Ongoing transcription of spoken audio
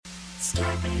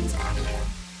Starbane's Audio.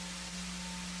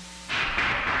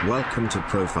 Welcome to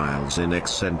Profiles in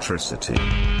Eccentricity,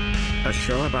 a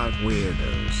show about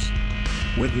weirdos.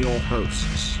 With your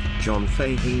hosts, John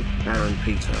Fahey, Aaron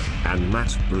Peter, and Matt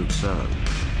Brousseau.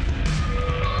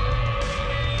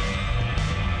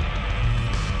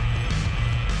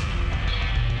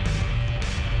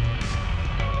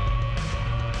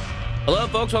 Hello,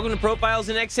 folks. Welcome to Profiles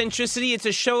in Eccentricity. It's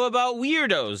a show about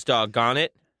weirdos, doggone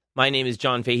it. My name is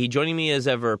John Fahey. Joining me as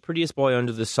ever, prettiest boy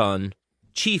under the sun,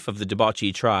 chief of the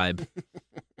debauchee tribe.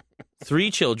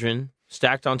 3 children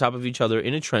stacked on top of each other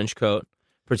in a trench coat,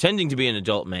 pretending to be an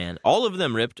adult man. All of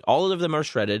them ripped, all of them are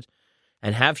shredded,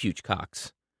 and have huge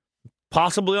cocks.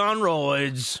 Possibly on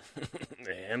roids.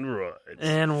 And roids.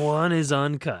 And one is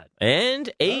uncut. And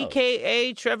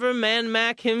a.k.a. Trevor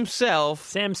Manmack himself.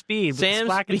 Sam Speed with Sam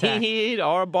the Splack Attack. Speed,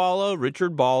 R. Baller,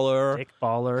 Richard Baller. Dick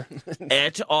Baller.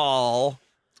 Et al.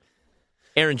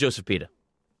 Aaron Joseph Pita.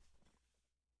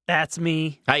 That's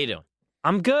me. How you doing?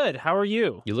 I'm good. How are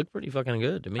you? You look pretty fucking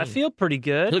good to me. I feel pretty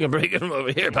good. You're looking pretty good from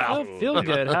over here, pal. I feel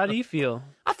good. How do you feel?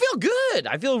 I feel good.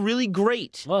 I feel really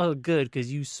great. Well, good,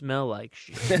 because you smell like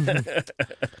shit.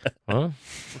 Huh?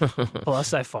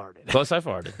 Plus, I farted. Plus, I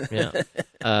farted. Yeah.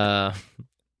 How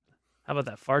about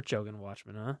that fart joke in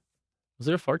Watchmen, huh? Was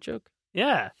there a fart joke?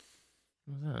 Yeah.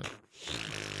 What was that?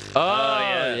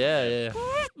 Oh, yeah.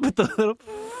 With the little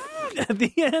at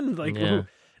the end. Like, Yeah. ooh,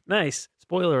 nice.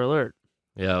 Spoiler alert.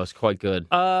 Yeah, it was quite good.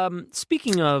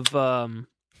 Speaking of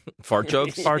Fart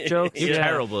jokes? fart jokes. You're yeah.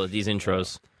 terrible at these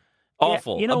intros.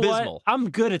 Awful. Yeah, you know Abysmal. what? I'm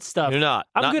good at stuff. You're not.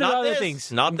 I'm good at not other this.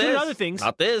 things. Not I'm this. good at other things.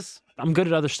 Not this. I'm good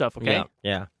at other stuff, okay?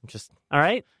 Yeah. Just, All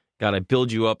right? God, I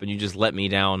build you up and you just let me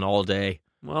down all day.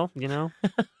 Well, you know.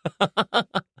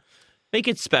 Make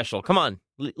it special. Come on.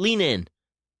 Lean in.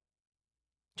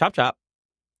 Chop, chop.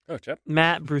 Oh, Chip.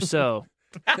 Matt Brousseau.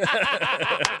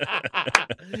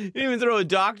 You didn't even throw a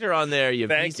doctor on there, you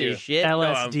Thank piece you. of shit.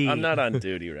 LSD. I'm not on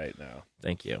duty right now.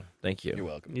 Thank you. You're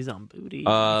welcome. He's on booty.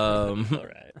 All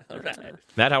right.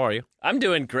 Matt, how are you? I'm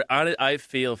doing great. I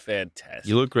feel fantastic.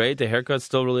 You look great. The haircut's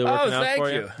still really working out thank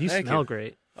for you. you Thank smell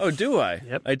great. Oh, do I?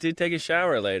 Yep. I did take a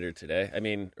shower later today.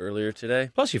 Earlier today.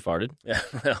 Plus, you farted. Yeah,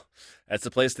 well, that's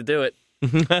the place to do it.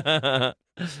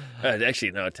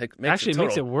 Actually, no. It Makes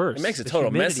it worse. It makes a The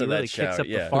total mess humidity of that really shower. kicks up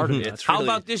the yeah. fart of It's How really-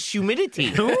 about this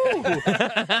humidity?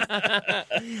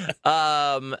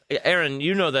 Aaron,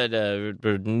 you know that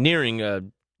we're nearing a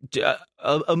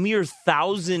mere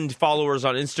 1,000 followers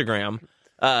on Instagram.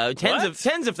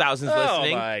 Tens of thousands Oh,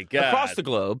 listening my God. across the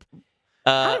globe.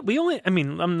 We only,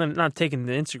 I'm not taking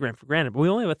the Instagram for granted, but we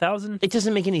only have 1,000. It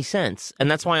doesn't make any sense, and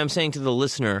that's why I'm saying to the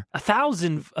listener,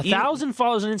 1,000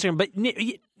 followers on Instagram, but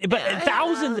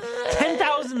 1,000,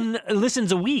 10,000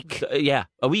 listens a week. a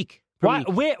week. per Why?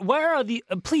 week. Where are the?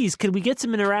 Please, could we get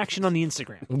some interaction on the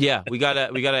Instagram? Yeah, we gotta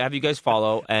have you guys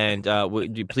follow, and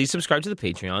please subscribe to the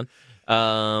Patreon,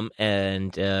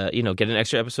 and get an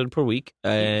extra episode per week.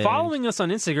 And Following us on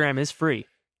Instagram is free,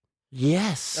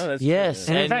 yes, Oh, that's yes,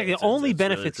 true, and in fact, it that's only really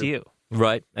benefits true. you.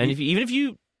 right. And even if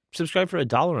you subscribe for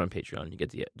 $1 on Patreon, you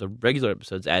get the regular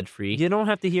episodes ad free. You don't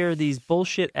have to hear these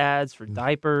bullshit ads for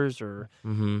diapers or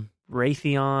Mm-hmm.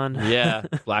 Raytheon. Yeah,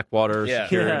 Blackwater Yeah.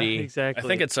 security. Yeah, exactly. I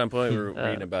think at some point we're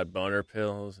reading about boner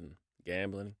pills and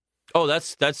gambling. Oh,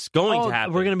 that's going to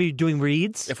happen. We're going to be doing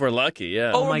reads. If we're lucky,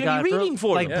 yeah. Oh, my we're gonna God, be reading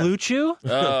for like them. Blue Chew.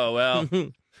 Oh, well.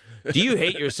 Do you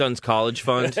hate your son's college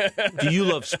fund? Do you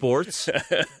love sports?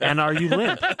 And are you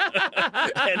limp?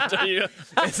 It's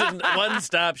a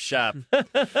one-stop shop.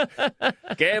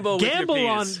 Gamble with your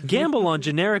peers. Gamble on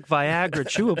generic Viagra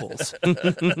chewables.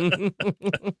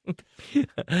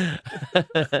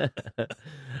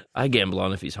 I gamble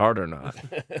on if he's hard or not.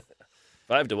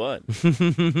 5 to 1.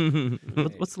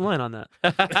 What's the line on that?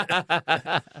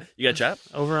 You got chop?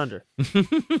 Over under.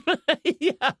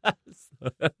 Yes.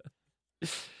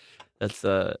 That's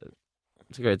a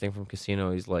great thing from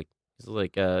Casino. He's like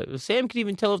Sam could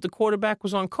even tell if the quarterback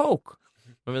was on coke.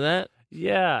 Remember that?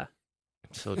 Yeah.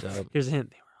 So dumb. Here's a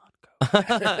hint. They were on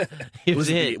coke. Was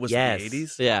it the yes.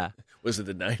 80s? Yeah. Was it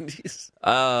the 90s?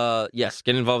 Yes.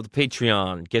 Get involved with the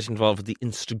Patreon. Get involved with the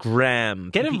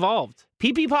Instagram. Get involved.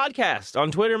 PP Podcast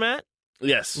on Twitter, Matt.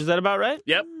 Yes. Is that about right?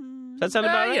 Yep. Does that sound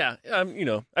about right? Yeah.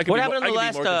 I could What be happened more, in the I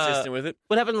last, could be more consistent with it.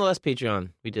 What happened in the last Patreon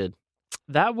we did?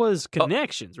 That was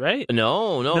connections, right?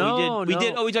 No, No, we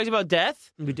did. no. Oh, we talked about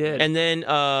death, We did. and then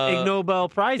Ig Nobel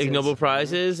prizes. Ig Nobel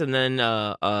prizes, and then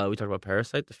we talked about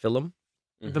Parasite, the film.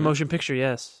 The motion picture,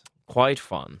 yes. Quite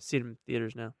fun. See it in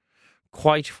theaters now.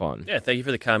 Quite fun. Yeah, thank you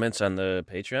for the comments on the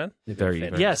Patreon. Very,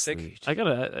 very Yes. sweet. I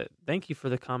gotta thank you for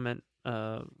the comment.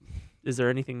 Is there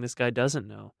anything this guy doesn't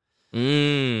know?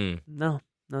 Mm. No,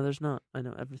 No, there's not. I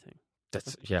know everything.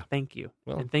 That's yeah. Thank you.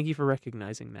 Well. And thank you for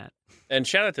recognizing that. And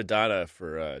shout out to Donna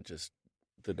for just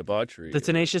the debauchery. The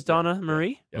Tenacious Donna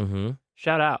Marie? Yeah. Mm-hmm.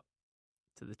 Shout out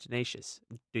to the Tenacious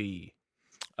D.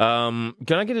 Can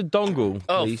I get a dongle?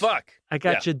 Oh, please? fuck. I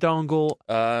got your dongle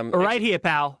right here,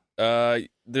 pal.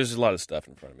 There's a lot of stuff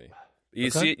in front of me. You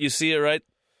see it right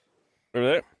over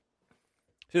there?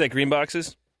 See that green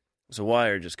boxes? There's a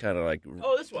wire just kind of like...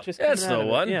 Oh, this one. Just That's coming out the of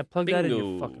it. one. Yeah, plug that in your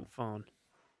Bingo. fucking phone.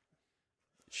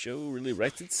 Show really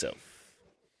writes itself.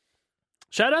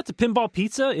 Shout out to Pinball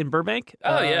Pizza in Burbank.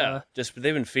 Oh, yeah. Just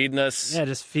they've been feeding us. Yeah,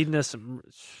 just feeding us some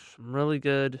really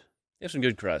good... They have some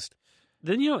good crust.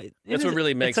 Then, you know, That's what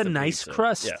really makes it's a the nice pizza.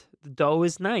 crust. Yeah. The dough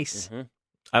is nice. Mm-hmm.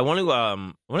 I want to.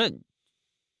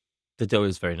 The dough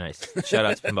is very nice. Shout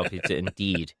out to Pinball Pizza,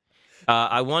 indeed.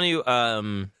 I want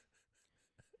to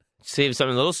save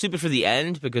something a little stupid for the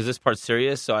end because this part's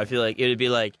serious. So I feel like it would be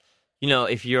like, you know,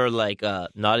 if you're like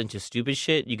not into stupid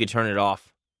shit, you could turn it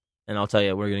off, and I'll tell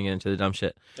you we're gonna get into the dumb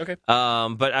shit. Okay.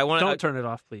 But I want to Don't turn it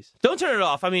off, please. Don't turn it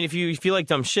off. I mean, if you feel like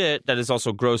dumb shit, that is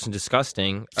also gross and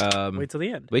disgusting. Wait till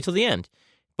the end. Wait till the end.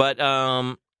 But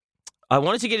I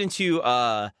wanted to get into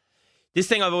this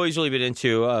thing I've always really been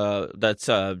into. That's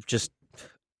just,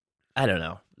 I don't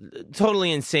know,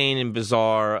 totally insane and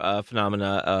bizarre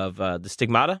phenomena of the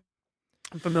stigmata.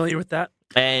 I'm familiar with that.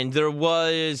 And there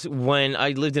was, when I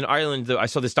lived in Ireland, I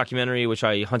saw this documentary which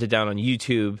I hunted down on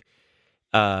YouTube,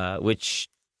 which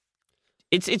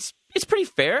it's pretty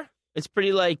fair. It's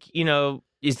pretty like, you know,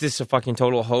 is this a fucking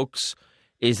total hoax?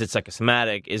 Is it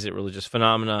psychosomatic? Is it religious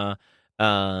phenomena?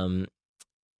 And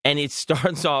it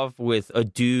starts off with a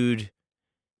dude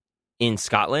in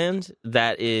Scotland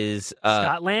that is...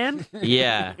 Scotland?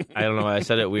 Yeah. I don't know why I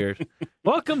said it weird.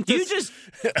 Welcome to... You just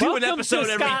do an Welcome episode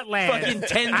to every Scotland. fucking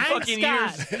 10 I'm fucking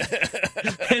Scott.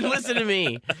 years. And listen to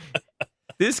me.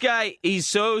 This guy, he's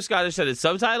so Scottish that it's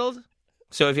subtitled.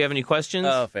 So if you have any questions,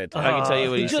 Oh, fantastic. I can tell you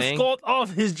what he he's just saying. got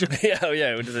off his job. Yeah,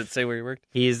 yeah. Does it say where he worked?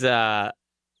 He's just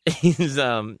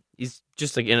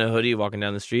like in a hoodie walking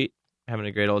down the street, having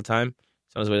a great old time.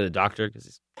 He's on his way to the doctor because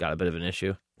he's got a bit of an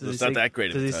issue. It's not that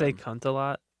great. Does he say cunt a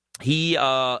lot? He,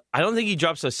 I don't think he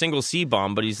drops a single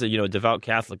C-bomb, but he's a, devout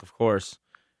Catholic, of course.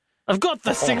 I've got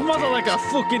the stigmata like a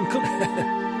fucking... Who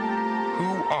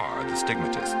are the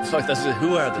stigmatists? Fuck,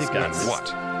 who are these guys?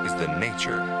 What is the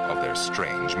nature of their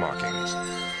strange markings?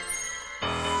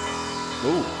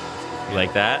 Ooh. You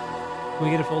like that? Can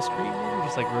we get a full screen? Or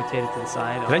just like rotate it to the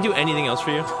side? Can I do anything else for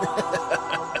you?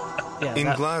 Yeah, In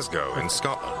that- Glasgow, in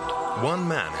Scotland, one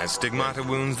man has stigmata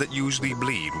wounds that usually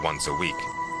bleed once a week.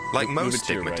 Like most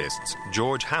to your right. stigmatists,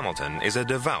 George Hamilton is a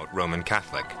devout Roman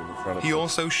Catholic. He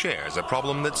also shares a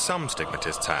problem that some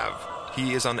stigmatists have.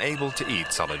 He is unable to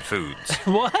eat solid foods.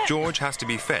 What? George has to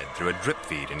be fed through a drip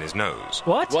feed in his nose.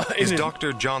 What? His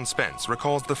doctor, John Spence,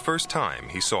 recalls the first time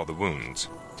he saw the wounds.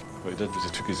 What he did was he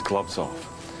took his gloves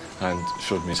off and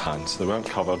showed me his hands. They weren't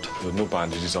covered, there were no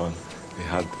bandages on. He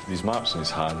had these marks on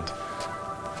his hand.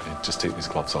 He'd just take these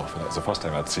gloves off, and it was the first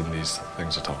time I'd seen these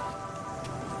things at all.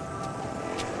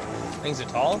 Things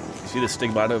at all? You see the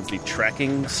stigmata of the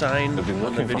tracking sign I've been on the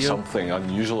looking for video? something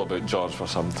unusual about George for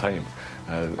some time.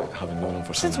 Having known him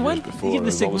for Since some when years before, you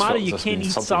get the I've always stigmata, felt you there's can't been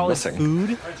eat something solid missing,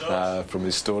 food? from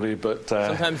his story, but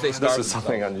Sometimes they this starve is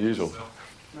something unusual.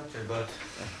 Not too bad.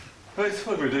 Right,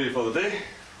 what do we do for the day?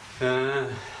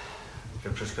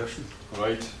 Your prescription.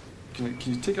 Right. Can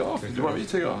you take it off? Do you want me to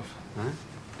take it off? Huh?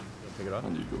 Take it off.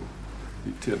 On you go.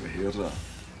 You tear my hair there.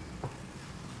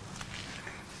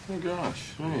 Oh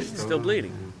gosh, right. Still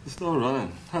bleeding. It's still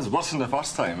running. That's worse than the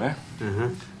first time, eh?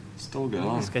 Still going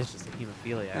on. This guy's just a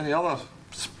hemophiliac. Any other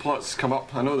spots come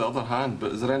up? I know the other hand,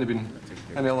 but has there been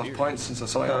any other points since I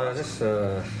saw it? Just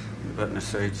a bit in the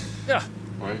sides. Yeah.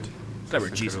 Right. Is that where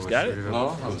Jesus got it? No,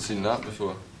 I haven't seen that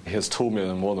before. He has told me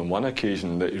on more than one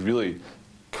occasion that he really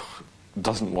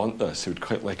doesn't want this. He would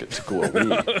quite like it to go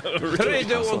away. I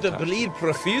don't want to bleed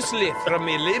profusely from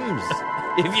my limbs.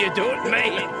 If you don't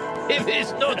mind. If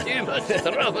it's not too much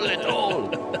trouble at all.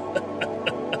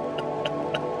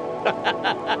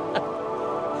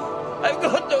 I've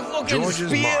got the fucking George's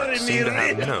spear marks in seem me to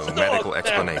have ribs, no medical doctor.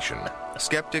 explanation.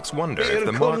 Skeptics wonder Here if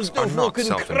the comes marks the are not fucking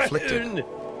self-inflicted. crown.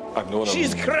 I've known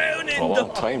She's him crowning for a long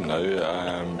the- time now.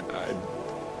 I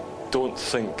don't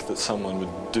think that someone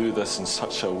would do this in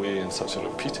such a way, in such a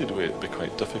repeated way. It'd be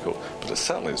quite difficult. But it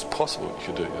certainly is possible you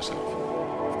could do it yourself.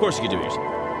 Of course you could do it yourself.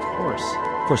 Of course.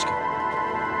 Of course you could.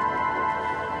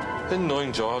 In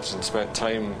knowing George and spent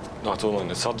time not only in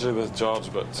the surgery with George,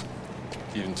 but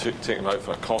even taking him out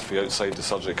for a coffee outside the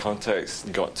surgery context,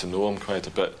 and got to know him quite a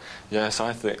bit. Yes,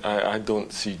 I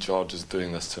don't see George as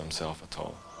doing this to himself at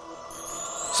all.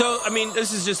 So, I mean,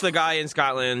 this is just the guy in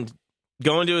Scotland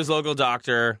going to his local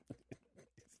doctor,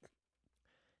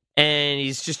 and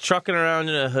he's just trucking around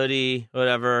in a hoodie,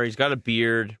 whatever. He's got a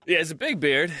beard. Yeah, it's a big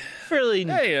beard. Fairly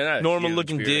Hey, not a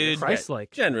normal-looking huge beard. dude.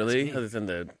 Christ-like. Generally, other than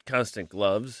the constant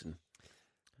gloves and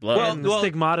blood. Well, And the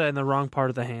stigmata in the wrong part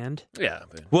of the hand. yeah.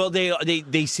 But Well,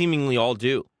 they seemingly all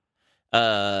do.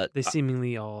 They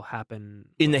seemingly all happen.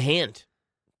 In the hand.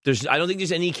 I don't think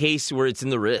there's any case where it's in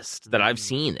the wrist that I've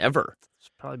seen ever. It's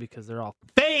probably because they're all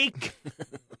fake.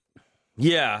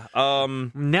 Yeah.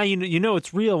 Now you know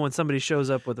it's real when somebody shows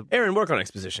up with a. Aaron, work on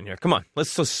exposition here. Come on.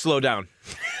 Let's just slow down.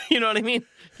 You know what I mean?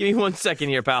 Give me 1 second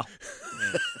here, pal.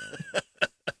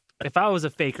 If I was a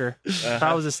faker, if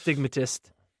I was a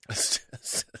stigmatist,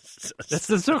 that's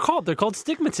what they're called. They're called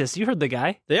stigmatists. You heard the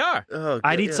guy. They are. Oh,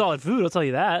 I'd eat solid food. I'll tell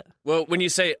you that. Well, when you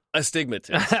say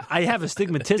astigmatist, I have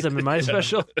astigmatism in my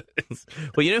special.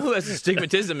 Well, you know who has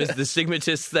astigmatism is the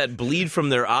stigmatists that bleed from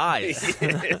their eyes.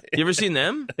 You ever seen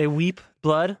them? They weep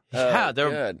blood. Yeah,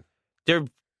 they're God. they're.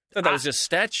 I thought that was just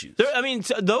statues. I mean,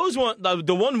 those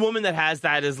the one woman that has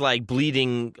that is like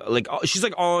bleeding, like she's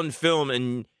like on film,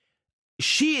 and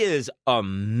she is a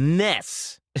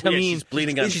mess. I mean, she's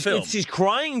bleeding on film. She's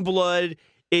crying blood.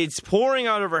 It's pouring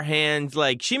out of her hands.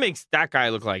 Like, she makes that guy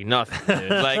look like nothing, dude.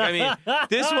 Like, I mean,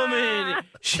 this woman,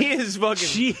 she is fucking...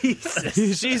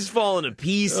 Jesus. She's falling to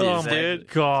pieces, Oh, my dude.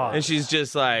 God. And she's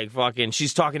just like fucking...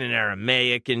 She's talking in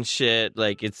Aramaic and shit.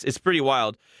 Like, it's pretty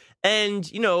wild. And,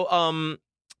 you know,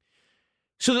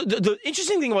 so the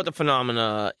interesting thing about the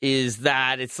phenomena is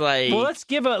that it's like... Well, let's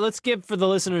give for the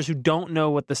listeners who don't know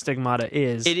what the stigmata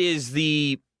is. It is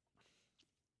the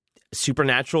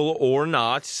supernatural or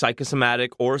not,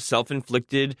 psychosomatic or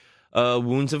self-inflicted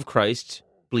wounds of Christ,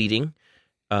 bleeding.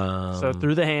 So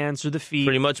through the hands, through the feet,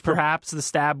 pretty much perhaps the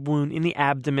stab wound in the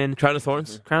abdomen, crown of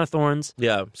thorns. crown of thorns,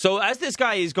 Yeah. So as this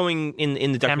guy is going in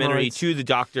the documentary Hemorrhoids. to the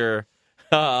doctor,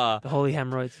 the holy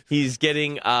hemorrhoids. he's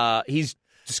getting he's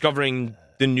discovering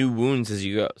the new wounds as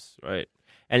he goes, right?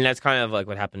 And that's kind of like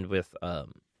what happened with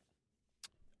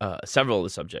several of the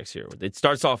subjects here. It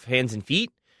starts off hands and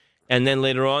feet, and then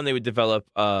later on they would develop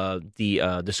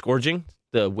the scourging,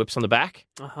 the whips on the back,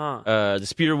 the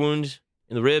spear wound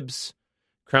in the ribs,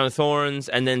 crown of thorns,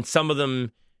 and then some of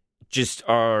them just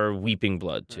are weeping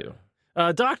blood too.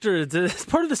 Doctor, is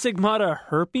part of the stigmata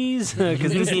herpes?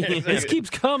 Because this keeps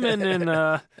coming, and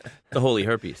The holy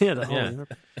herpes. yeah, the holy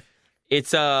herpes.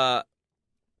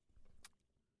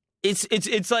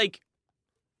 It's like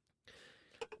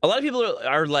a lot of people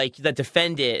are like that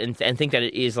defend it and think that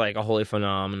it is like a holy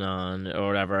phenomenon or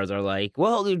whatever. They're like,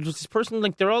 well, there's this person,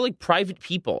 like they're all like private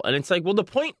people, and it's like, well, the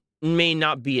point may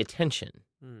not be attention,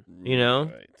 you know.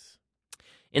 Right.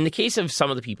 In the case of some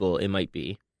of the people, it might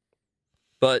be,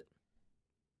 but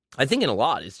I think in a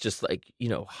lot, it's just like, you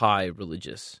know, high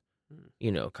religious,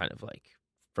 you know, kind of like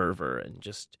fervor and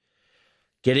just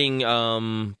getting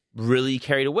really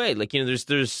carried away. Like, you know,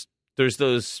 there's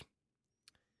those,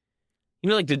 you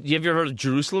know, like, have you ever heard of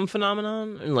Jerusalem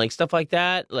phenomenon and like stuff like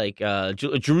that? Like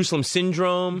Jerusalem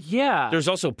syndrome. Yeah. There's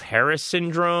also Paris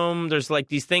syndrome. There's like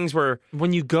these things where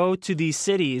When you go to these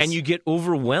cities, and you get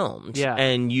overwhelmed, Yeah.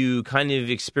 and you kind of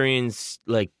experience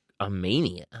like a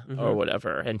mania or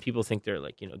whatever, and people think they're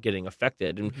like, you know, getting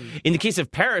affected. And in the case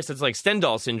of Paris, it's like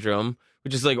Stendhal syndrome,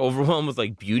 which is like overwhelmed with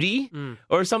like beauty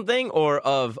or something, or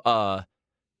of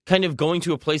kind of going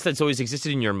to a place that's always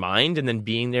existed in your mind and then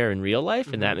being there in real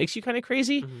life, and that makes you kind of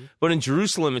crazy. But in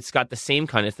Jerusalem, it's got the same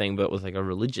kind of thing, but with like a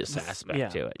religious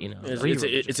aspect to it, you know.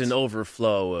 It's an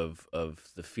overflow of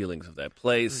the feelings of that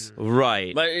place.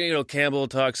 Right. But, you know, Campbell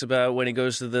talks about when he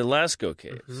goes to the Lascaux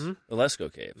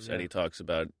Caves, and he talks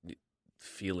about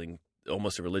feeling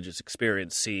almost a religious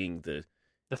experience, seeing the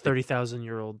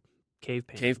 30,000-year-old cave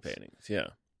paintings. cave paintings. Yeah,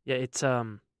 Yeah, it's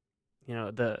you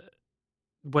know,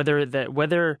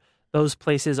 whether those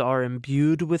places are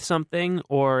imbued with something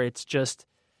or it's just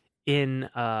in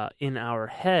our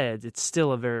heads, it's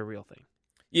still a very real thing.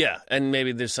 yeah, and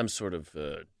maybe there's some sort of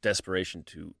desperation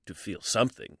to feel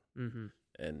something,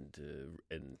 and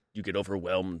you get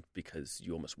overwhelmed because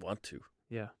you almost want to.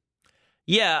 Yeah.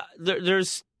 Yeah,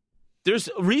 there's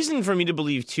a reason for me to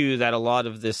believe too that a lot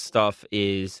of this stuff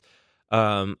is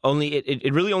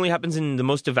it really only happens in the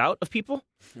most devout of people.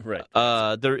 Right.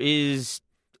 There is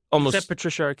almost Except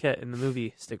Patricia Arquette in the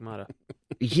movie Stigmata.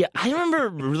 Yeah, I remember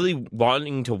really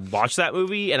wanting to watch that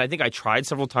movie, and I think I tried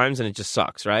several times, and it just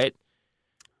sucks, right?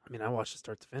 I mean, I watched it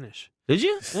start to finish. Did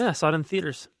you? Yeah, I saw it in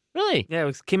theaters. Really? Yeah,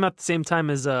 it came out the same time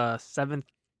as Seventh.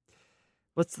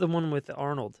 What's the one with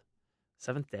Arnold?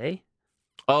 Seventh Day?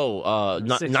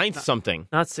 Ninth something.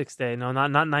 Not Sixth Day. No,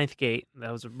 not Ninth Gate.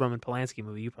 That was a Roman Polanski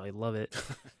movie. You probably love it.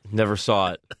 Never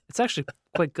saw it. It's actually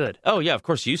quite good. Oh, yeah, of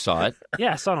course you saw it.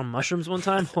 Yeah, I saw it on mushrooms one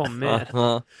time. Oh, man.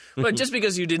 But just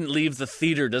because you didn't leave the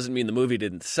theater doesn't mean the movie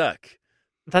didn't suck.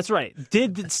 That's right.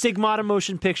 Did the Stigmata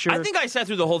motion picture... I think I sat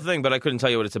through the whole thing, but I couldn't tell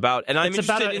you what it's about. And I'm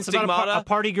interested in Stigmata. About a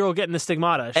party girl getting the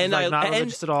Stigmata. She's not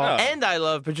religious at all. And I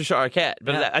love Patricia Arquette.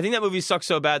 But I think that movie sucks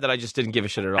so bad that I just didn't give a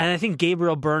shit at all. And I think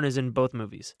Gabriel Byrne is in both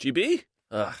movies. GB?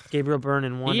 Ugh. Gabriel Byrne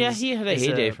in one. Yeah, he had a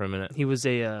heyday for a minute. He was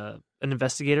an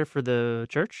investigator for the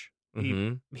church.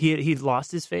 Mm-hmm. He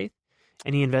lost his faith,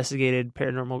 and he investigated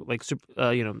paranormal, like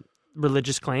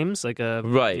religious claims, like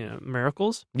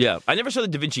miracles. Yeah, I never saw the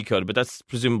Da Vinci Code, but that's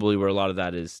presumably where a lot of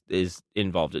that is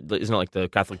involved. Isn't it like the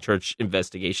Catholic Church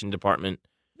investigation department?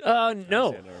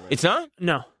 No, it's not.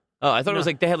 No. Oh, I thought it was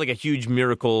like they had like a huge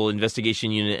miracle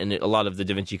investigation unit, and a lot of the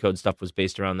Da Vinci Code stuff was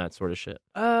based around that sort of shit.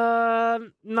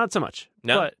 Not so much.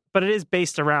 No, but it is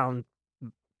based around,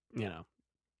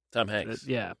 Tom Hanks.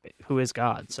 Yeah, who is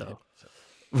God? So,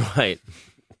 right.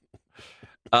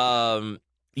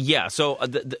 Yeah. So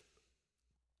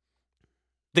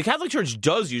the Catholic Church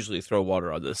does usually throw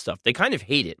water on this stuff. They kind of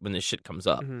hate it when this shit comes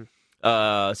up.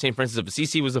 Mm-hmm. St. Francis of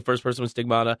Assisi was the first person with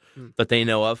Stigmata that they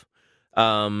know of.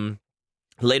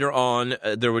 Later on,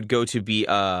 there would go to be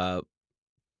the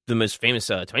most famous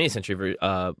 20th century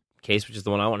case, which is the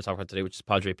one I want to talk about today, which is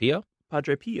Padre Pio.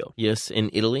 Padre Pio. Yes,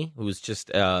 in Italy, who was just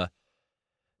a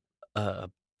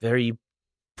very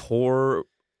poor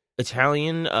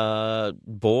Italian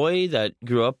boy that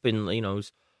grew up in,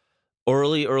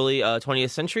 early 20th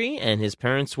century, and his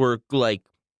parents were like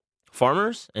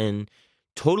farmers and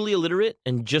totally illiterate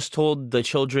and just told the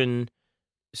children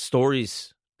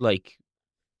stories, like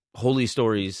holy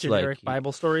stories, generic like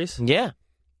Bible stories. Yeah.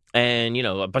 And,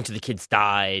 a bunch of the kids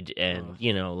died, and,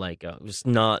 it was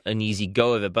not an easy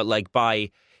go of it. But, like,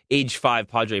 by age 5,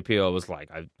 Padre Pio was like,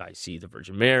 I see the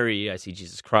Virgin Mary, I see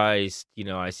Jesus Christ,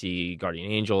 I see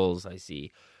guardian angels, I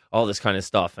see all this kind of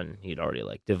stuff. And he'd already,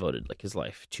 like, devoted, like, his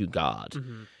life to God.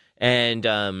 Mm-hmm. And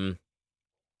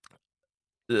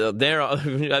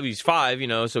he's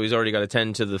 5, so he's already got to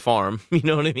tend to the farm, you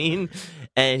know what I mean?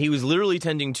 And he was literally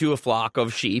tending to a flock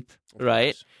of sheep,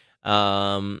 right?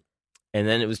 And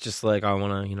then it was just like, I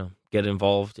want to, get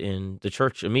involved in the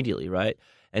church immediately, right?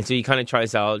 And so he kind of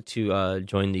tries out to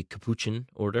join the Capuchin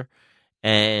order.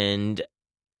 And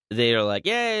they are like,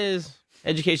 yeah, his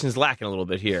education's lacking a little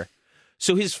bit here.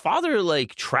 So his father,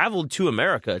 like, traveled to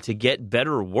America to get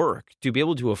better work, to be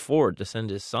able to afford to send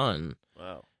his son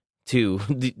to,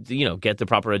 get the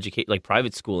proper education, like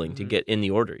private schooling to get in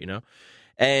the order,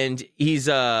 And he's,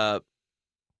 and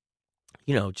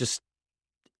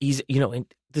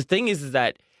the thing is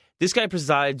that this guy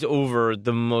presides over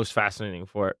the most fascinating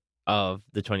fort of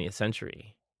the 20th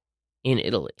century in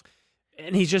Italy.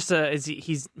 And he's just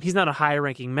he's not a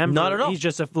high-ranking member. Not at all. He's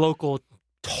just a local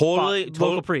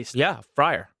local priest. Yeah,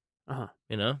 friar. Uh-huh.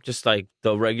 Just like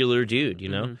the regular dude,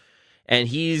 Mm-hmm. And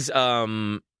he's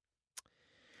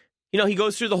he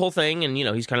goes through the whole thing, and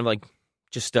he's kind of like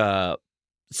just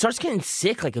starts getting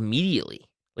sick like immediately.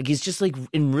 Like he's just like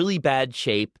in really bad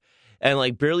shape. And,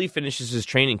 like, barely finishes his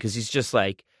training because he's just,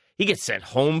 like, he gets sent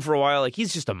home for a while. Like,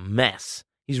 he's just a mess.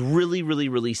 He's really, really,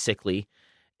 really sickly.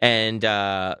 And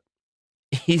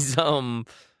he's,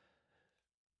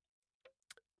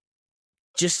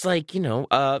 just, like, he's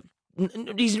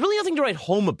really nothing to write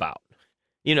home about.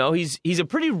 He's a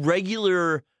pretty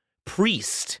regular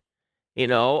priest,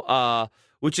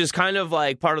 which is kind of,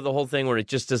 like, part of the whole thing where it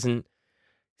just doesn't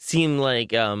seem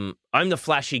like I'm the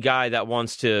flashy guy that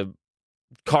wants to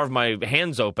carve my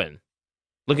hands open.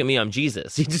 Look at me, I'm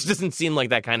Jesus. He just doesn't seem like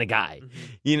that kind of guy,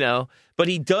 But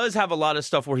he does have a lot of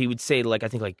stuff where he would say, like, I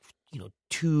think,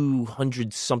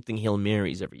 200-something Hail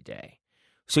Marys every day.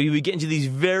 So he would get into these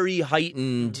very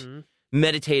heightened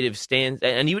meditative stands,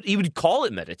 and he would call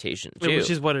it meditation, too. Which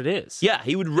is what it is. Yeah,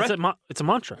 he would... It's a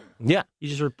mantra. Yeah.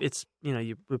 You just,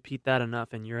 you repeat that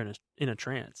enough, and you're in a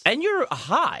trance. And you're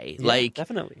high. Yeah, like,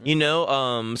 definitely.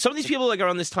 Some of these people, like,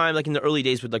 around this time, like, in the early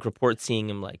days would, like, report seeing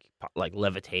him, like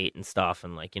levitate and stuff,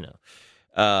 and, like,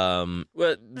 so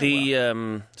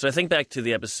I think back to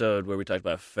the episode where we talked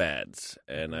about fads,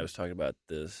 and I was talking about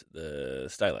the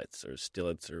stylites, or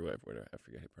stillits, or whatever, I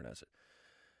forget how to pronounce it.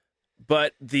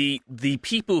 But the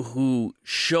people who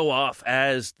show off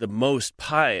as the most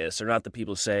pious are not the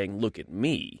people saying, look at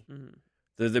me. Mm-hmm.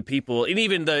 They're the people, and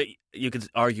even you could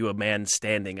argue a man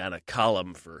standing on a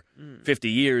column for 50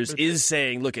 years is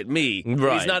saying, look at me.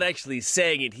 Right. He's not actually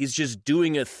saying it. He's just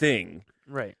doing a thing.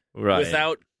 Right.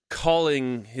 Without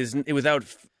calling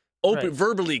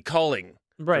verbally calling.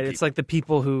 Right. It's like the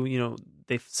people who,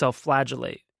 they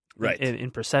self-flagellate Right.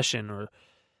 in procession, or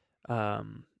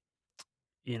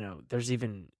there's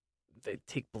even they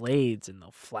take blades and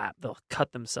they'll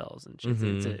cut themselves and shit.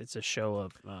 It's a show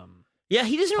of Yeah,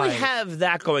 he doesn't really Piety. have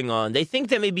that going on. They think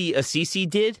that maybe Assisi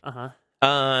did.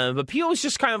 But Pio was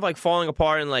just kind of like falling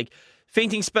apart and like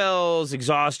fainting spells,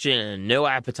 exhaustion, no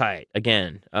appetite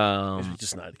again.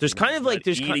 Just not. There's kind of like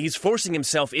he's forcing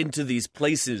himself into these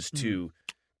places Mm-hmm.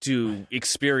 to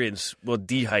experience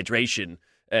dehydration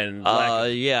and lack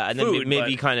of yeah, and then food,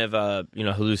 maybe but- kind of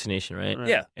hallucination, right?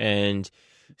 Yeah. And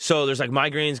so there's like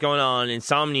migraines going on,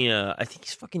 insomnia. I think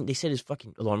they said his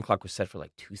fucking alarm clock was set for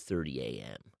like 2:30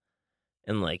 a.m.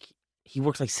 and like he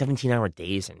works like 17-hour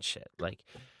days and shit. Like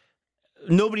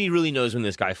nobody really knows when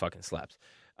this guy fucking slept.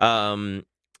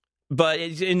 But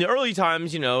in the early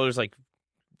times, there's like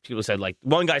people said, like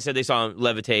one guy said they saw him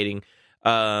levitating.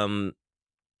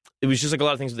 It was just like a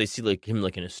lot of things where they see like him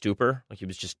like in a stupor, like he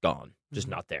was just gone, just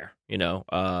not there,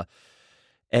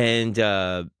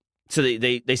 So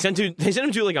they sent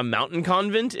him to like a mountain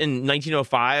convent in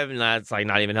 1905, and that's like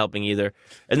not even helping either.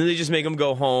 And then they just make him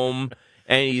go home,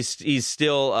 and he's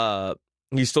still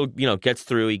gets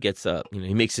through. He gets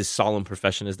he makes his solemn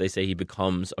profession, as they say. He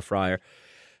becomes a friar,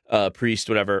 priest,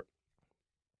 whatever.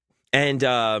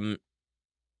 And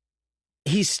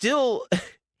he still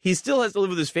has to live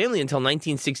with his family until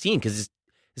 1916 because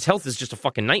his health is just a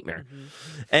fucking nightmare.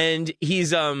 And he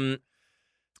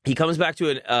comes back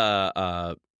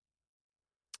to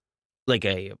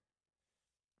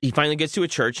he finally gets to a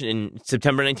church in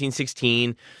September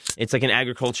 1916. It's like an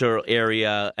agricultural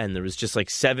area, and there was just like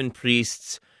 7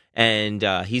 priests, and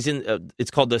he's in.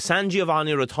 It's called the San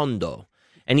Giovanni Rotondo,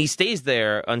 and he stays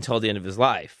there until the end of his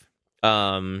life,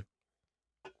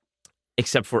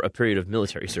 except for a period of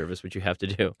military service, which you have to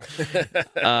do.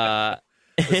 Was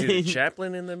he the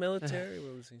chaplain in the military?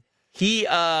 What was he?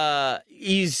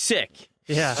 He's sick.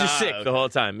 Yeah. He's just sick the whole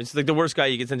time. It's like the worst guy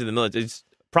you get sent to the military. It's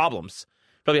problems.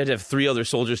 Probably had to have 3 other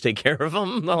soldiers take care of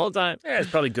him the whole time. Yeah, it's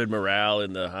probably good morale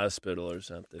in the hospital or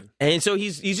something. And so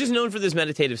he's just known for this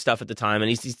meditative stuff at the time. And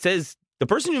he says, the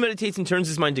person who meditates and turns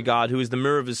his mind to God, who is the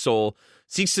mirror of his soul,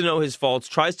 seeks to know his faults,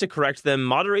 tries to correct them,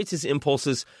 moderates his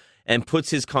impulses, and puts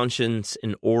his conscience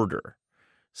in order.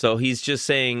 So he's just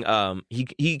saying,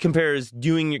 he compares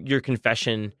doing your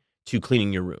confession to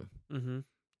cleaning your room. Mm-hmm.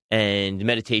 And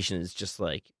meditation is just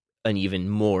like an even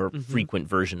more frequent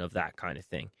version of that kind of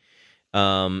thing.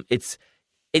 It's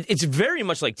very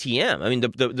much like TM. I mean,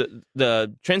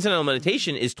 the transcendental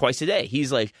meditation is twice a day.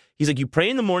 He's like, you pray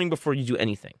in the morning before you do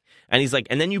anything. And he's like,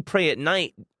 and then you pray at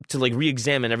night to like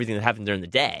re-examine everything that happened during the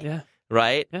day. Yeah.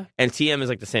 Right? Yeah. And TM is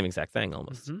like the same exact thing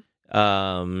almost.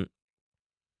 Mm-hmm.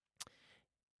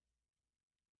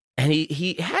 And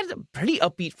he had a pretty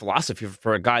upbeat philosophy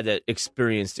for a guy that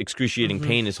experienced excruciating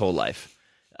pain his whole life.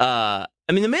 I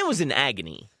mean, the man was in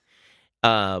agony.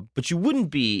 But you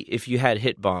wouldn't be if you had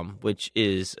Hit Balm, which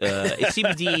is a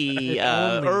CBD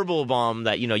herbal balm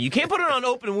that, you can't put it on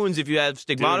open wounds if you have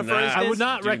stigmata, for instance. I would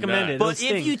not recommend it. But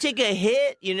if you take a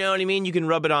hit, you know what I mean, you can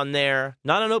rub it on there.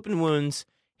 Not on open wounds.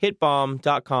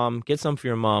 Hitbalm.com. Get some for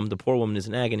your mom. The poor woman is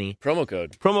in agony.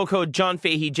 Promo code John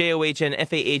Fahey,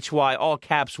 JOHNFAHY, all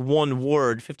caps, one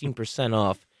word, 15%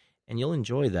 off. And you'll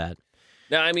enjoy that.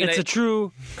 Now, I mean, it's a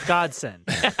true godsend.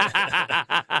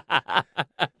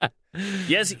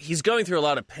 Yes, he's going through a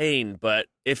lot of pain, but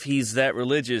if he's that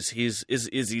religious, is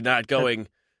he not going?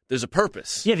 There's a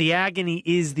purpose. Yeah, the agony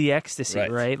is the ecstasy,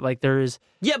 right? Like there is.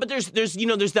 Yeah, but there's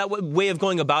that way of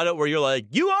going about it where you're like,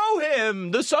 you owe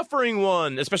him, the suffering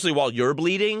one, especially while you're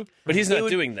bleeding. But he's not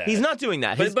doing that. He's not doing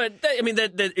that. But I mean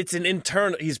that it's an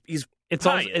internal. He's It's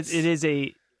pious. also, it is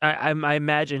a. I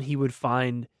imagine he would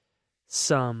find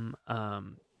some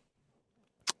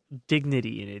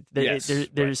dignity in it.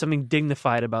 There's something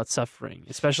dignified about suffering,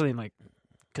 especially in like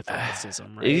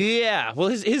Catholicism, right? Yeah. Well,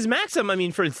 his maxim, I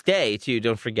mean, for its day too.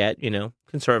 Don't forget,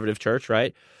 conservative church,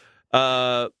 right?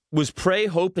 Was pray,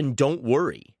 hope, and don't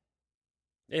worry.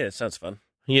 Yeah, it sounds fun.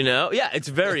 Yeah, it's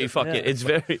very fucking. Yeah. It's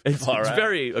very. It's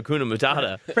very Hakuna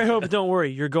Matata. Pray, hope, don't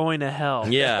worry. You're going to hell.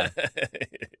 Yeah.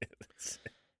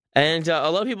 And a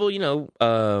lot of people,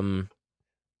 in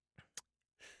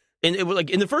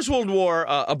the First World War,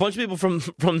 a bunch of people from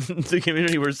the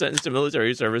community were sentenced to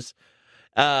military service,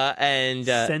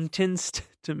 sentenced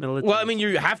to military. Well, I mean,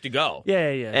 you have to go. Yeah.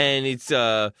 And it's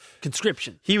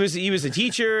conscription. He was a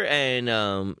teacher,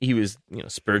 and he was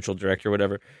spiritual director, or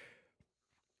whatever.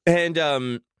 And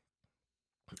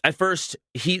at first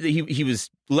he was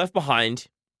left behind,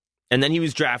 and then he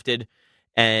was drafted.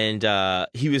 And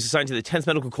he was assigned to the 10th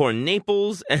Medical Corps in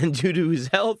Naples, and due to his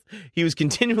health, he was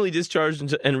continually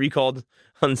discharged and recalled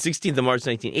on the 16th of March,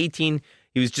 1918.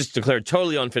 He was just declared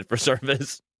totally unfit for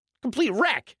service. Complete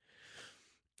wreck.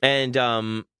 And,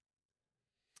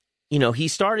 he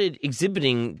started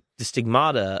exhibiting the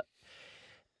stigmata,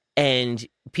 and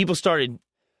people started...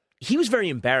 He was very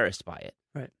embarrassed by it.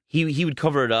 Right. He would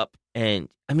cover it up, and,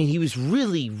 he was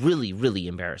really, really, really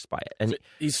embarrassed by it. And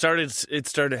It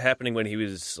started happening when he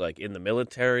was, like, in the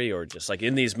military or just, like,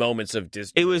 in these moments of...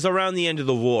 it was around the end of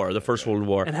the war, the First World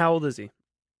War. And how old is he?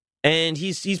 And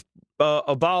he's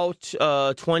about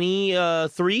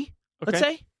 23, let's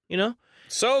say,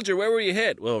 Soldier, where were you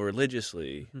hit? Well,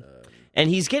 religiously. And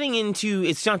he's getting into,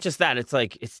 it's not just that, it's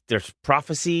like, there's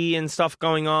prophecy and stuff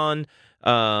going on.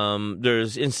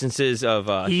 There's instances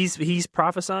of... He's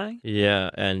prophesying?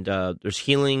 Yeah, and there's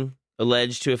healing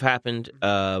alleged to have happened.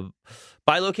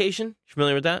 Bilocation,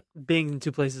 familiar with that? Being in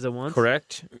two places at once?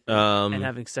 Correct. And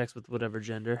having sex with whatever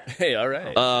gender. Hey, all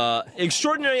right.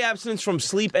 Extraordinary abstinence from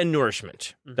sleep and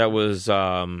nourishment. That was,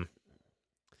 probably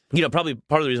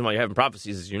part of the reason why you're having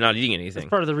prophecies is you're not eating anything. That's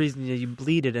part of the reason you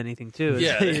bleed at anything, too.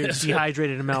 Yeah. You're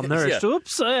dehydrated and malnourished. Yeah.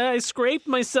 Oops, I scraped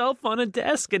myself on a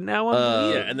desk and now I'm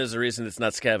bleeding. Yeah, and there's a reason it's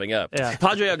not scabbing up. Yeah.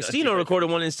 Padre Agostino recorded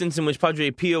one instance in which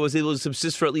Padre Pio was able to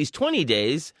subsist for at least 20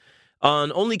 days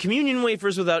on only communion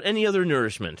wafers without any other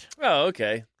nourishment. Oh,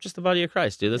 okay. Just the body of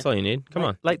Christ, dude. That's all you need. Come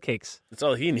on. Light cakes. That's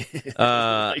all he needs.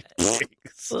 And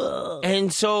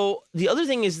so the other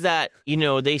thing is that,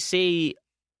 they say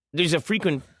there's a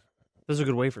frequent Those are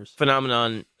good wafers.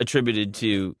 phenomenon attributed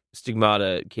to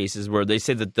stigmata cases where they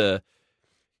say that the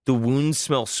wounds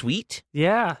smell sweet,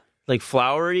 Yeah. like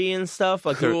flowery and stuff.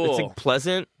 Like it's Cool. like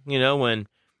pleasant, when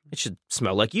it should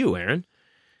smell like you, Aaron.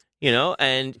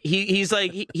 And he's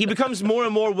like he becomes more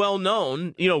and more well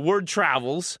known. Word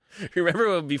travels.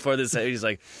 Remember when before this, he's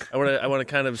like, I want a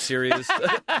kind of serious...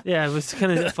 Yeah, it was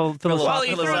kind of Well, philosophical.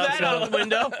 he threw that out the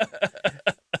window.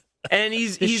 And The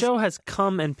he's show has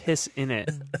cum and piss in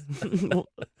it.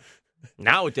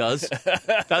 now it does,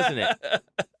 doesn't it?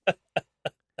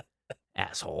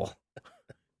 Asshole.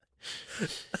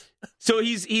 So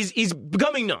he's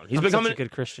becoming known. He's I'm becoming such a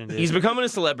good Christian, dude. He's becoming a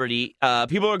celebrity.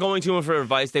 People are going to him for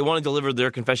advice. They want to deliver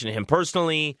their confession to him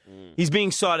personally. He's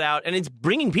being sought out, and it's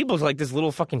bringing people to like this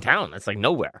little fucking town that's like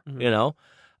nowhere,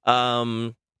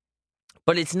 But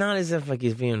it's not as if like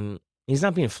he's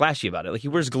not being flashy about it. Like he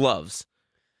wears gloves.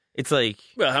 It's like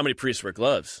Well, how many priests wear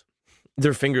gloves?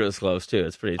 they're fingerless gloves too.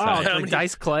 It's pretty Oh, tight. like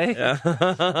Dice Clay? Yeah.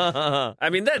 I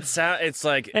mean, it's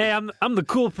like... Hey, I'm the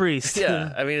cool priest.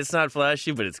 Yeah, I mean, it's not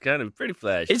flashy, but it's kind of pretty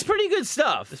flashy. It's pretty good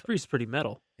stuff. This priest's pretty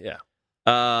metal. Yeah.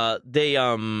 They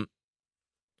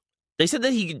said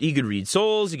that he could read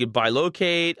souls, he could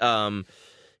bilocate.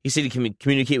 He said he can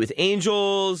communicate with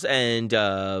angels, and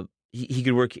he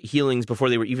could work healings before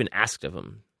they were even asked of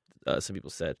him. Some people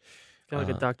said Kind of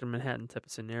like a Dr. Manhattan type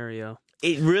of scenario.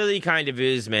 it really kind of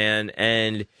is, man.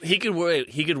 And He could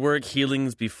work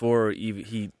healings before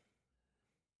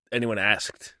anyone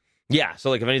asked. yeah, so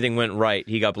like if anything went right,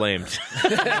 he got blamed.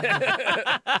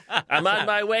 I'm on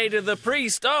my way to the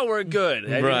priest. Oh, we're good. I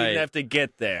didn't Right. even have to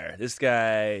get there. This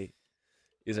guy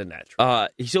is a natural.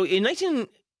 So in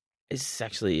it's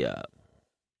actually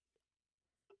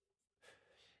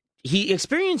he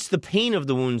experienced the pain of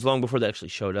the wounds long before they actually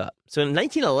showed up. So in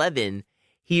 1911,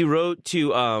 he wrote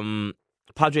to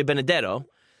Padre Benedetto,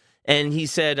 and he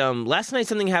said, last night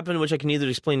something happened which I can neither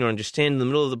explain nor understand. In the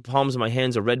middle of the palms of my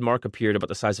hands, a red mark appeared about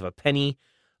the size of a penny,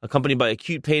 accompanied by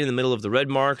acute pain in the middle of the red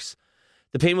marks.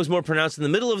 The pain was more pronounced in the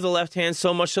middle of the left hand,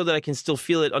 so much so that I can still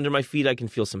feel it under my feet. I can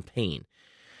feel some pain.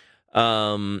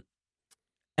 And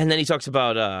then he talks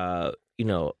about,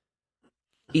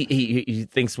 he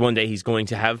thinks one day he's going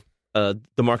to have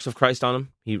the marks of Christ on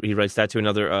him. He writes that to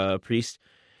another priest.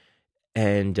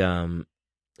 And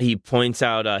he points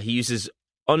out, he uses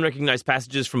unrecognized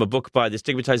passages from a book by the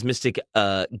stigmatized mystic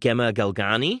Gemma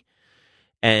Galgani.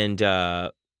 And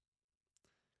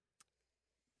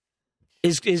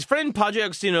his friend Padre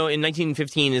Agostino in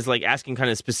 1915 is like asking kind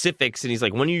of specifics. And he's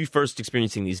like, when are you first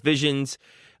experiencing these visions?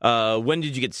 When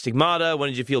did you get the stigmata? When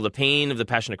did you feel the pain of the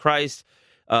Passion of Christ?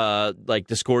 Like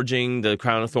the scourging, the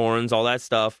crown of thorns, all that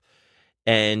stuff.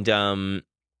 And he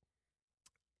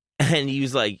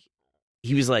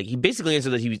basically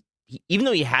answered that he even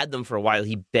though he had them for a while,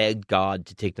 he begged God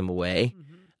to take them away.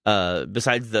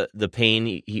 Besides the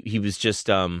pain, he was just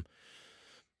he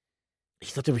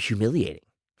thought they were humiliating.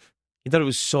 He thought it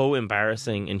was so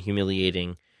embarrassing and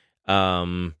humiliating.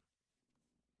 And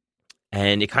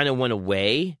it kind of went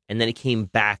away, and then it came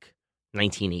back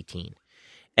 1918.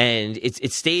 And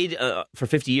it stayed for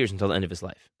 50 years until the end of his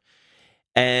life.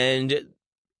 And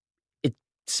it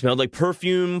smelled like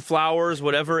perfume, flowers,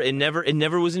 whatever. It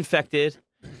never was infected.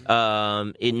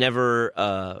 It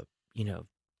never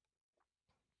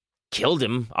killed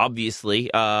him, obviously,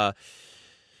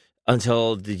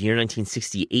 until the year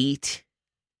 1968,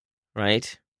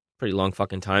 right? Pretty long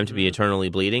fucking time to be eternally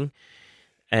bleeding.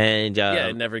 And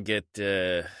it never get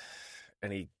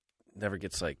any. Never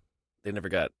gets like they never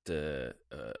got dirty.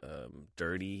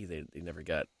 They never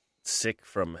got sick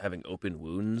from having open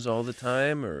wounds all the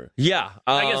time. Or I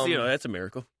guess that's a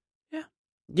miracle.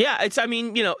 Yeah. It's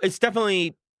it's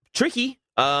definitely tricky.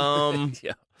 Yeah. I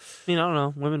mean, I don't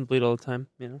know. Women bleed all the time.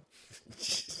 They're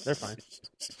fine.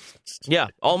 Yeah,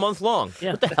 all month long.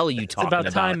 Yeah. What the hell are you talking about?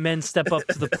 It's about time men step up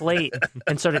to the plate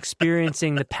and start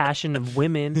experiencing the passion of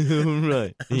women.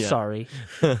 Right. I'm sorry.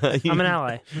 I'm an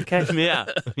ally. Okay. Yeah.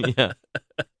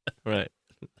 Right.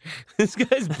 This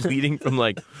guy's bleeding from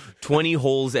like 20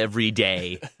 holes every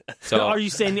day. So Are you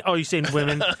saying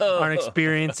women aren't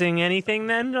experiencing anything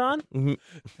then, John?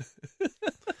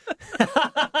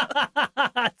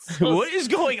 What is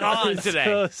going on today?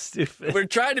 So stupid. We're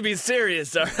trying to be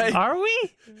serious, all right? Are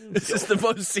we? This is the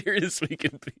most serious we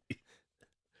can be.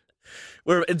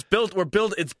 It's built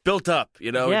up,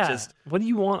 Yeah. Just What do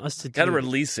you want us to do? got to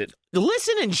release it.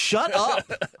 Listen and shut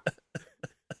up.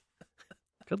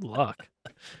 Good luck.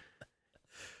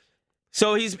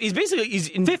 So he's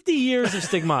in 50 years of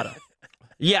stigmata.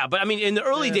 Yeah, but I mean, in the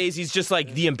early days, he's just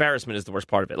like the embarrassment is the worst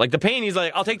part of it. Like the pain, he's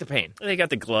like, I'll take the pain. They got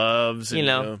the gloves,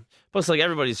 and, Plus, like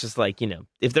everybody's just like,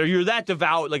 if you're that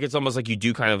devout, like it's almost like you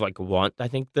do kind of like want, I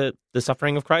think, the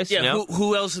suffering of Christ. Yeah,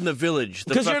 who else in the village?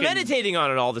 Because you're meditating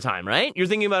on it all the time, right? You're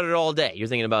thinking about it all day. You're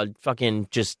thinking about fucking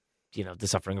just the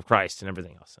suffering of Christ and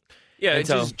everything else. Yeah, and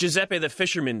so Giuseppe the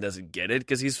fisherman doesn't get it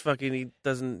because he's not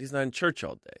in church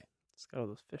all day. It's got all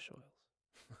those fish oils.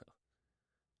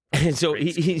 And so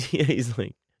he's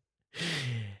like,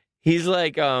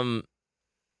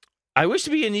 I wish to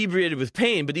be inebriated with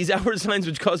pain, but these outward signs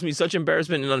which caused me such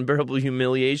embarrassment and unbearable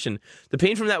humiliation, the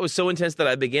pain from that was so intense that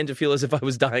I began to feel as if I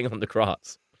was dying on the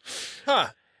cross. Huh.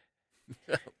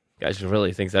 Guy just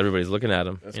really thinks everybody's looking at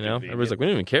him. That's Everybody's like, we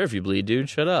don't even care if you bleed, dude.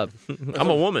 Shut up. I'm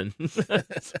a woman.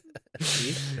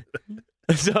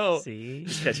 So,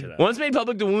 once made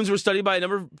public, the wounds were studied by a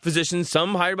number of physicians,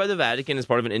 some hired by the Vatican as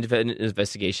part of an independent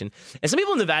investigation. And some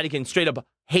people in the Vatican straight up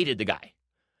hated the guy.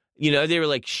 They were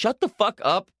like, shut the fuck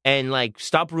up and like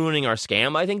stop ruining our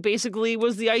scam, I think basically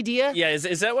was the idea. Yeah,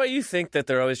 is that why you think that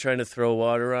they're always trying to throw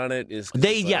water on it?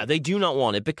 They do not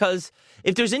want it because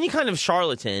if there's any kind of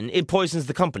charlatan, it poisons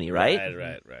the company, right?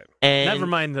 Right. And never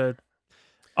mind the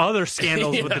other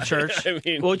scandals with the church.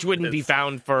 Which wouldn't be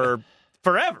found for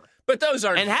forever. But those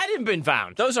aren't, and hadn't been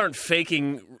found. Those aren't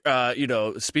faking,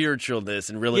 spiritualness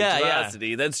and religiosity.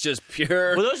 Yeah. That's just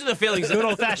pure. Well, those are the feelings of good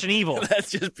old-fashioned evil. That's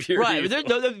just pure, right? evil.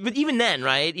 But even then,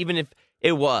 right? Even if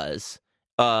it was,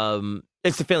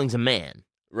 it's the feelings of man.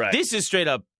 Right. This is straight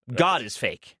up. Right. God is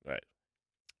fake. Right.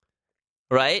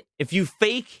 Right. If you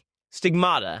fake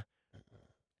stigmata,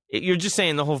 you're just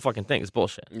saying the whole fucking thing is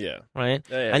bullshit. Yeah. Right.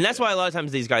 Yeah, and that's why a lot of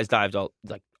times these guys dived all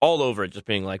over it, just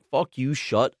being like, "Fuck you,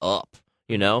 shut up."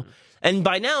 And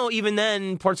by now, even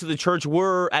then, parts of the church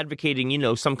were advocating,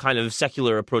 some kind of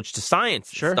secular approach to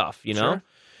science and stuff, Sure.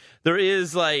 There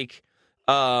is, like,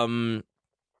 one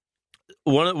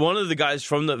of the guys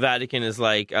from the Vatican is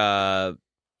like,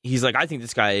 he's like, I think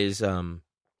this guy is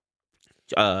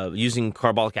using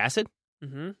carbolic acid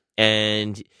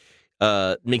and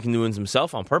making the wounds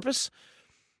himself on purpose.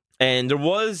 And there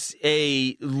was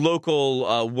a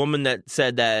local woman that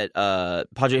said that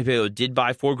Padre Pio did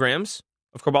buy 4 grams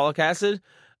of carbolic acid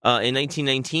in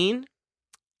 1919,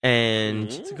 and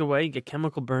it's a good way. You get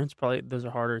chemical burns. Probably those are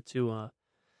harder to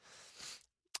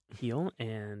heal,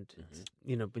 and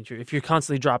but if you're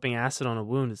constantly dropping acid on a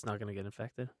wound, it's not going to get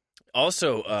infected.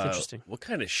 Also, it's interesting. What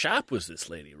kind of shop was this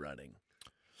lady running?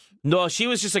 No, she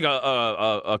was just like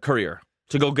a courier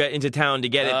to go get into town to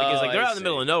get it because they're out in the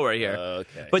middle of nowhere here.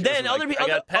 Okay. But then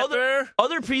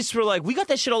other priests were like, we got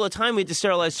that shit all the time. We had to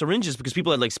sterilize syringes because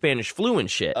people had like Spanish flu and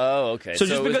shit. Oh, okay. So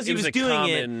just because he was doing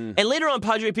it, and later on,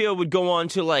 Padre Pio would go on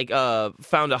to like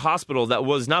found a hospital that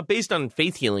was not based on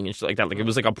faith healing and shit like that. Like it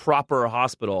was like a proper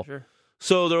hospital. Sure.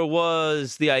 So there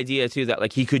was the idea too that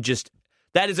like he could just.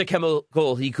 That is a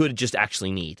chemical he could just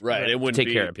actually need. Right. It wouldn't take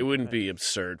be. Care of it wouldn't be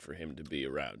absurd for him to be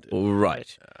around it.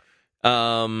 Right.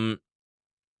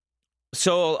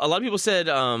 So a lot of people said,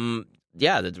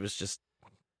 that it was just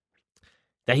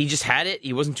that he just had it.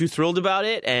 He wasn't too thrilled about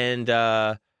it, and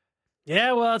well,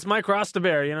 it's my cross to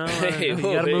bear. You got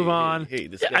to move on.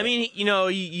 I mean,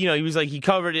 he was like he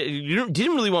covered it. You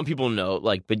didn't really want people to know,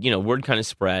 like, but word kind of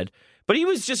spread. But he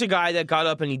was just a guy that got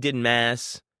up and he did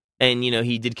mass, and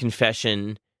he did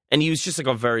confession, and he was just like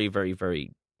a very, very,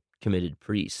 very committed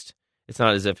priest. It's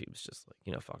not as if he was just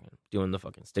like, fucking doing the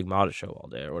fucking Stigmata show all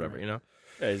day or whatever, Yeah,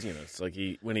 it's like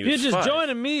when he You're was just 5.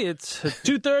 joining me. It's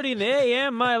 2:30 in the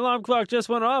a.m. My alarm clock just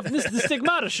went off, and this is the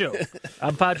Stigmata Show.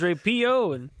 I'm Padre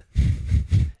Pio, and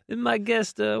my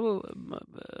guest,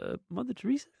 Mother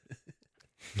Teresa.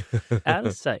 Out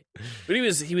of sight. But he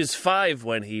was 5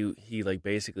 when he like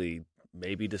basically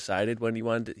maybe decided when he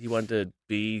wanted to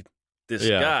be this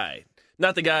guy.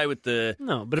 Not the guy with the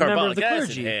but a member of the acid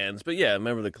clergy. hands, but a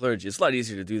member of the clergy. It's a lot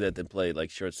easier to do that than play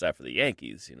like shortstop for the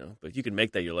Yankees, But you can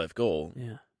make that your life goal.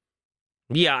 Yeah.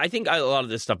 Yeah, I think a lot of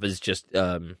this stuff is just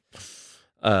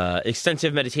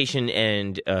extensive meditation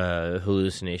and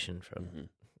hallucination from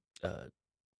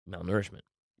malnourishment.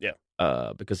 Yeah.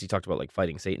 Because he talked about like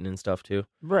fighting Satan and stuff too.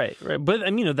 Right. But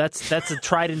that's a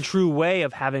tried and true way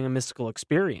of having a mystical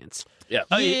experience. Yeah.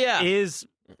 It is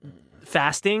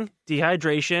fasting,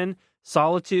 dehydration,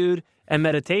 solitude, and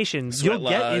meditation. Sweat You'll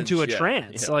get lodge, into a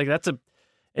trance. Like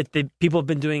people have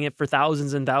been doing it for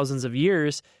thousands and thousands of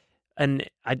years, and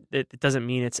it doesn't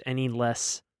mean it's any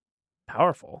less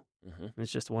powerful. Mm-hmm.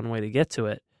 It's just one way to get to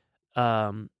it.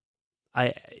 I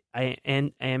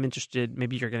am interested.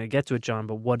 Maybe you're going to get to it, John.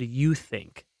 But what do you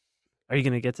think? Are you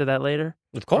going to get to that later?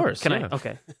 Of course. Can I?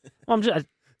 Okay. Well, I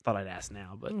thought I'd ask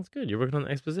now, but That's good. You're working on the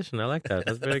exposition. I like that.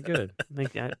 That's very good.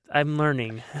 I'm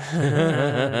learning.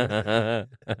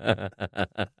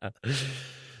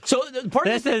 So part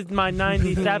of This is my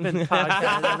 97th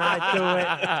podcast, and I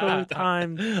do it 2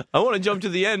 times. I want to jump to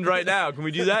the end right now. Can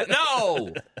we do that?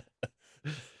 No.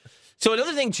 So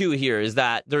another thing too here is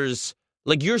that there's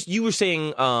like you were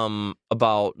saying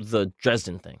about the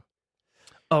Dresden thing.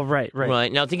 Oh, right.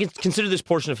 Right. Now consider this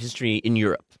portion of history in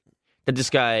Europe. That this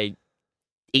guy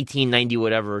 1890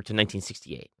 whatever to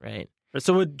 1968, right?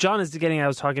 So what John is getting at, I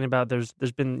was talking about, there's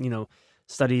been,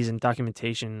 studies and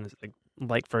documentation,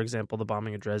 like for example, the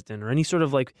bombing of Dresden, or any sort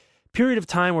of like period of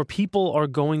time where people are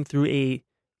going through a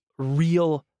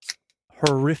real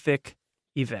horrific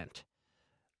event.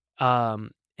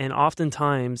 And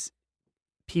oftentimes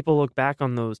people look back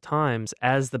on those times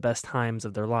as the best times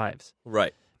of their lives.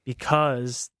 Right.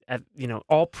 Because,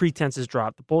 all pretense is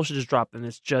dropped, the bullshit is dropped, and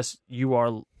it's just you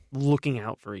are looking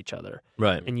out for each other.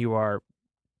 Right. And you are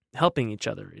helping each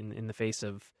other in the face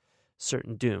of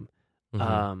certain doom.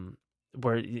 Mm-hmm.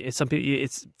 Where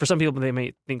for some people they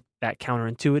may think that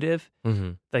counterintuitive,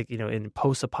 Mm-hmm. like in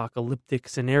post-apocalyptic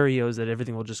scenarios that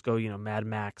everything will just go Mad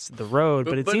Max the road.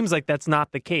 But it seems like that's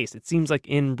not the case. It seems like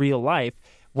in real life,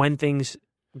 when things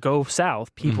go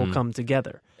south, people Mm-hmm. come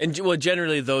together. And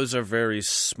generally those are very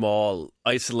small,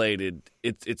 isolated.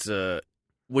 It's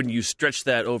when you stretch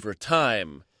that over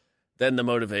time, then the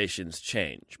motivations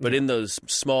change. But in those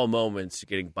small moments, you're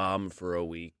getting bombed for a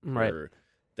week, Right. or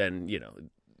then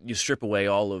you strip away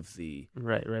all of the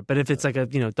Right. But if it's like a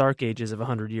dark ages of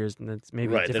 100 years, then it's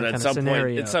maybe a right. Then different at kind of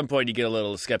scenario. at some point, you get a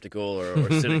little skeptical or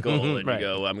cynical, and Right. you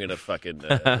go, "I'm gonna fucking."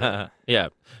 Yeah.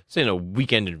 Saying a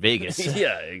weekend in Vegas.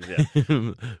 Yeah, exactly. It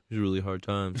was a really hard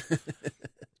time.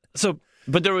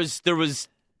 But there was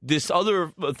this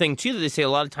other thing too that they say a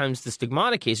lot of times the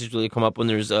stigmata cases really come up when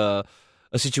there's a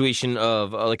situation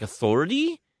of like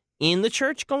authority in the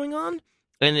church going on,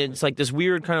 and it's like this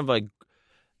weird kind of like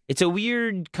it's a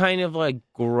weird kind of like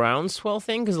groundswell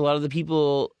thing because a lot of the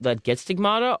people that get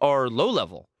stigmata are low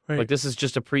level. Right. Like this is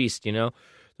just a priest, There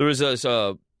was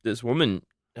this woman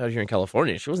out here in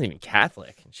California. She wasn't even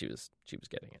Catholic, and she was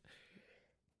getting it.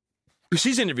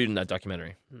 She's interviewed in that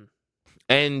documentary,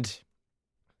 and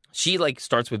she like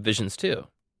starts with visions too,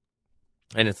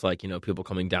 and it's like people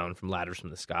coming down from ladders from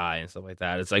the sky and stuff like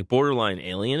that. It's like borderline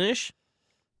alienish.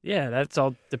 Yeah, that's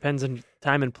all depends on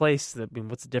time and place.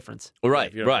 What's the difference? Right,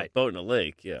 If you're on a right. boat in a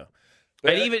lake, yeah.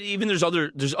 And even there's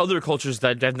other cultures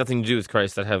that have nothing to do with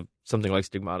Christ that have something like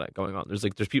stigmata going on. There's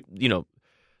people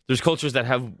there's cultures that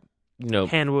have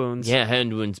Hand wounds.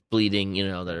 hand wounds, bleeding,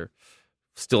 that are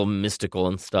still mystical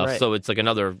and stuff. Right. So it's like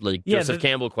another like Yeah, Joseph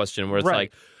Campbell question where it's right.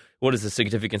 like, what is the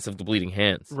significance of the bleeding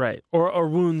hands? Right. Or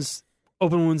wounds,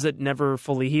 open wounds that never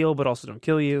fully heal but also don't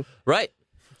kill you. Right.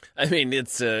 I mean,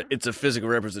 it's a physical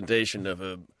representation of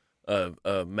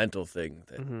a mental thing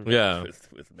that Yeah.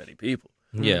 with many people.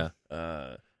 Yeah.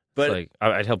 But It's like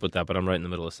I'd help with that, but I'm right in the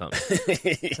middle of something.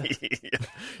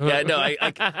 yeah, no,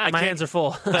 I My hands are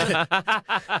full.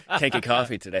 can't get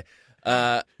coffee today.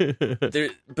 But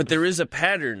there is a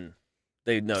pattern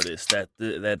they notice that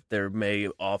there may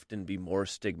often be more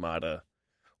stigmata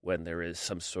when there is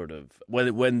some sort of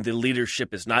when the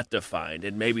leadership is not defined,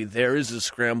 and maybe there is a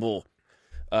scramble,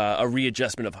 a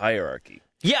readjustment of hierarchy.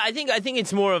 Yeah, I think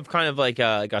it's more of kind of like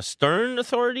a stern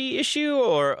authority issue,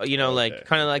 or like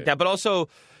kind of like that. But also,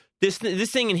 this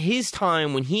thing in his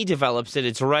time when he develops it,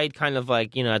 it's right kind of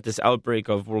like, at this outbreak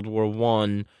of World War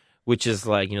I, which is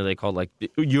like, they call it like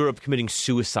Europe committing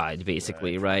suicide,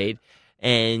 basically, right?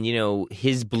 And,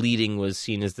 his bleeding was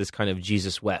seen as this kind of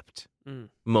Jesus wept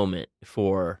moment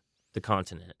for the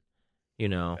continent,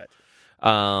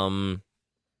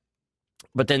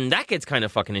 But then that gets kind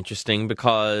of fucking interesting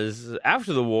because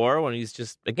after the war, when he's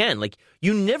just, again, like,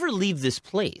 you never leave this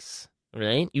place,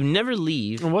 right? You never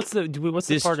leave. And what's the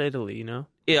part of Italy,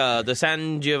 Yeah, the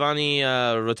San Giovanni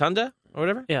Rotunda or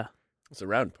whatever? Yeah. It's the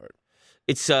round part.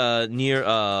 It's near,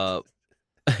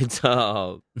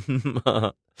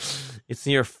 it's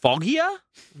near Foggia?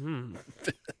 You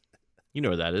know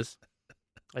where that is.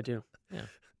 I do. Yeah.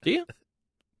 Do you?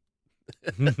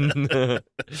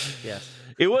 Yes.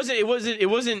 It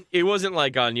wasn't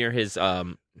like near his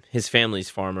family's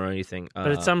farm or anything.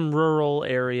 But it's some rural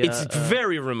area. It's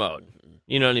very remote.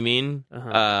 You know what I mean?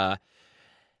 Uh-huh.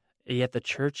 Yet the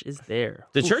church is there.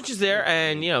 The church is there,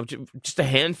 and just a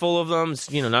handful of them.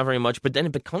 Not very much. But then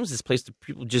it becomes this place that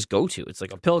people just go to. It's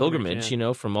like a pilgrimage,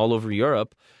 from all over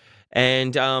Europe.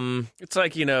 And it's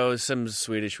like some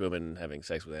Swedish woman having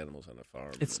sex with animals on a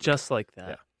farm. It's just like that.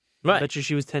 Yeah. Right. I bet you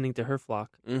she was tending to her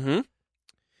flock. Mm-hmm.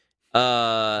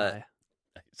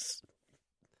 Nice.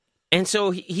 And so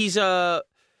he's offering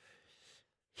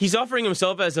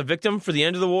himself as a victim for the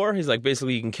end of the war. He's like,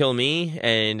 basically, you can kill me,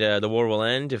 and the war will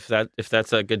end if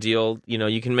that's a good deal.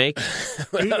 You can make.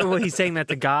 He's saying that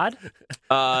to God.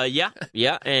 Yeah,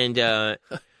 and.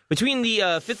 Between the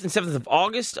 5th and 7th of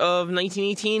August of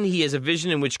 1918, he has a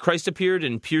vision in which Christ appeared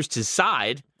and pierced his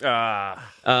side.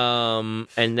 And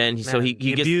then he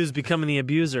gets abused, becoming the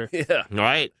abuser. Yeah,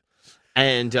 right.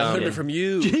 And I learned it from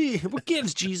you. Gee, what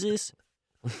gives, Jesus?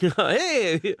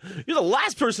 Hey, you're the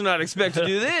last person I'd expect to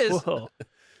do this. Whoa.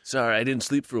 Sorry, I didn't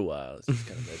sleep for a while. This is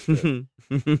kind of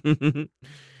messed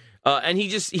up. And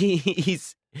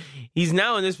he's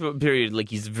now in this period, like,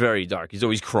 he's very dark. He's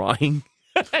always crying.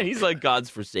 And he's like, God's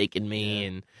forsaken me,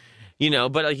 and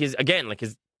but like his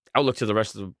outlook to the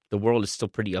rest of the world is still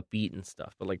pretty upbeat and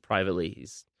stuff. But like privately,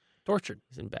 he's tortured.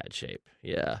 He's in bad shape.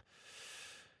 Yeah,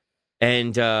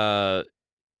 and he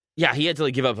had to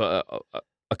like give up a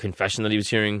confession that he was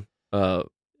hearing,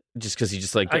 just because he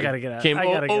just like I gotta get out. Came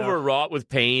overwrought with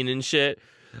pain and shit.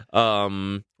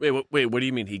 Wait, what do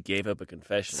you mean he gave up a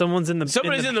confession? Somebody's in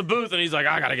the booth, and he's like,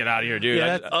 I gotta get out of here, dude.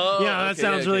 Yeah, that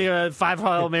sounds really 5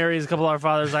 Hail Marys, a couple Our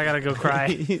Fathers. I gotta go cry.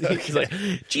 He's like,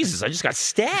 Jesus, I just got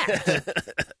stabbed.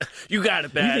 You got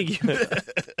it, bad.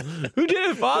 Who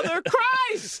did it, Father?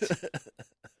 Christ.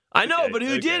 I know, but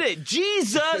who did it?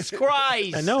 Jesus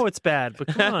Christ. I know it's bad, but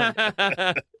come on.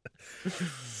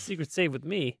 Secret save with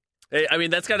me. Hey, I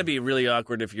mean, that's got to be really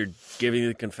awkward if you're giving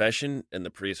the confession and the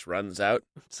priest runs out.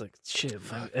 It's like, shit,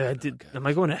 am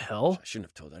I going to hell? I shouldn't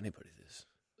have told anybody this.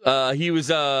 He was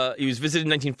visited in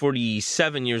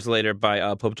 1947, years later, by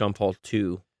Pope John Paul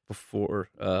II. Before,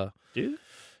 dude,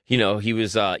 he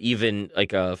was even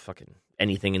like a fucking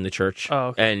anything in the church. Oh,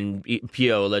 okay. And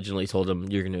Pio allegedly told him,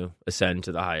 "You're going to ascend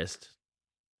to the highest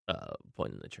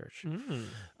point in the church."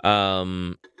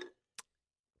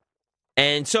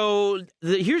 And so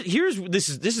this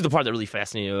is the part that really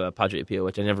fascinated me about Padre Pio,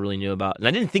 which I never really knew about, and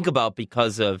I didn't think about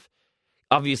because of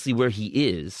obviously where he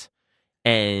is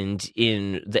and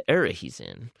in the era he's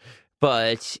in.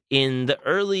 But in the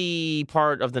early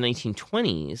part of the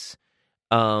 1920s,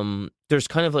 there's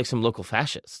kind of like some local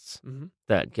fascists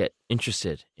that get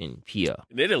interested in Pio.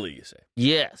 In Italy, you say?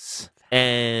 Yes,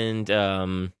 and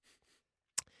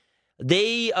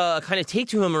they kind of take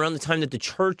to him around the time that the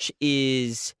church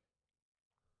is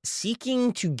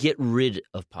seeking to get rid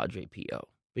of Padre Pio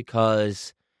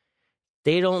because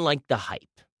they don't like the hype.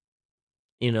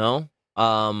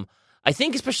 I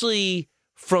think especially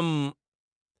from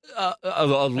a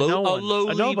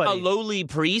lowly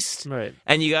priest, right?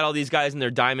 And you got all these guys in their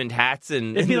diamond hats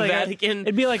and in the Vatican.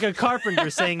 It'd be like a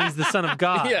carpenter saying he's the son of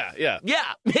God. Yeah,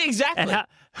 exactly. And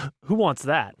who wants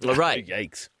that? Right.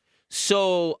 Yikes.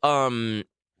 So,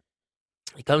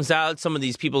 it comes out. Some of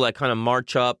these people that kind of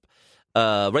march up.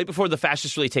 Right before the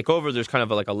fascists really take over, there's kind of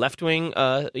like a left wing,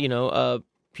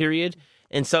 period,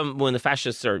 and when the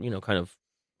fascists are, kind of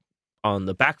on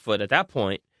the back foot at that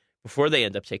point, before they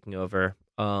end up taking over,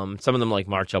 some of them like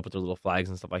march up with their little flags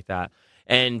and stuff like that,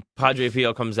 and Padre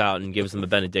Pio comes out and gives them a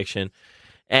benediction,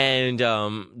 and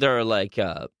they're like,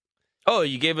 "Oh,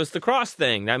 you gave us the cross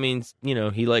thing. That means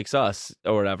he likes us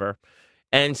or whatever."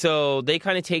 And so they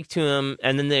kind of take to him,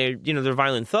 and then they're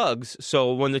violent thugs.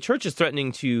 So when the church is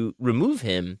threatening to remove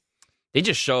him, they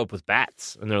just show up with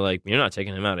bats, and they're like, "You're not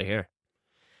taking him out of here."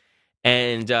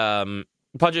 And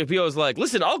Padre Pio is like,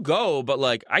 listen, I'll go, but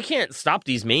like I can't stop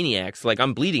these maniacs. Like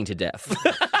I'm bleeding to death.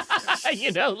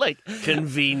 Like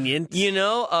Convenient.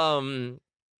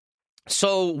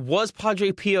 So was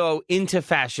Padre Pio into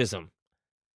fascism?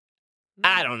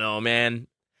 I don't know, man.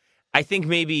 I think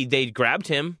maybe they grabbed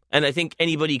him, and I think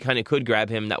anybody kind of could grab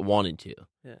him that wanted to.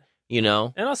 Yeah.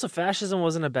 And also, fascism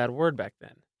wasn't a bad word back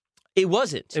then. It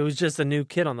wasn't. It was just a new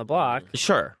kid on the block.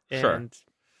 Sure.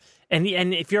 And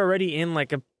if you're already in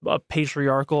like a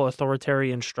patriarchal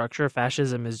authoritarian structure,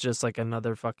 fascism is just like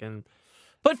another fucking.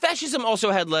 But fascism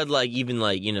also had led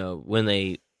when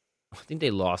I think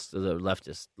they lost, the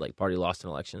leftist party lost an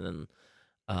election, and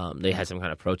they had some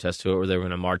kind of protest to it where they were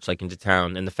going to march into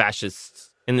town, and the fascists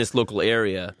in this local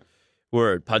area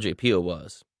where Padre Pio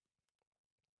was,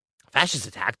 fascists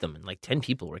attacked them, and 10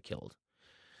 people were killed.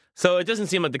 So it doesn't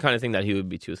seem like the kind of thing that he would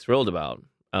be too thrilled about.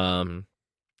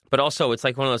 But also, it's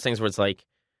one of those things where it's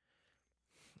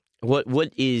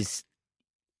what is,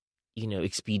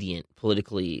 expedient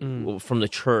politically from the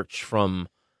church, from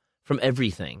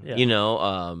everything,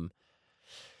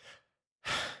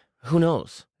 who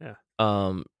knows? Yeah.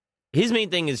 His main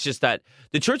thing is just that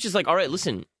the church is all right,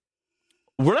 listen,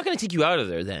 we're not going to take you out of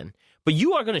there then, but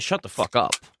you are going to shut the fuck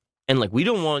up. And we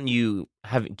don't want you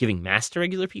giving mass to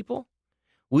regular people.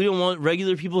 We don't want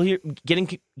regular people here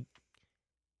getting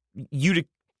you to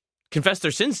confess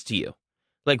their sins to you.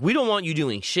 We don't want you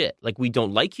doing shit. We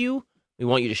don't like you. We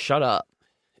want you to shut up.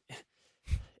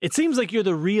 It seems like you're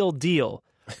the real deal.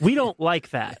 We don't like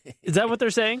that. Is that what they're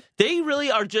saying? They really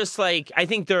are just I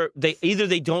think they either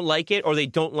they don't like it or they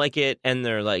don't like it and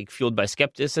they're fueled by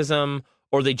skepticism,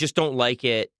 or they just don't like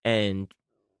it and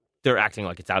they're acting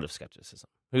like it's out of skepticism.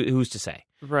 Who's to say?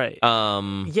 Right.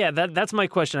 Yeah, that's my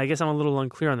question. I guess I'm a little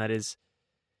unclear on that.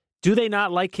 Do they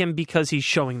not like him because he's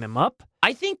showing them up?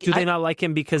 I think. Do they not like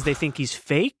him because they think he's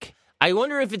fake? I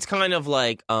wonder if it's kind of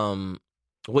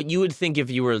what you would think if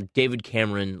you were David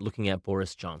Cameron looking at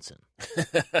Boris Johnson.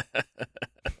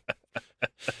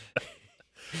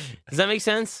 Does that make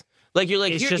sense? You're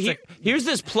here's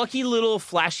this plucky little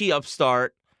flashy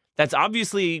upstart that's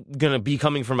obviously going to be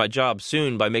coming for my job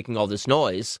soon by making all this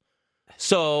noise.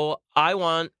 So I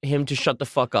want him to shut the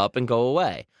fuck up and go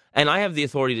away. And I have the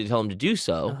authority to tell him to do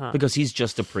so because he's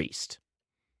just a priest.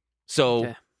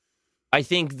 So I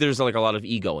think there's a lot of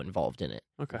ego involved in it.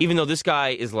 Okay. Even though this guy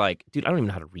is dude, I don't even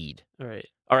know how to read. All right.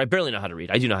 Or I barely know how to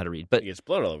read. I do know how to read. But he gets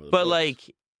blood all over the place.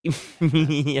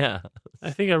 yeah.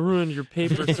 I think I ruined your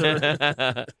paper,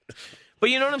 sir. But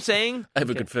you know what I'm saying? I have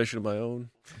a confession of my own.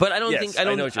 But I don't think... I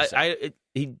know what you're saying.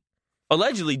 He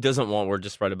allegedly doesn't want word to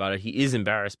spread about it. He is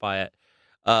embarrassed by it.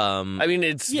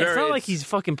 It's not like he's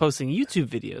fucking posting YouTube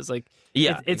videos.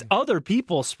 It's other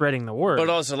people spreading the word. But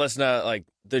also, let's not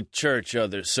the church.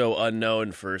 They're so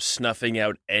unknown for snuffing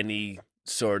out any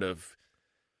sort of,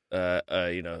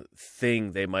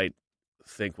 thing they might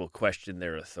think will question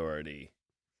their authority.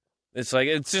 It's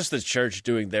just the church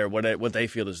doing their what they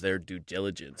feel is their due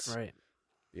diligence. Right.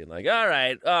 Being all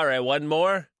right, one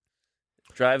more,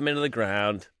 drive him into the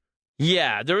ground.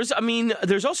 Yeah, there's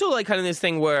also kind of this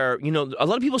thing where, a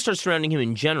lot of people start surrounding him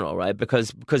in general, right?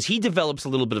 Because he develops a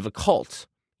little bit of a cult,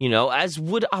 as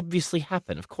would obviously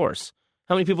happen, of course.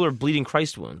 How many people are bleeding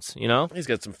Christ wounds, He's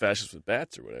got some fascists with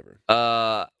bats or whatever.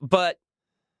 But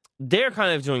they're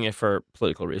kind of doing it for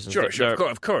political reasons. Sure,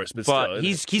 of course. But still,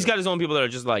 he's got his own people that are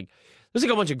just there's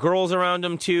a bunch of girls around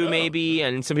him too, maybe,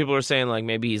 and some people are saying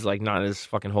maybe he's not as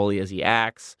fucking holy as he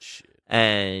acts. Shit.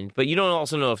 But you don't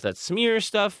also know if that's smear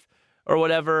stuff or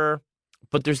whatever.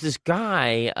 But there's this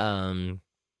guy that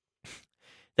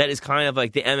is kind of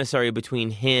the emissary between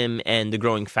him and the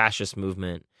growing fascist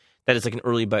movement. That is an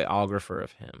early biographer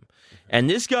of him. And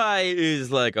this guy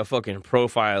is a fucking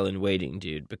profile in waiting,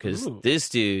 dude, because this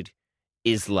dude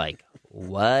is what?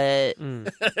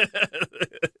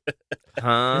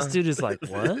 Huh? This dude is what?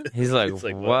 He's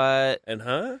what? And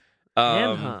huh?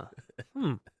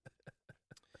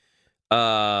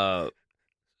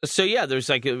 So yeah, there's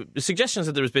suggestions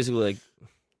that there was basically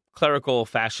clerical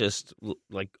fascist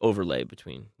overlay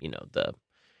between the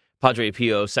Padre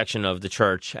Pio section of the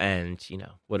church and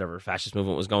whatever fascist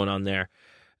movement was going on there.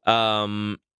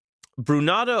 Brunato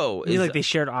is they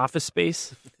shared office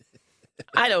space.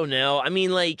 I don't know. I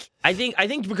mean, I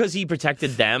think because he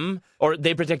protected them or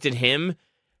they protected him,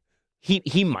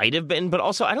 he might have been, but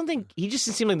also I don't think he just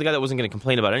seemed like the guy that wasn't going to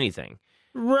complain about anything.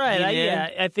 Right.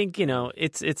 I think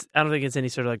it's. I don't think it's any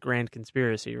sort of grand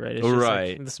conspiracy, right? It's just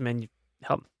right. Listen, man,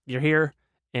 you're here,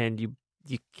 and you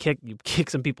kick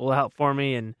some people out for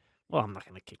me, and well, I'm not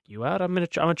going to kick you out. I'm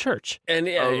a church. And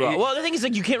Well, the thing is,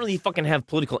 like, you can't really fucking have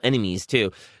political enemies,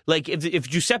 too. Like, if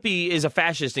Giuseppe is a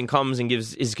fascist and comes and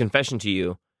gives his confession to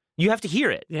you, you have to hear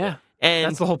it. Yeah, And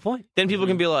that's the whole point. then people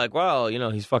can be like, well,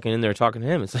 he's fucking in there talking to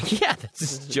him. It's like, yeah, that's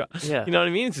his job. Yeah. You know what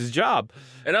I mean? It's his job.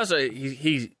 And also,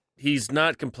 he's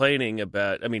not complaining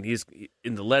about. I mean, he's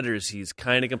in the letters. He's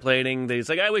kind of complaining that he's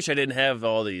like, I wish I didn't have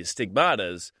all these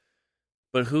stigmatas.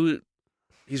 But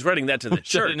he's writing that to the I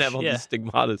church. didn't have all Yeah. these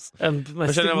stigmatas. My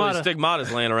I shouldn't have all these stigmata.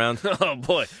 stigmatas laying around. Oh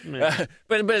boy! Yeah.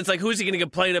 But it's like, who's he going to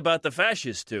complain about the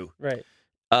fascists to? Right.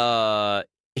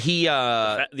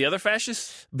 The other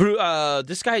fascists?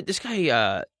 This guy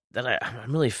that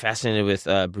I'm really fascinated with,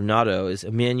 Brunato, is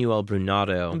Emmanuel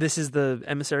Brunato. This is the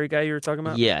emissary guy you were talking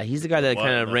about? Yeah, he's the guy that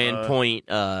kind of What? ran point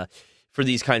for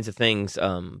these kinds of things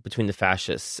between the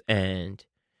fascists and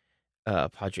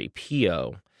Padre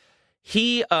Pio.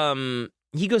 He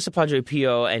goes to Padre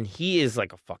Pio and he is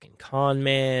like a fucking con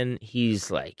man. He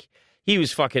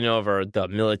was fucking over the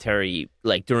military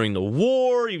like during the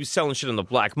war. He was selling shit on the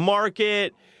black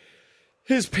market.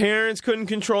 His parents couldn't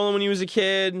control him when he was a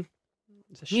kid.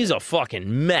 He's a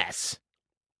fucking mess.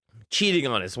 Cheating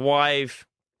on his wife.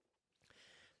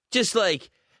 Just like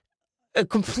a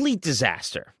complete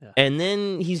disaster. Yeah. And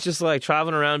then he's just like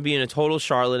traveling around being a total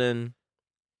charlatan.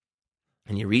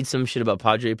 And you read some shit about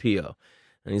Padre Pio.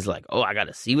 And he's like, oh, I got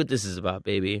to see what this is about,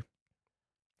 baby.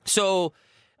 So,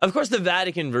 of course, the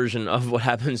Vatican version of what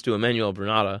happens to Emmanuel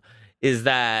Brunato is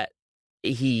that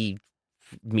he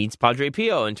meets Padre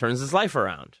Pio and turns his life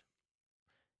around.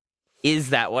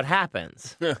 Is that what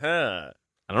happens? I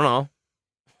don't know.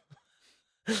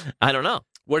 I don't know.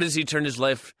 What does he turn his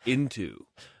life into?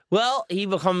 Well, he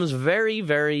becomes very,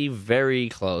 very, very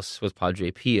close with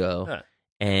Padre Pio. Huh.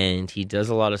 And he does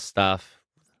a lot of stuff,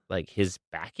 like his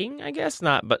backing, I guess.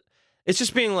 Not, but it's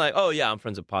just being like, oh, yeah, I'm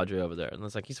friends with Padre over there. And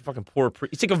it's like, he's a fucking poor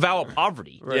priest. It's like a vow of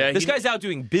poverty. Right. Yeah, This he- guy's out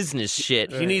doing business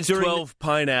shit. He needs during 12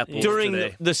 pineapples during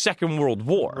today. the Second World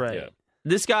War. Right. Yeah.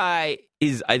 This guy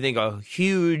is, I think, a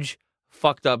huge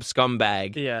fucked up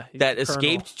scumbag Yeah. he's that a colonel.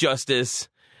 escaped justice.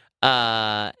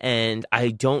 And I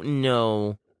don't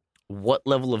know what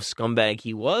level of scumbag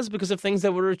he was because of things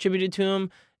that were attributed to him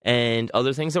and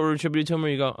other things that were attributed to him where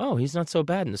you go, oh, he's not so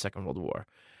bad in the Second World War.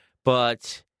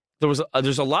 But there's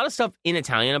a lot of stuff in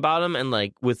Italian about him, and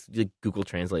like with the Google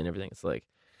Translate and everything, it's like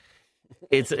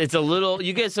it's a little,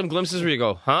 you get some glimpses where you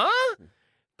go, huh?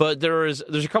 But there's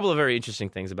a couple of very interesting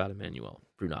things about Emmanuel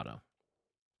Brunato.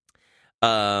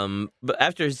 But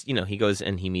after he goes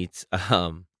and he meets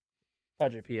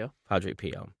Padre Pio. Padre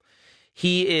Pio.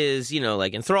 He is,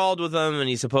 like enthralled with him, and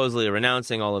he's supposedly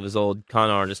renouncing all of his old con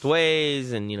artist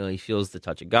ways, and, he feels the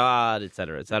touch of God, et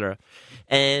cetera, et cetera.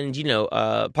 And,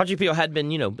 Padre Pio had been,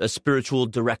 a spiritual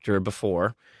director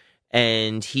before,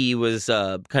 and he was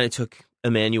kind of took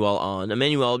Emmanuel on.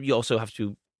 Emmanuel, you also have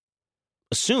to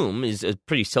assume, is a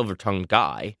pretty silver-tongued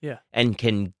guy. Yeah. And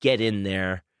can get in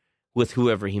there with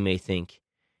whoever he may think.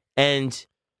 And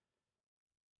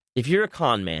if you're a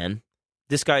con man,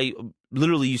 this guy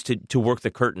literally used to work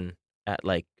the curtain at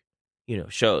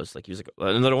shows. Like he was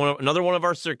like another one of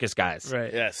our circus guys.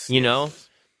 Right. Yes.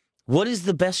 What is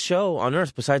the best show on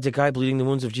earth besides a guy bleeding the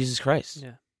wounds of Jesus Christ?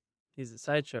 Yeah. He's a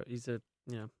sideshow. He's a,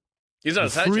 He's not a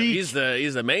sideshow. freak. He's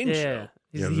the main yeah. show.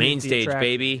 He's Your the- main the stage, attraction,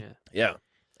 baby. yeah. Yeah.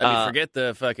 I mean, Uh, forget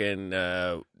the fucking,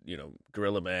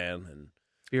 Gorilla Man and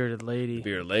Bearded lady.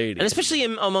 Beer Lady. And especially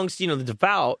amongst the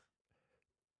devout,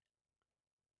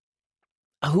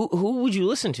 who would you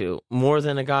listen to more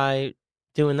than a guy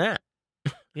doing that?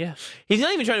 Yeah. He's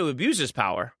not even trying to abuse his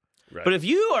power. Right. But if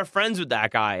you are friends with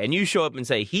that guy and you show up and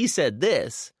say, he said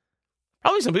this,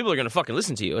 probably some people are going to fucking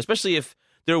listen to you, especially if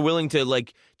they're willing to,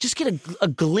 just get a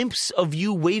glimpse of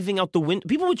you waving out the window.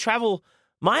 People would travel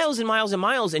miles and miles and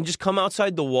miles and just come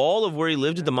outside the wall of where he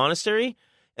lived at the monastery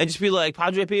and just be like,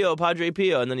 Padre Pio, Padre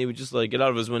Pio. And then he would just, get out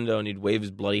of his window and he'd wave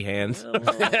his bloody hands.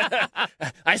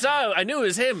 I knew it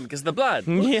was him because the blood.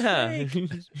 Yeah.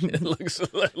 It looks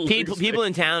People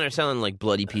in town are selling,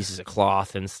 bloody pieces of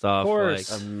cloth and stuff. Of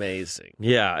course. amazing.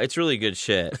 Yeah, it's really good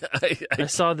shit. I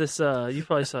saw this. You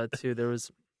probably saw it too. There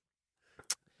was.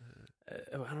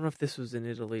 I don't know if this was in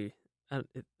Italy. I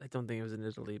don't think it was in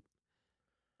Italy.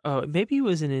 Oh, maybe it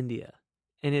was in India,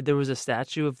 and there was a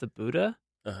statue of the Buddha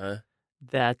Uh-huh.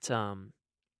 that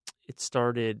it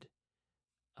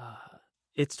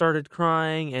started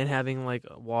crying and having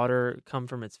water come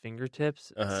from its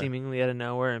fingertips, Uh-huh. seemingly out of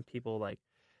nowhere, and people they're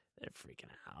freaking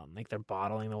out, they're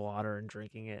bottling the water and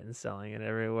drinking it and selling it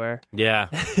everywhere. Yeah.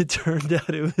 It turned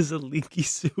out it was a leaky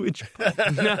sewage pipe.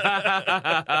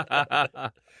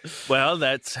 Well,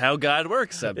 that's how God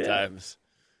works sometimes.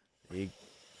 He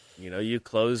You know, you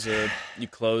close a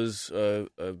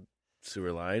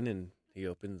sewer line and he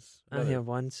opens. Yeah,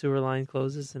 one sewer line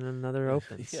closes and another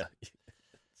opens. Yeah.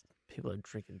 People are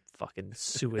drinking fucking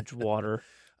sewage water.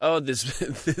 Oh,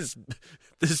 this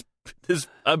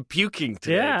I'm puking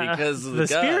today because of the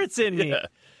spirits in me. Yeah.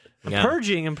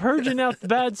 I'm purging out the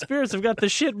bad spirits. I've got the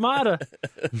shit mata.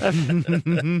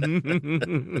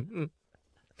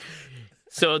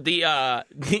 So this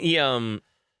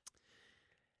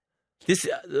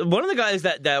one of the guys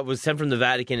that was sent from the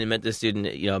Vatican and met this dude,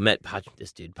 and met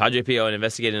Padre Pio, and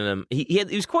investigated him. He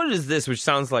was quoted as this, which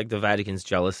sounds like the Vatican's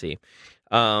jealousy.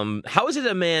 How is it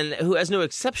a man who has no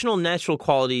exceptional natural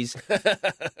qualities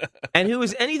and who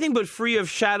is anything but free of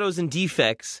shadows and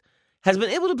defects has been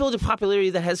able to build a popularity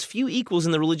that has few equals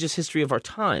in the religious history of our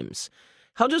times?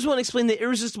 How does one explain the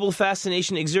irresistible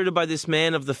fascination exerted by this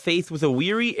man of the faith with a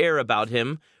weary air about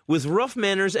him, with rough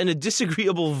manners and a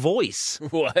disagreeable voice?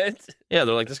 What? Yeah,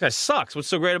 they're like, this guy sucks. What's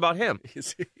so great about him?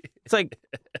 It's like,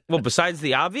 well, besides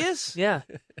the obvious? Yeah.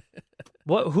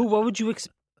 What would you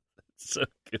expect? So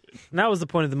good. And that was the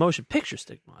point of the motion picture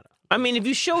stigmata. I mean, if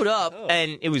you showed up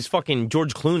and it was fucking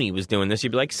George Clooney was doing this,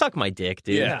 you'd be like, suck my dick,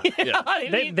 dude. Yeah. You know what I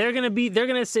mean? They're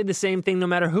gonna say the same thing no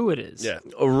matter who it is. Yeah.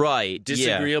 Right.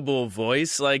 Disagreeable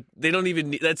voice. Like, they don't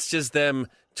even, that's just them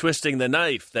twisting the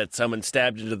knife that someone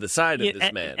stabbed into the side of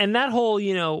this man. And that whole,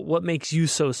 what makes you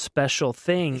so special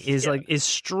thing is is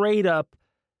straight up.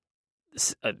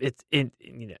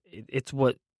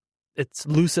 It's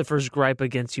Lucifer's gripe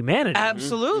against humanity.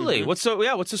 Absolutely. Mm-hmm. What's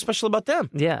so special about them?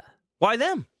 Yeah. Why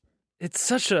them? It's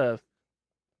such a,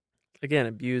 again,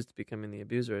 abused becoming the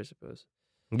abuser, I suppose.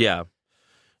 Yeah.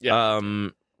 Yeah.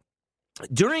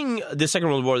 During the Second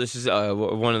World War, this is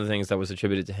one of the things that was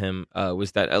attributed to him,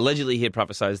 was that allegedly he had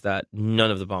prophesied that none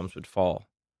of the bombs would fall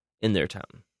in their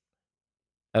town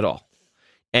at all.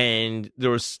 And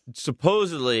there was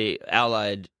supposedly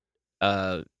Allied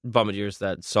bombardiers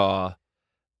that saw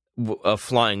a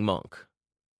flying monk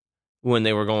when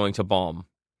they were going to bomb.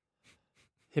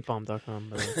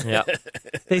 Hitbomb.com. Yeah.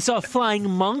 They saw a flying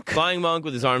monk? Flying monk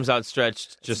with his arms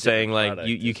outstretched, just saying, like, product.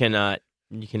 you cannot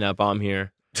bomb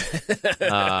here.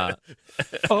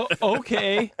 Oh,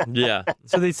 okay. Yeah.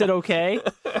 So they said okay.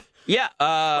 Yeah.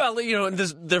 Well,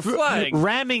 they're flying.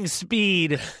 Ramming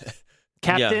speed,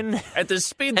 Captain. Yeah. At the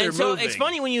speed they're And so moving. it's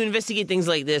funny when you investigate things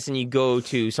like this and you go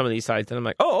to some of these sites and I'm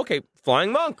like, oh, okay,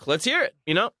 flying monk, let's hear it,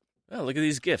 Oh, look at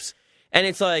these gifts. And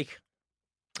it's like,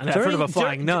 And I've heard of a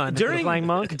flying nun. A flying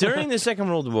monk. During the Second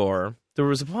World War, there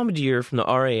was a bombardier from the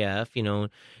RAF,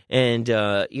 and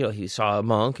he saw a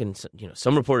monk, and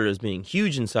some reported it as being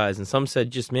huge in size, and some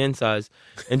said just man size,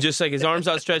 and just like his arms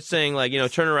outstretched, saying like,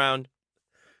 turn around.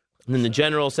 And then the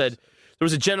general said, there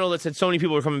was a general that said so many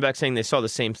people were coming back saying they saw the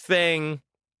same thing.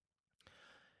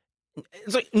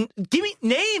 It's like, give me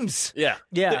names. Yeah.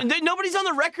 Yeah. Nobody's on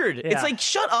the record. Yeah. It's like,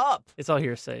 shut up. It's all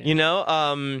hearsay.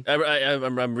 I'm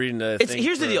reading the thing.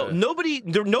 Here's the deal.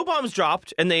 No bombs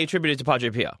dropped, and they attributed it to Padre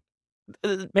Pio.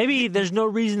 Maybe there's no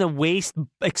reason to waste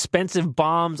expensive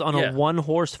bombs on a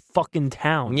one-horse fucking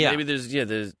town. Yeah. Maybe there's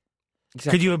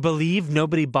Exactly. Could you believe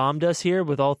nobody bombed us here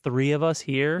with all three of us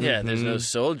here? there's no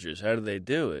soldiers. How do they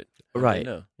do it? Right.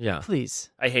 No. Yeah.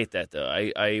 Please. I hate that though.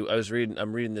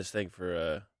 I'm reading this thing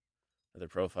for another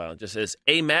profile. It just says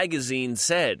a magazine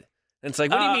said. And it's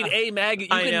like, what do you mean a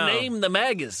magazine? You can name the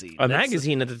magazine. A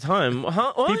magazine at the time.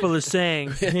 Huh? What? People are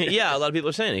saying. Yeah, a lot of people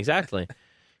are saying exactly.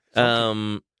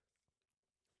 So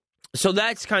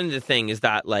that's kind of the thing is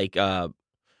that like a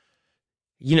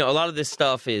lot of this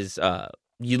stuff is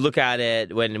you look at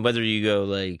it whether you go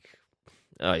like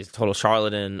he's a total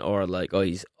charlatan or like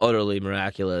he's utterly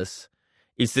miraculous.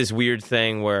 It's this weird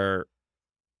thing where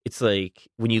it's like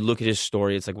when you look at his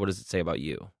story, it's like, what does it say about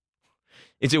you?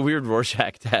 It's a weird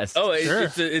Rorschach test. Oh,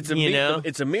 it's a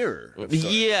mirror. of sorts.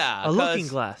 Yeah, A looking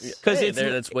glass. Because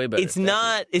that's way better. It's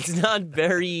not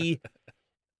very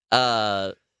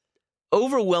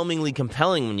overwhelmingly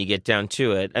compelling when you get down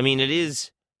to it. I mean, it is.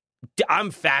 I'm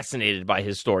fascinated by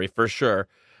his story for sure.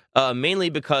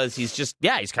 Mainly because he's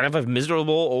kind of a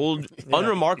miserable old,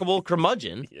 unremarkable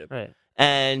curmudgeon. Right.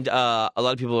 And a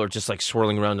lot of people are just like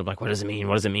swirling around him, like, what does it mean?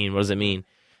 What does it mean? What does it mean?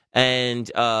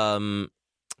 And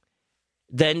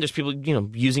then there's people,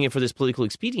 using it for this political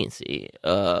expediency,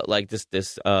 like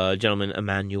this gentleman,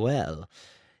 Emmanuel.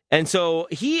 And so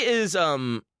he is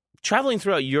traveling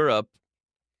throughout Europe,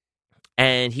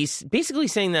 and he's basically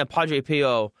saying that Padre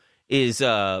Pio is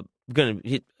my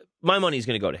money's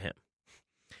going to go to him.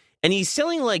 And he's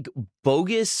selling like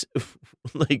bogus,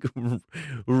 like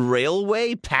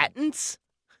railway patents.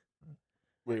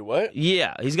 Wait, what?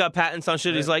 Yeah, he's got patents on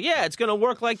shit. He's like, yeah, it's going to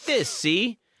work like this,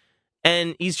 see?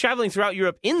 And he's traveling throughout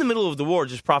Europe in the middle of the war,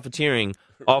 just profiteering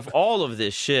off all of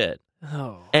this shit.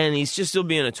 Oh. And he's just still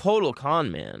being a total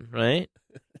con man, right?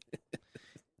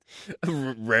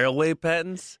 Railway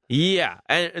patents? Yeah,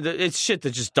 and it's shit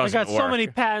that just I doesn't got work. so many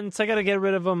patents. I got to get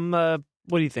rid of them.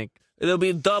 What do you think? There'll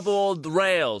be doubled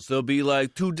rails. There'll be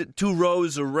like two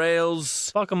rows of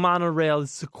rails. Fuck a monorail.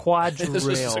 It's a This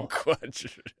is a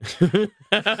quadrail.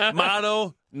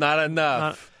 Mono, not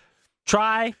enough.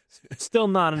 Try, still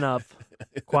not enough.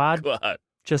 Quad, Quad.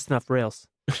 just enough rails.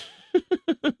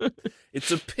 It's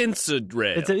a pincer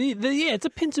rail. It's a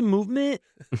pincer movement.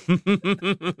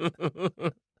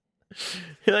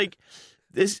 Like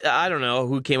this, I don't know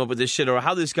who came up with this shit or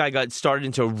how this guy got started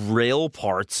into rail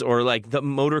parts or like the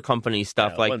motor company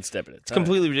stuff. Yeah, like one step at a time. it's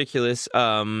completely ridiculous.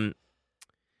 But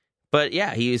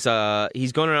yeah, he's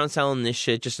going around selling this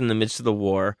shit just in the midst of the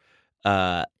war.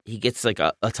 He gets like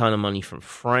a ton of money from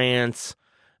France,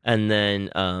 and then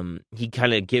he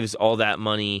kind of gives all that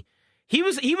money. He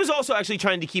was also actually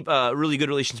trying to keep really good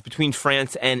relations between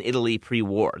France and Italy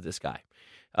pre-war. This guy,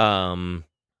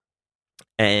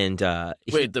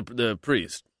 wait, the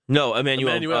priest. No,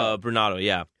 Emmanuel. Emmanuel. Brunato.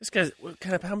 Yeah, This guy's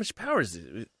how much power is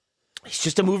it? he's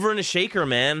just a mover and a shaker,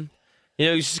 man. You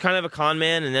know, he's just kind of a con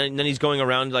man, and then he's going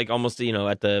around like almost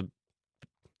at the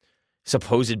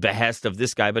supposed behest of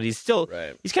this guy, but he's still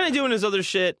Right. he's kind of doing his other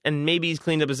shit, and maybe he's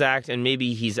cleaned up his act, and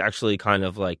maybe he's actually kind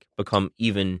of like become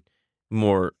even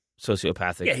more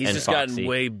sociopathic. Yeah, he's and just foxy. gotten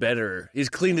way better. He's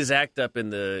cleaned his act up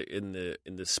in the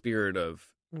spirit of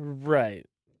Right.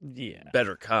 Yeah.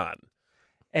 better con.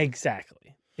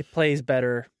 Exactly. It plays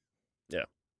better.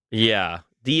 Yeah.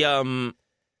 The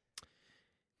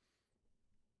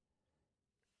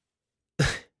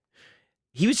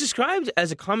he was described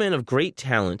as a con man of great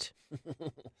talent,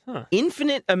 Huh.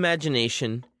 infinite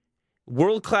imagination,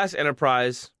 world-class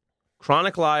enterprise,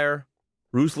 chronic liar,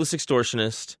 ruthless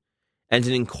extortionist, and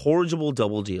an incorrigible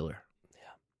double dealer.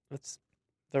 That's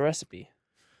the recipe.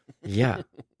 Yeah.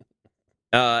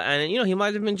 And he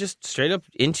might have been just straight up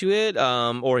into it,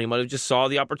 or he might have just saw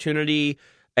the opportunity,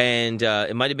 and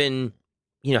it might have been,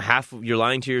 half you're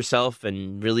lying to yourself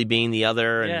and really being the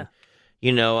other. And,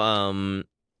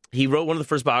 he wrote one of the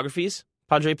first biographies,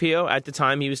 Padre Pio. At the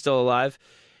time, he was still alive,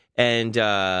 and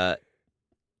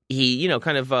he,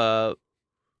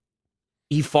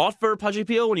 he fought for Padre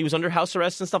Pio when he was under house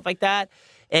arrest and stuff like that.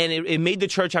 And it made the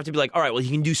church have to be like, all right, well, he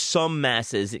can do some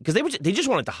masses, because they just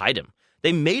wanted to hide him.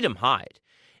 They made him hide.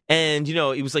 And,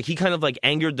 it was like he kind of like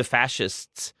angered the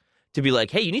fascists to be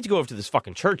like, hey, you need to go over to this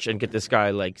fucking church and get this guy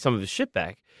like some of his shit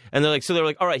back. And they're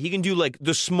like, all right, he can do like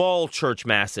the small church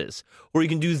masses, or he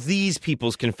can do these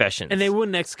people's confessions. And they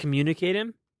wouldn't excommunicate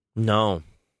him? No.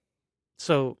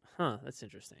 So, that's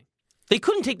interesting. They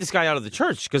couldn't take this guy out of the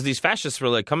church because these fascists were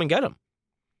like, come and get him.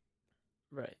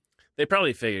 Right. They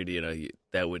probably figured,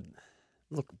 that would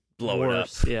Look, blow it up.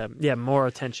 worse. Yeah, more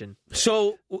attention.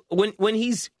 So when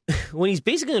he's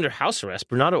basically under house arrest,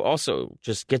 Brunato also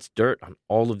just gets dirt on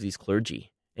all of these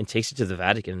clergy and takes it to the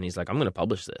Vatican, and he's like, I'm going to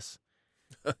publish this.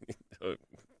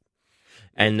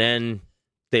 And then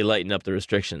they lighten up the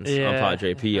restrictions on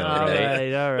Padre Pio. All Right?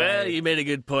 right, all right. Well, you made a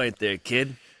good point there,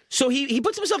 kid. So he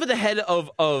puts himself at the head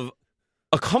of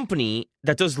a company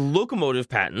that does locomotive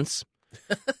patents,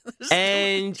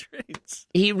 and Traits.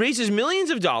 he raises millions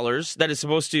of dollars that is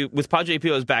supposed to, with Padre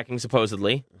Pio's backing,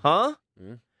 supposedly, that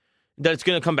it's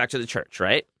going to come back to the church,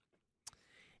 right?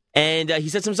 And he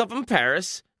sets himself in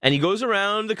Paris, and he goes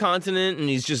around the continent, and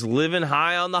he's just living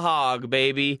high on the hog,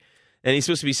 baby. And he's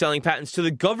supposed to be selling patents to the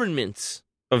governments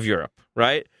of Europe,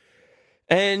 right?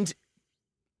 And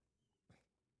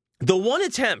the one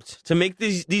attempt to make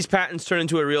these patents turn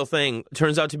into a real thing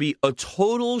turns out to be a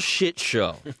total shit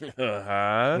show,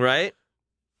 Uh-huh. right?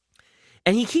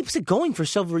 And he keeps it going for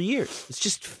several years. It's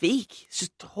just fake. It's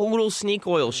just total snake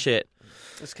oil shit.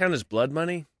 This count as blood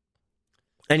money?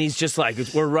 And he's just like,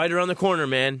 we're right around the corner,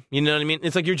 man. You know what I mean?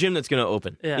 It's like your gym that's going to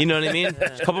open. Yeah. You know what I mean?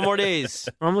 It's a couple more days.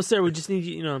 We're almost there. We just need,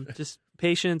 just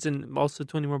patience and also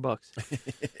 $20 more bucks.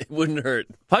 It wouldn't hurt.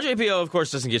 Padre Pio, of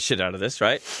course, doesn't get shit out of this,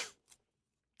 right?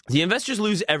 The investors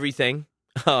lose everything.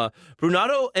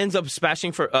 Brunato ends up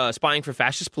spying for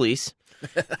fascist police.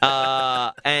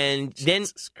 And then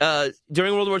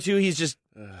during World War II, he's just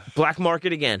black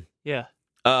market again. Yeah.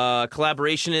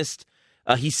 Collaborationist.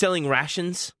 He's selling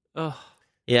rations. Oh,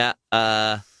 Yeah.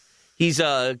 He's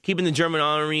keeping the German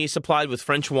army supplied with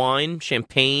French wine,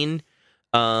 champagne.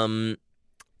 And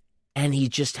he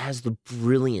just has the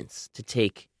brilliance to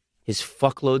take his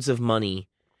fuckloads of money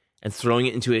and throwing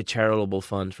it into a charitable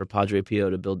fund for Padre Pio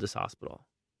to build this hospital.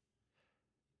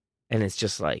 And it's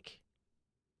just like,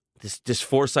 this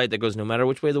foresight that goes, no matter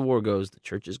which way the war goes, the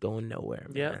church is going nowhere.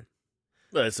 Man. Yeah.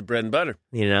 Well, it's the bread and butter.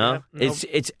 You know, Yeah,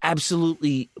 it's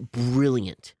absolutely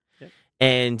brilliant. Yeah.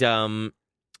 And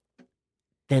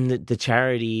then the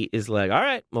charity is like, all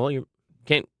right, well, you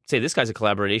can't say this guy's a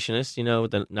collaborationist, you know,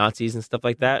 with the Nazis and stuff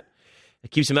like that.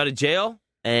 It keeps him out of jail,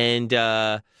 and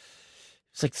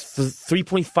it's like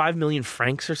 3.5 million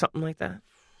francs or something like that.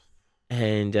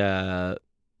 And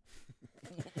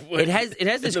it has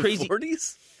this in crazy the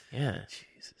 40s? yeah.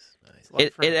 Jesus,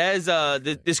 nice. It has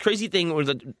this crazy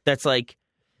thing that's like,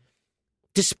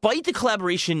 despite the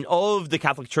collaboration of the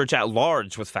Catholic Church at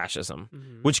large with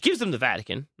fascism, which gives them the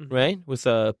Vatican, right, with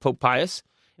Pope Pius.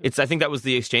 I think that was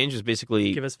the exchange. Was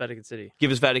basically Give us Vatican City.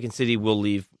 give us Vatican City, we'll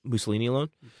leave Mussolini alone,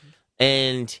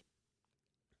 and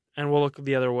we'll look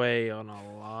the other way on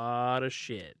a lot of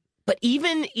shit. but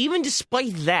even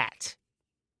despite that,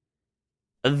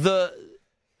 the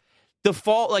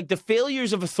fault, like the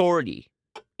failures of authority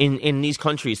in these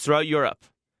countries throughout Europe,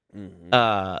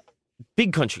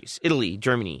 big countries, Italy,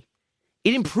 Germany,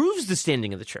 it improves the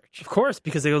standing of the church. Of course,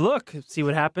 because they go, look, see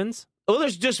what happens. Oh,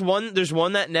 there's one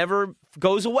that never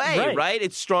goes away, right?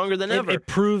 It's stronger than ever. It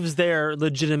proves their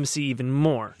legitimacy even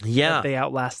more. Yeah. That they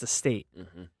outlast the state.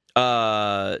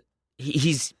 So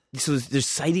there's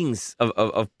sightings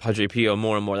of Padre Pio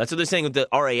more and more. That's what they're saying the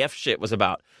RAF shit was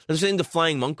about. They're saying the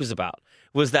Flying Monk was about.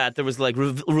 Was that there was like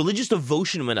religious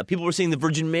devotion went up. People were seeing the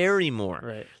Virgin Mary more.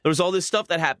 Right. There was all this stuff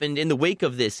that happened in the wake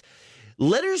of this.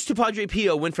 Letters to Padre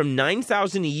Pio went from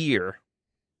 9,000 a year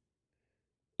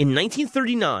in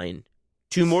 1939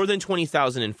 to more than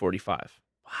 20,000 in 45.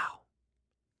 Wow.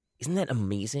 Isn't that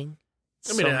amazing?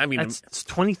 I mean, that's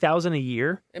 20,000 a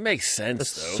year. it makes sense,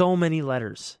 That's though. so many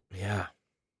letters. Yeah.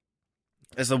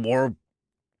 As the war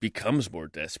becomes more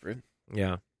desperate.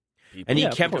 Yeah. people- And he Yeah,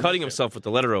 kept of course. cutting himself with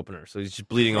the letter opener, so he's just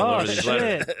bleeding all Oh, over these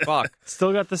letters. shit. Fuck.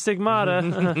 Still got the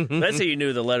stigmata. That's how you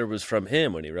knew the letter was from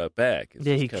him when he wrote back. It's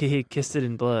Yeah, just kind he kissed it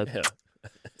in blood. of-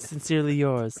 Sincerely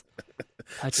yours,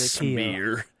 Padre Pio.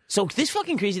 smear. So this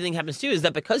fucking crazy thing happens too, is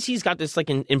that because he's got this like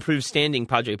an improved standing,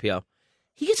 Padre Pio,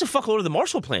 he gets a fuckload of the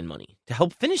Marshall Plan money to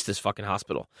help finish this fucking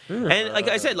hospital. And like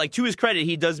I said, like to his credit,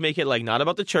 he does make it like not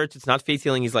about the church. It's not faith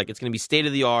healing. He's like, it's going to be state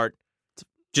of the art,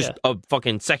 just a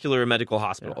fucking secular medical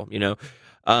hospital, you know?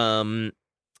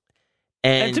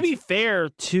 And to be fair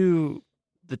to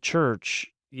the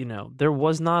church, you know, there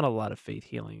was not a lot of faith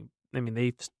healing. I mean,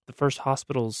 the first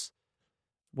hospitals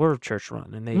were church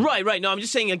run, and they right. No, I'm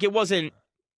just saying like it wasn't.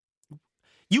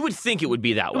 You would think it would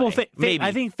be that way. Well, maybe.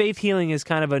 I think faith healing is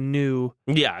kind of a new.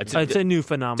 Yeah, It's a new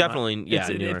phenomenon. definitely. Yeah,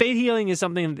 newer. faith healing is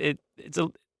something. It's a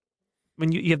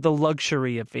when you have the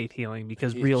luxury of faith healing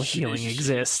because real healing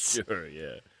exists. Sure,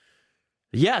 yeah.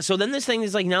 Yeah, so then this thing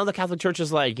is like now the Catholic Church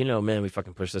is like, you know, man, we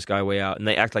fucking pushed this guy way out, and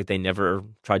they act like they never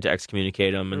tried to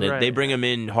excommunicate him, and they Right. bring him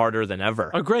in harder than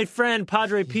ever. Our great friend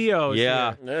Padre Pio. Is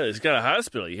Yeah. here. Yeah, he's got a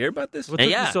hospital. You hear about this? What And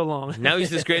took yeah. you so long? Now he's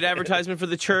this great advertisement for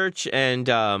the church, and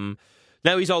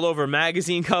now he's all over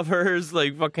magazine covers,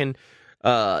 like fucking,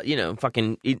 you know,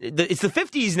 fucking. It's the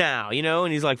 50s now, you know,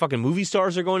 and he's like fucking movie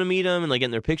stars are going to meet him and like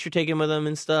getting their picture taken with him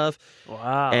and stuff.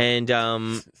 Wow. And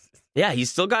yeah, he's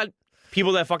still got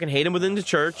people that fucking hate him within the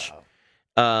church.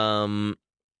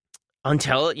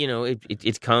 Until you know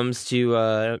it comes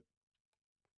to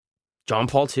John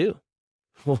Paul II,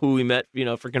 who we met, you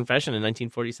know, for confession in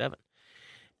 1947,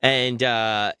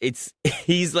 and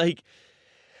he's like,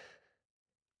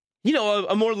 you know,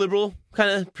 a more liberal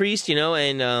kind of priest, you know,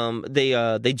 and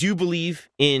they do believe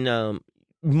in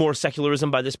more secularism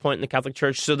by this point in the Catholic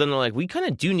Church. So then they're like, we kind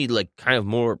of do need like kind of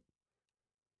more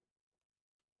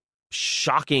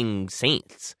shocking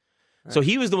saints. Right. So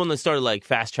he was the one that started like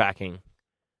fast tracking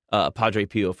Padre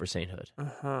Pio for sainthood.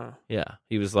 Yeah,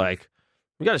 he was like,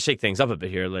 we got to shake things up a bit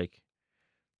here. Like,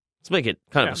 let's make it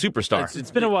kind of a superstar.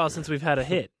 It's been a while since we've had a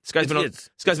hit. This guy's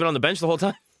been on the bench the whole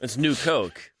time. It's new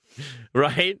Coke.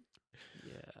 Right?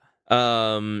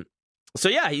 Yeah. So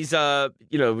yeah, he's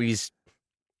you know, he's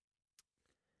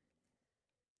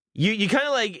you kind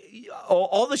of like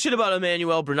all the shit about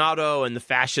Emmanuel Bernardo and the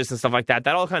fascists and stuff like that.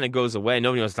 That all kind of goes away.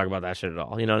 Nobody wants to talk about that shit at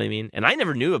all. You know what I mean? And I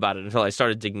never knew about it until I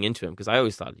started digging into him because I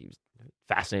always thought he was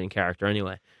a fascinating character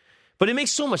anyway. But it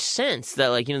makes so much sense that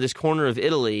like, you know, this corner of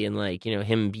Italy and like, you know,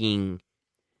 him being,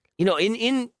 you know,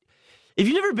 in if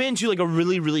you've never been to like a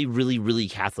really, really, really, really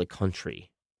Catholic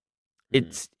country,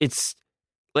 it's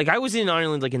like I was in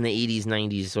Ireland like in the 80s,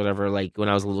 90s, whatever, like when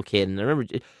I was a little kid. And I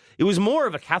remember it was more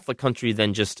of a Catholic country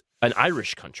than just an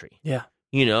Irish country. Yeah.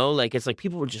 You know, like it's like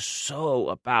people were just so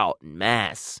about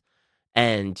Mass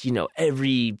and, you know,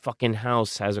 every fucking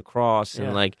house has a cross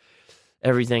and like,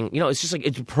 everything. It's just like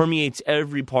it permeates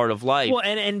every part of life. Well,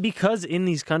 and because in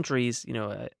these countries,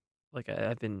 I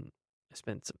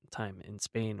spent some time in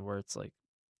Spain where it's like,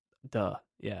 duh,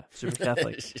 yeah, super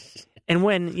Catholic. And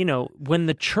when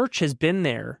the church has been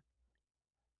there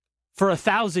for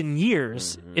 1,000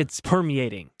 years, it's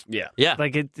permeating. Yeah.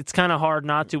 Like it's kind of hard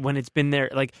not to when it's been there.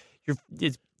 Like your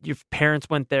parents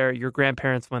went there, your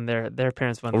grandparents went there, their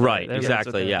parents went there. Right, their parents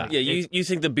exactly, went there. yeah. Like, Yeah, you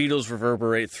think the Beatles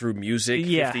reverberate through music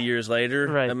 50 years later?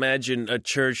 Right. Imagine a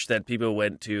church that people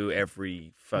went to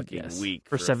every fucking week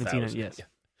for 17 1,000. yes. Yeah.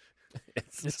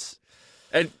 It's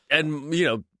And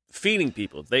feeding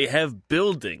people. They have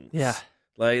buildings. yeah.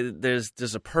 Like there's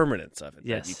a permanence of it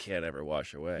Yes. that you can't ever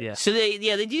wash away. Yeah. So they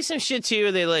do some shit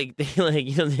too. They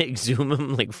they exhume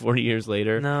him like 40 years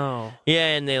later. No.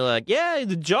 Yeah, and they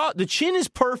the chin is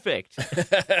perfect.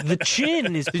 The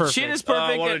chin is perfect. The chin is Oh, I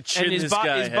perfect, want a and chin his this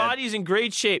guy his had. body's in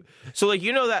great shape. So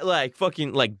that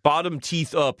fucking bottom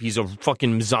teeth up, he's a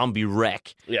fucking zombie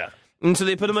wreck. Yeah. And so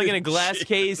they put him in a glass The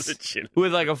case chin.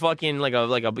 with a fucking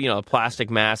a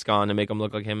plastic mask on to make him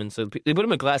look like him. And so they put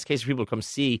him in a glass case for people to come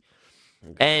see.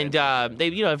 And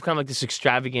they have kind of this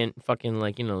extravagant fucking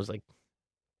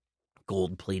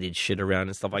gold plated shit around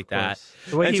and stuff like that.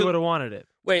 The way And he so- would have wanted it.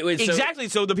 Wait. So, Exactly.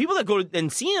 So the people that go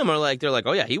and see him are they're like,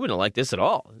 oh yeah, he wouldn't have liked this at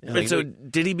all. Wait, so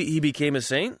did he became a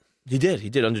saint? He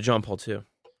did under John Paul II.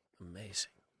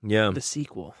 Amazing. Yeah. The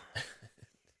sequel.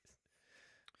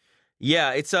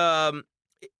 Yeah, it's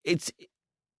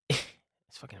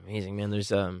fucking amazing, man.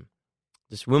 There's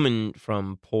this woman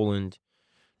from Poland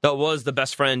that was the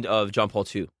best friend of John Paul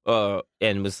II,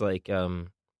 and was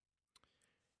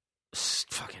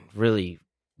fucking really,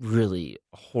 really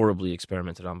horribly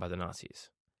experimented on by the Nazis.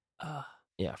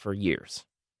 Yeah, for years.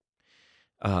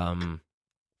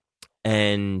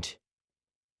 And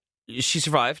she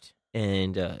survived,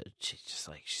 and she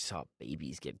saw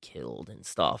babies get killed and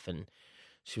stuff, and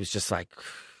she was just like,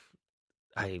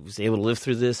 I was able to live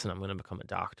through this, and I'm going to become a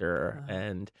doctor.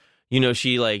 And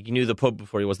she knew the Pope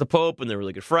before he was the Pope, and they're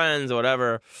really good friends or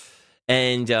whatever.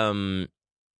 And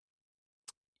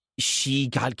she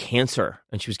got cancer,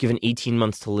 and she was given 18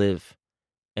 months to live.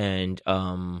 And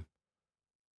John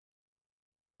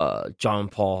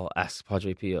Paul asked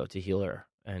Padre Pio to heal her,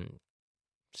 and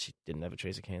she didn't have a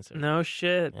trace of cancer. No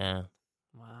shit. Yeah.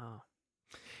 Wow.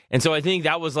 And so I think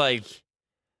that was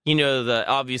the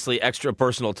obviously extra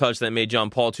personal touch that made John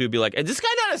Paul II be like, is this guy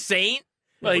not a saint?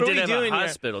 Well, he What are did we have doing a here?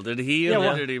 hospital. Did he? Yeah,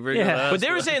 well, Did he bring yeah. him to the But they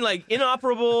were hospital? saying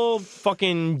inoperable,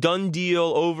 fucking done deal,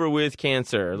 over with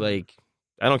cancer. I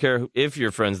don't care if your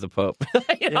friend's the Pope.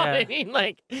 You know what I mean?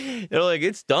 They're like,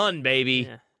 it's done, baby.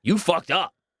 Yeah. You fucked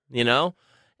up.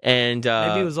 And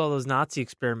Maybe it was all those Nazi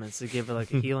experiments that gave it a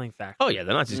healing factor. oh yeah,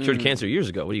 the Nazis cured cancer years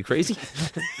ago. What are you, crazy?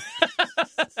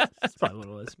 That's probably what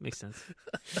it was. Makes sense.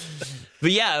 But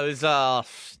yeah, it was. On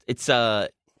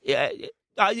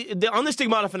the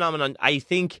stigmata phenomenon, I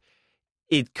think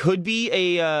it could be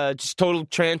a just total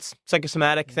trance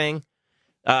psychosomatic thing.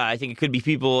 I think it could be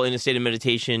people in a state of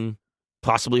meditation,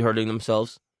 possibly hurting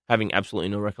themselves, having absolutely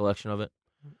no recollection of it.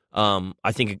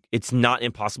 I think it's not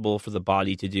impossible for the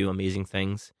body to do amazing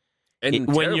things And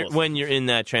when you're in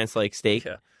that trance-like state.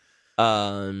 Yeah.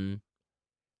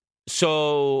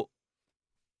 So,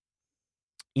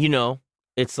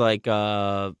 it's like,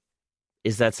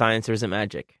 is that science or is it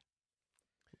magic?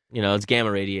 It's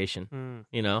gamma radiation.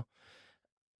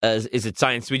 Is it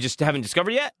science we just haven't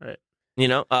discovered yet? Right.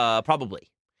 Probably.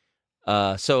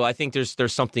 So I think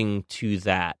there's something to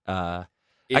that. I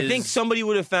think somebody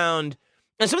would have found,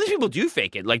 and some of these people do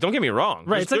fake it. Don't get me wrong.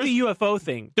 Right. It's like the UFO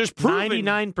thing. There's proven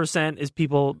 99% is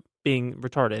people being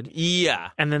retarded. Yeah.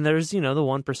 And then there's, the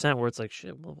 1% where it's like,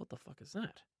 shit, well, what the fuck is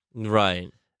that?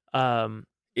 Right.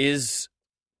 Is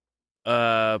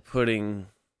putting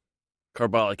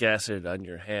carbolic acid on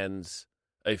your hands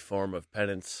a form of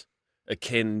penance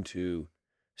akin to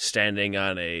standing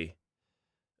on a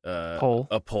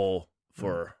pole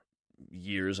for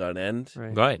years on end?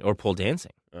 Right. Or pole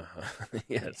dancing.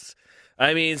 Yes.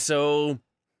 I mean, so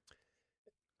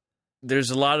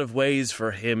there's a lot of ways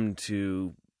for him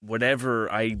to, whatever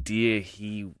idea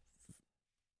he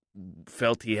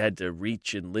felt he had to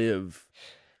reach and live.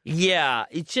 Yeah,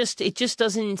 it just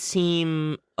doesn't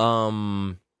seem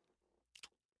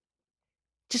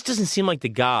like the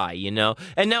guy, And now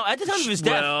at the time of his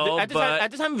death, Well, at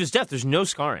the time of his death, there's no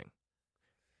scarring.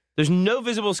 There's no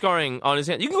visible scarring on his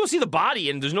hand. You can go see the body,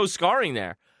 and there's no scarring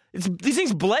there. These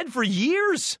things bled for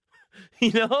years,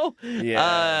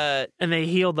 Yeah. And they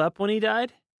healed up when he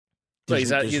died? So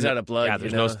he's out of blood. Yeah,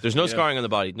 there's no scarring on the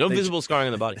body. No visible scarring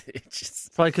on the body. It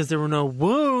just, Probably because there were no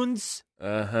wounds.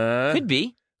 Could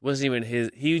be. Wasn't even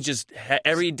his. He just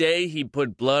every day he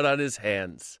put blood on his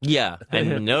hands. Yeah,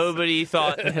 and nobody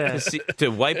thought to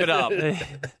wipe it up.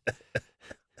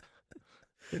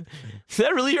 Is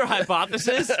that really your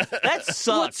hypothesis? That sucks.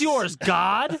 What's yours,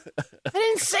 God? I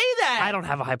didn't say that. I don't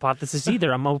have a hypothesis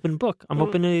either. I'm open book. I'm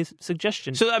open to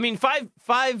suggestion. So, I mean,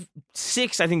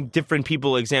 six, I think, different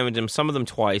people examined him, some of them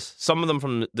twice, some of them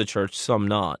from the church, some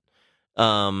not.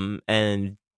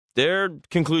 And their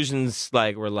conclusions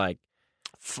were like,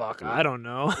 fuck, I don't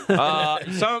know.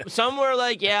 some were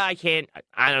like, yeah, I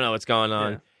don't know what's going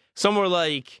on. Yeah. Some were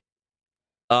like,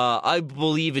 I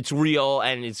believe it's real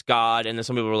and it's God. And then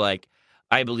some people were like,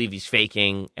 I believe he's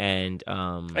faking. And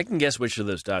I can guess which of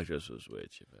those doctors was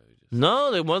which. If I just...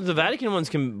 No, the Vatican ones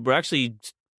were actually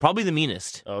probably the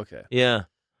meanest. Oh, okay. Yeah.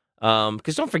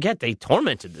 Because don't forget, they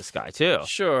tormented this guy, too.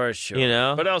 Sure. You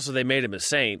know? But also they made him a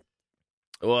saint.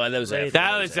 Well, that was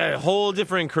a whole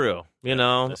different crew, you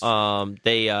know?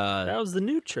 That was the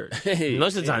new church.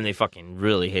 Most of the time, they fucking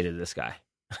really hated this guy.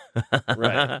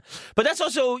 Right. But that's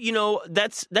also,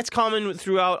 that's common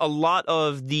throughout a lot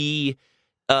of the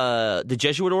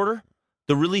Jesuit order.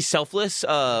 The really selfless,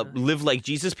 live like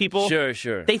Jesus people.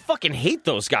 Sure. They fucking hate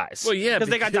those guys. Well, yeah, because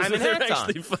they got diamond they're hats on.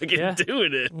 actually fucking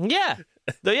doing it. Yeah.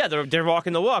 They're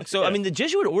walking the walk. So, I mean, the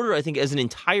Jesuit order, I think, as an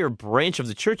entire branch of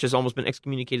the church has almost been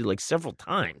excommunicated several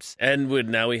times. And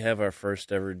now we have our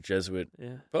first ever Jesuit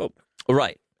Pope.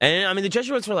 Right. And, I mean, the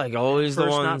Jesuits were always the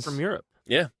First ones. not from Europe.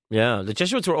 Yeah. Yeah. The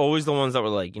Jesuits were always the ones that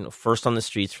were first on the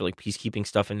streets for peacekeeping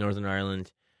stuff in Northern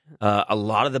Ireland. A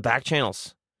lot of the back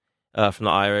channels from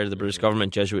the IRA to the British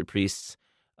government, Jesuit priests.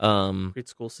 Great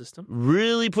school system.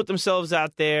 Really put themselves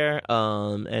out there.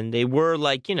 And they were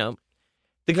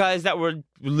the guys that were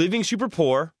living super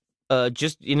poor,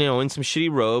 just, in some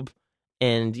shitty robe.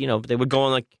 And, they would go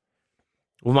on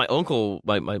well, my uncle,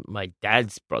 my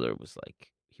dad's brother was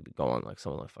he would go on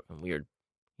some fucking weird,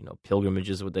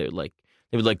 pilgrimages where they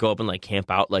would go up and camp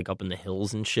out up in the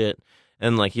hills and shit.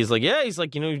 And he's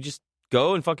you just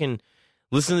go and fucking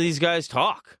listen to these guys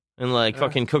talk and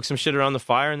fucking cook some shit around the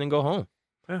fire and then go home.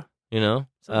 Yeah.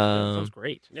 Sounds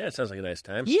great. Yeah, it sounds like a nice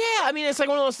time. Yeah, I mean, it's one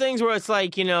of those things where it's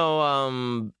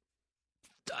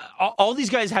all these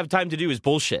guys have time to do is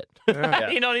bullshit. Yeah.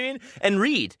 You know what I mean? And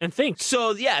read. And think.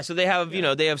 So, so they have,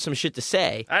 they have some shit to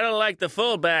say. I don't like the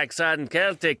fullbacks on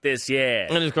Celtic this year.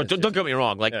 And of course, don't get me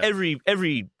wrong.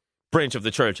 Every branch of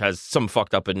the church has some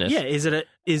fucked upness. Yeah, is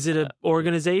it a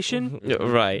organization?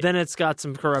 Right. Then it's got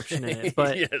some corruption in it.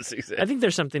 But yes, exactly. I think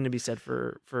there's something to be said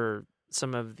for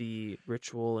some of the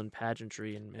ritual and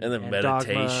pageantry and the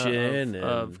meditation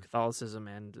of Catholicism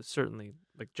and certainly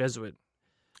Jesuit.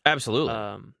 Absolutely.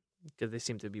 Because they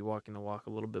seem to be walking the walk a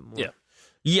little bit more.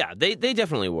 Yeah, they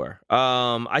definitely were.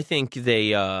 I think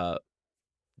they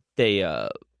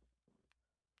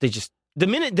just the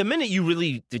minute you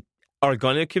really are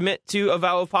going to commit to a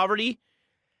vow of poverty,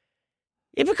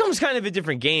 it becomes kind of a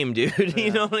different game, dude. Yeah.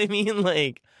 You know what I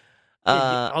mean?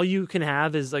 All you can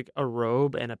have is a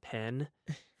robe and a pen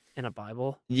and a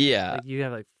Bible. Yeah. You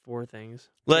have 4 things.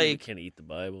 You can't eat the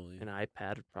Bible. An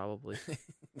iPad, probably.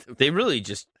 They really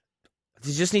just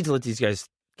need to let these guys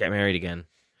get married again.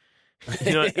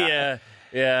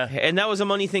 Yeah. And that was a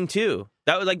money thing too.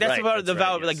 That was that's Right, about that's the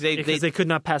vow. right, yes. Because they could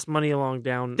not pass money along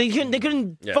down. They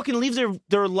couldn't fucking leave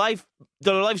their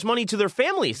life's money to their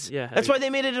families. Yeah. That's why they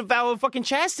made it a vow of fucking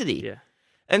chastity. Yeah.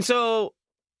 And so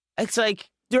it's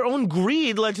their own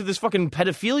greed led to this fucking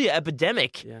pedophilia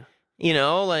epidemic. Yeah.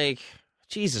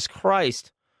 Jesus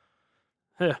Christ.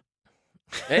 Yeah.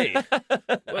 Hey.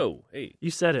 Whoa. Hey. You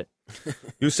said it.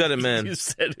 You said it, man. You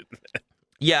said it.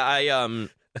 Yeah, I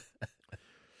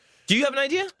Do you have an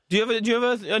idea? Do you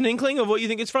have an inkling of what you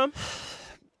think it's from?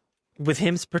 With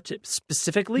him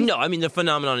specifically? No, I mean the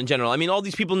phenomenon in general. I mean all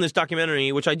these people in this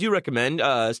documentary, which I do recommend,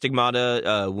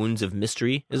 Stigmata, Wounds of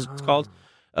Mystery is what it's called.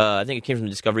 I think it came from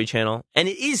the Discovery Channel. And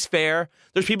it is fair.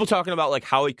 There's people talking about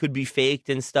how it could be faked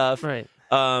and stuff. Right.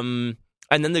 And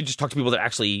then they just talk to people that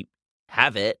actually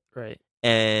have it. Right.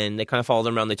 And they kind of follow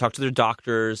them around. They talk to their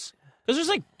doctors. Because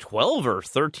there's 12 or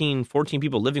 13, 14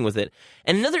 people living with it.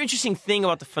 And another interesting thing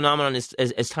about the phenomenon is,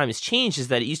 as time has changed is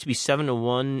that it used to be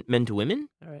 7-1 men to women.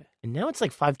 All right. And now it's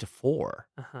 5-4.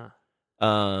 Uh-huh.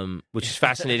 Which is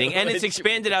fascinating. And it's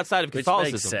expanded outside of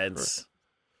Catholicism. Which makes sense.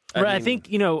 I think,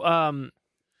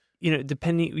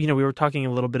 depending, we were talking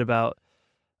a little bit about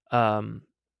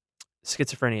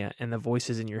schizophrenia and the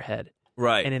voices in your head.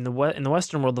 Right. And in the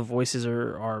Western world, the voices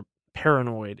are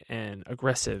paranoid and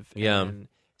aggressive and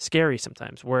scary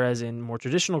sometimes. Whereas in more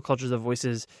traditional cultures, the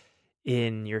voices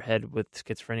in your head with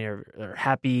schizophrenia are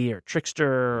happy or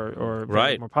trickster or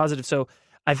right. more positive. So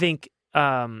I think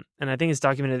and I think it's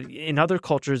documented in other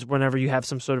cultures. Whenever you have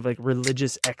some sort of like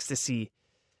religious ecstasy,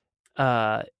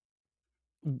 your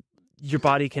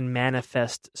body can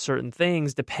manifest certain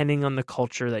things depending on the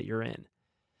culture that you're in.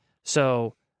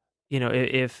 So,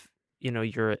 if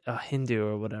you're a Hindu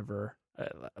or whatever,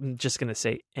 I'm just going to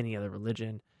say any other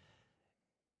religion,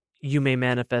 you may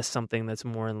manifest something that's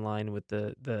more in line with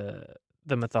the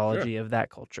mythology of that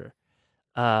culture.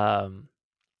 And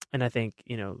I think,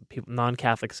 people,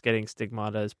 non-Catholics getting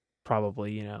stigmata is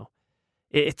probably,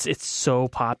 it's so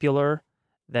popular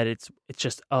that it's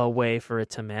just a way for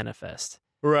it to manifest.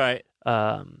 Right.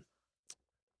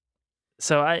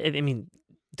 So I mean,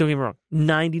 don't get me wrong,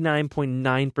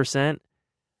 99.9%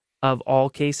 of all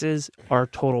cases are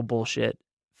total bullshit,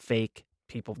 fake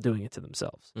people doing it to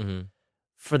themselves. Mm-hmm.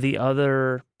 For the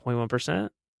other 0.1%,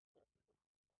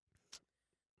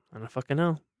 I don't fucking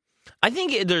know. I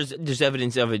think there's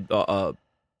evidence of it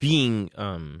being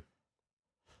a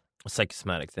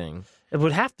psychosomatic thing. It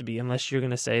would have to be, unless you're going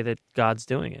to say that God's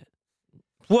doing it.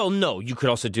 Well, no, you could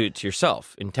also do it to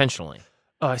yourself intentionally.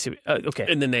 Oh, I see. Okay.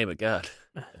 In the name of God.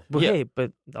 Well, yeah. hey,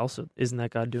 but also, isn't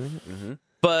that God doing it? Mm-hmm.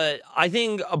 But I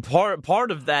think a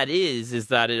part of that is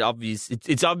that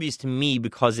it's obvious to me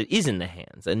because it is in the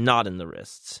hands and not in the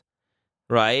wrists,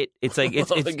 right? It's like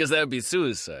it's because that would be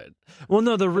suicide. Well,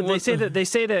 no, they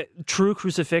say that true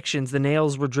crucifixions, the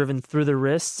nails were driven through the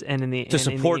wrists and to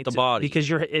support the body, because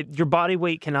your body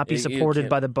weight cannot be supported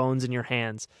by the bones in your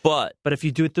hands. But if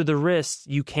you do it through the wrists,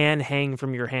 you can hang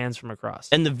from your hands from across.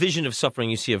 And the vision of suffering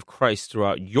you see of Christ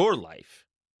throughout your life,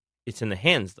 it's in the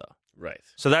hands, though. Right.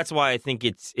 So that's why I think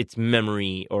it's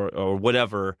memory or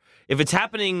whatever. If it's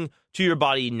happening to your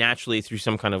body naturally through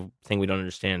some kind of thing we don't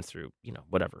understand through,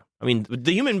 whatever. I mean,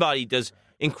 the human body does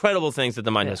incredible things that the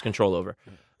mind has control over.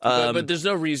 But there's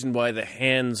no reason why the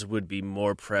hands would be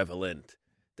more prevalent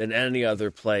than any other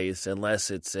place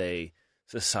unless it's a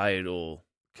societal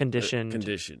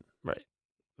condition. Right.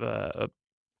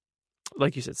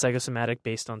 Like you said, psychosomatic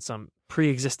based on some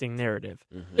pre-existing narrative.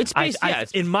 Mm-hmm. It's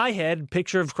based, in my head,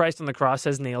 picture of Christ on the cross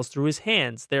has nails through his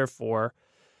hands. Therefore,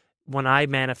 when I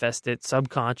manifest it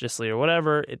subconsciously or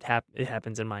whatever, it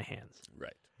happens in my hands.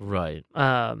 Right.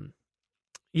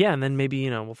 Yeah, and then maybe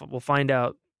we'll find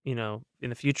out in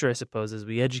the future, I suppose, as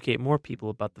we educate more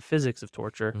people about the physics of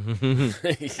torture,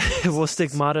 will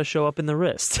stigmata show up in the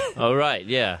wrist? Oh, right.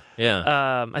 Yeah.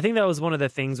 I think that was one of the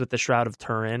things with the Shroud of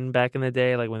Turin back in the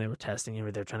day, like when they were testing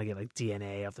it, they were trying to get like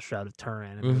DNA off the Shroud of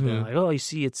Turin. And they're like, oh, you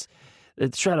see,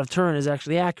 the Shroud of Turin is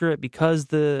actually accurate because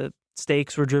the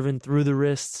stakes were driven through the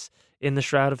wrists in the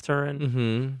Shroud of Turin.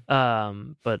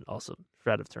 Mm-hmm. But also,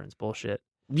 Shroud of Turin's bullshit.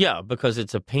 Yeah, because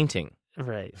it's a painting.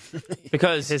 Right.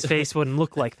 Because his face wouldn't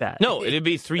look like that. No, it'd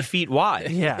be 3 feet wide.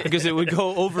 Yeah. Because it would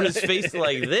go over his face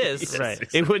like this. Right.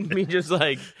 It wouldn't be just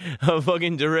like a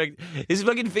fucking direct. His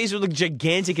fucking face would look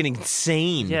gigantic and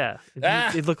insane. Yeah.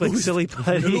 It'd look like silly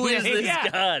putty. Who is this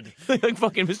God? Like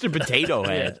fucking Mr. Potato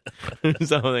Head.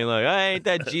 Something like, ain't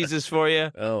that Jesus for you?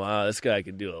 Oh, wow, this guy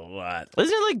can do a lot.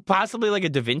 Isn't it like possibly like a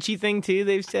Da Vinci thing too,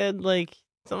 they've said? Like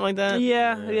something like that?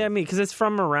 Yeah, I mean, because it's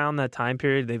from around that time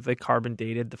period. They've like carbon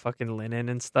dated the fucking linen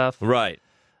and stuff. Right.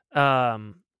 But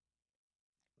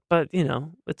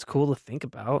it's cool to think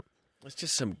about. It's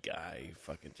just some guy who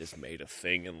fucking just made a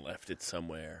thing and left it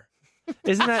somewhere.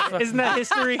 Isn't that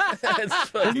history?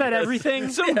 Isn't that everything?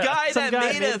 Some guy that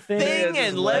made a thing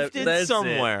and left it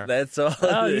somewhere. That's all.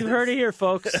 Oh, you've heard it here,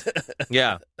 folks.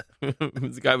 Yeah. If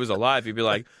the guy was alive, he'd be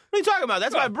like, what are you talking about?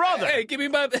 That's my brother. Hey, give me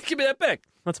that back.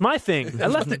 That's my thing. I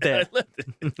left it there.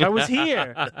 I was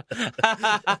here.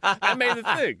 I made the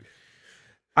thing.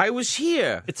 I was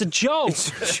here. It's a joke.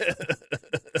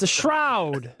 It's a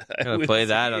shroud. I gotta play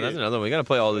that. That's another one. We gotta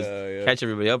play all this. Catch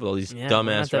everybody up with all these dumbass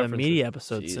we'll have to have references. a media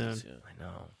episode soon. Yeah.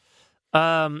 I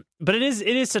know. But it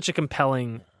is such a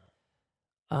compelling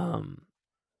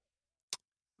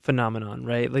phenomenon,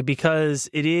 right? Like because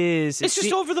it's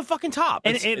just over the fucking top.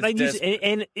 And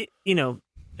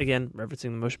again, referencing the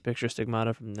motion picture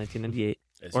Stigmata from 1998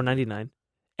 or 99.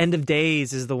 End of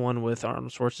Days is the one with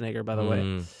Arnold Schwarzenegger, by the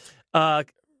way.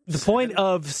 The point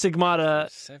of Stigmata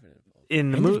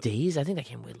in the End movie. of Days? I think that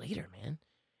came way later, man.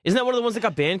 Isn't that one of the ones that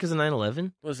got banned because of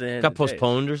 9/11? Was it Got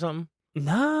postponed or something?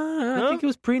 No, I think it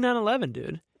was pre 9/11,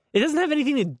 dude. It doesn't have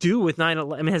anything to do with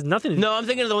 9/11. I mean, it has nothing to do. No, I'm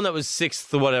thinking of the one that was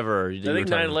 6th or whatever. I think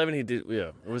 9/11 he did.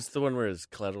 Yeah, it was the one where his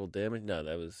collateral damage. No,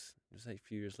 that was like a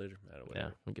few years later. I don't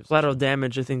know. Yeah, Collateral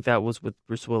Damage. I think that was with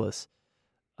Bruce Willis.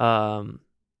 Totally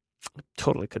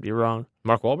could be wrong.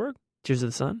 Mark Wahlberg? Tears of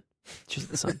the Sun. Tears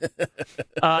of the Sun.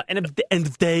 End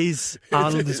of Days.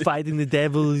 Arnold is fighting the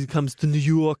devil. He comes to New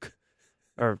York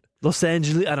or Los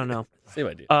Angeles. I don't know. Same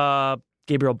idea.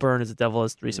 Gabriel Byrne is the devil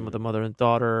has threesome with a mother and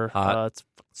daughter. Hot. It's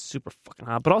super fucking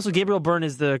hot. But also Gabriel Byrne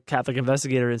is the Catholic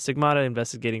investigator in Stigmata,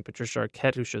 investigating Patricia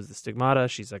Arquette, who shows the Stigmata.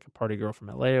 She's like a party girl from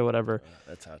LA or whatever.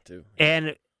 That's hot too.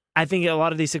 And I think a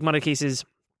lot of these Stigmata cases,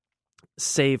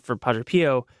 save for Padre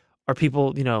Pio, are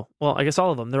people, well, I guess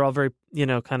all of them. They're all very,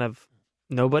 kind of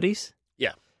nobodies.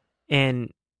 Yeah.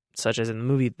 And such as in the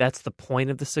movie, that's the point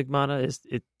of the Stigmata, is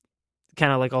it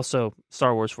kind of like also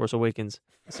Star Wars Force Awakens.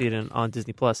 See it on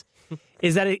Disney Plus.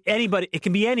 Is that anybody? It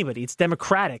can be anybody. It's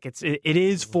democratic. It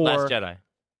is for Last Jedi,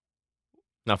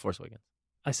 not Force Awakens.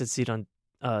 I said see it on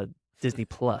Disney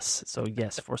Plus. So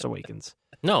yes, Force Awakens.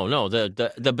 No. But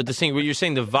the thing, what you're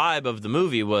saying, the vibe of the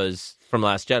movie was from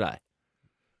Last Jedi,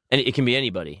 and it can be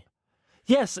anybody.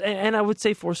 Yes, and I would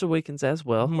say Force Awakens as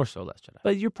well. More so Last Jedi.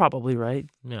 But you're probably right.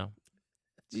 No.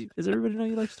 Does everybody know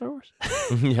you like Star Wars?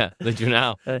 Yeah, they do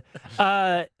now.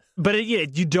 But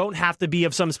you don't have to be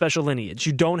of some special lineage.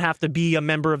 You don't have to be a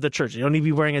member of the church. You don't need to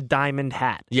be wearing a diamond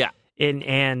hat. Yeah. And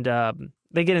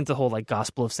they get into the whole like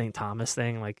Gospel of St. Thomas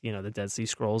thing, like, the Dead Sea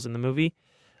Scrolls in the movie.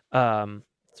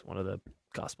 It's one of the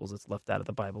Gospels that's left out of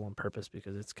the Bible on purpose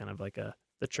because it's kind of like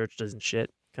the church doesn't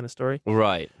shit kind of story.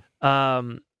 Right.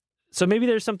 So maybe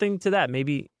there's something to that.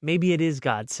 Maybe it is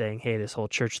God saying, "Hey, this whole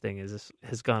church thing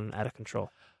has gone out of control."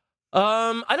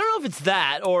 I don't know if it's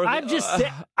that or I'm just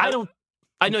saying, I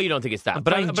know you don't think it's that, I'm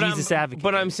but playing Jesus advocate.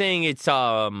 But I'm saying it's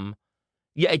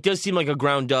it does seem like a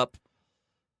ground up,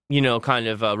 kind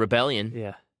of rebellion.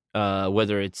 Yeah.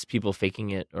 Whether it's people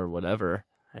faking it or whatever,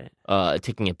 Right.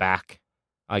 taking it back,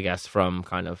 I guess, from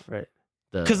kind of Right.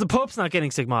 the Because the Pope's not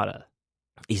getting Stigmata.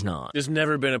 he's not. There's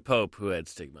never been a pope who had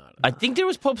stigmata. I think there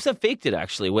was popes that faked it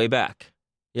actually way back.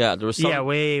 Yeah, there was some. Yeah,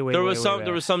 way. There was way some. back.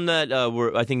 There was some that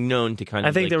were, I think, known to kind of.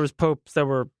 I think like, there was popes that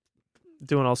were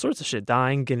doing all sorts of shit,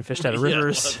 dying, getting fished out of Yeah,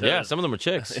 rivers. well, Yeah, some of them were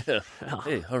chicks. Yeah.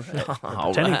 Hey, all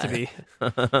right. Pretending to be.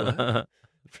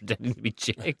 Pretending to be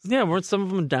chicks. Yeah, weren't some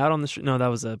of them out on the street? No, that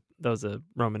was a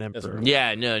Roman emperor. right.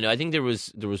 Yeah, no. I think there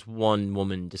was one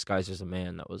woman disguised as a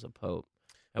man that was a pope.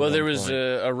 at Well, one there was point.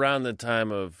 around the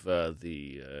time of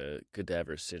the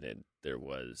Cadaver Synod. There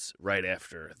was right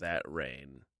after that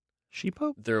reign. She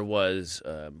pope? There was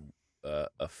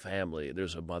a family.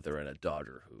 There's a mother and a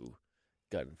daughter who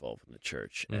got involved in the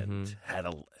church and had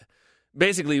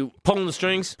basically pulling the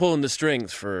strings. pulling the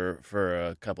strings for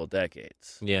a couple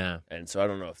decades. Yeah, And so I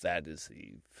don't know if that is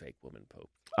the fake woman pope.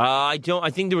 I don't. I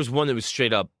think there was one that was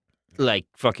straight up like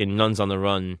fucking nuns on the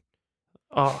run,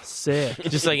 Oh, sick.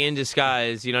 just like in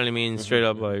disguise. You know what I mean? Straight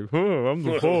up like, oh, I'm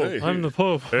the pope. I'm the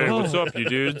pope. Hey, what's Oh. up, you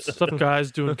dudes? What's up,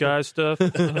 guys? Doing guy stuff?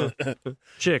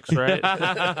 Chicks, right?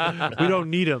 We don't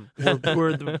need them.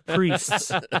 We're the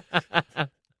priests.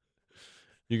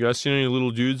 You guys seen any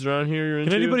little dudes around here? You're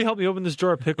Can into? anybody help me open this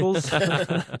jar of pickles?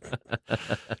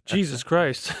 Jesus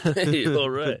Christ. Hey, all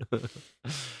right.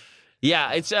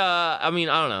 Yeah, it's. I mean,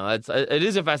 I don't know. It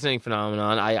is a fascinating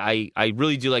phenomenon. I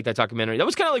really do like that documentary. That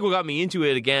was kind of like what got me into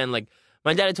it again. Like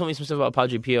my dad had told me some stuff about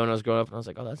Padre Pio when I was growing up, and I was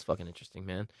like, oh, that's fucking interesting,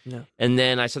 man. Yeah. And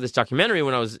then I saw this documentary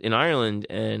when I was in Ireland,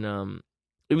 and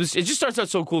it just starts out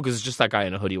so cool because it's just that guy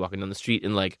in a hoodie walking down the street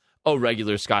in like a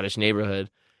regular Scottish neighborhood,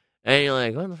 and you're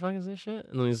like, what the fuck is this shit?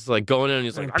 And then he's like going in, and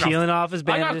he's like, Peeling off his I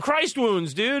got bandage. Christ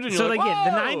wounds, dude. And So you're like, yeah,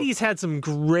 the "Whoa!" 90s had some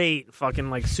great fucking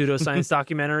like pseudoscience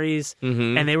documentaries,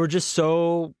 Mhm. and they were just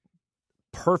so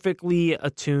perfectly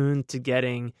attuned to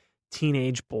getting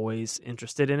teenage boys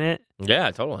interested in it. Yeah,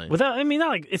 totally. Without, I mean, not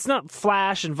like it's not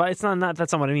flash and it's not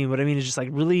that's not what I mean. But I mean, it's just like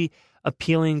really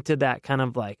appealing to that kind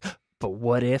of like, but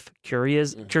what if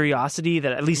curiosity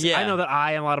that at least I Yeah. know that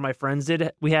I and a lot of my friends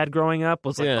we had growing up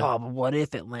was like, Yeah. oh, but what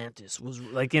if Atlantis was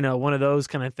like, one of those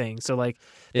kind of things. So like,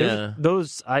 Yeah.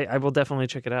 those I will definitely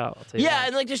check it out. I'll tell you Yeah, that.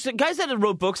 and like there's guys that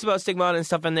wrote books about stigmata and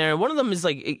stuff in there. One of them is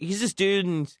like he's this dude,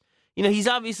 and he's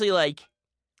obviously like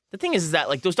the thing is that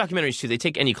like those documentaries too. They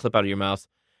take any clip out of your mouth,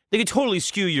 they could totally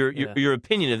skew your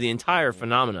opinion of the entire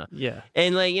phenomena. Yeah.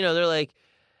 And like they're like,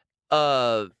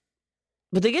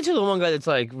 but they get to the one guy that's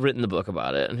like written the book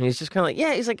about it, and he's just kind of like,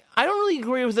 yeah, he's like, I don't really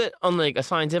agree with it on like a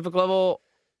scientific level,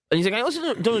 and he's like, I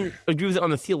also don't agree with it on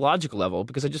the theological level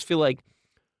because I just feel like,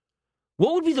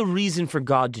 what would be the reason for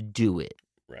God to do it?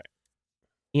 Right.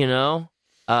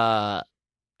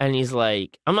 And he's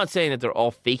like, I'm not saying that they're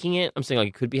all faking it. I'm saying like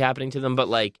it could be happening to them, but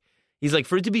like he's like,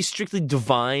 for it to be strictly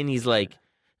divine, he's like,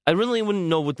 I really wouldn't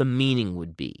know what the meaning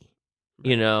would be,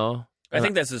 I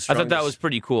think that's the I strongest. thought that was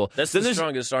pretty cool. That's Then the there's-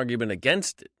 strongest argument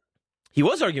against it. He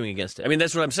was arguing against it. I mean,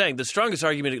 that's what I'm saying. The strongest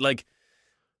argument, like,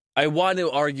 I want to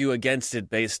argue against it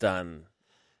based on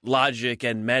logic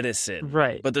and medicine.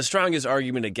 Right. But the strongest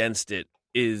argument against it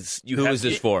is you Who have is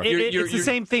this for? It's the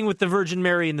same thing with the Virgin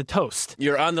Mary and the toast.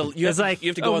 You're on the. You It's have, like, you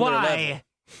have to go on their level. why?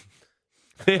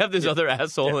 They have this other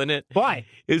asshole in it. Why?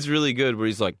 It's really good. Where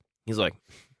he's like, here's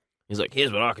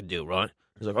what I could do, right?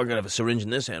 He's like, I gotta have a syringe in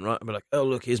this hand, right? I'd be like, oh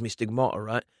look, here's me stigmata,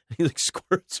 right? He like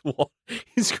squirts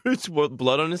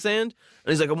blood on his hand,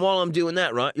 and he's like, and while I'm doing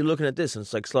that, right, you're looking at this, and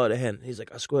it's like sleight of hand. He's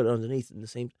like, I squirt it underneath in the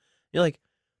same. You're like,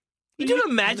 you doing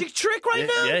a magic trick right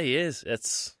now? Yeah, he is.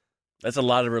 That's a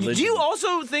lot of religion. Do you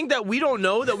also think that we don't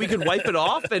know that we can wipe it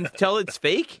off and tell it's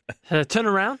fake? Turn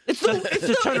around.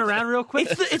 Just turn around real quick.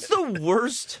 It's the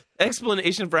worst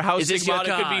explanation for how Is this your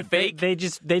stigmata could be card?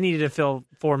 fake. They needed to fill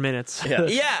 4 minutes. Yeah.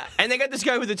 Yeah, and they got this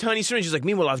guy with a tiny syringe. He's like,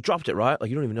 meanwhile, I've dropped it, right?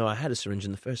 Like, you don't even know I had a syringe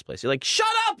in the first place. You're like, shut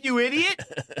up, you idiot!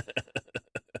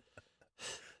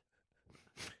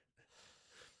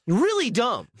 Really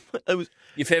dumb.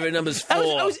 Your favorite number's 4.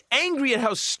 I was angry at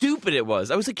how stupid it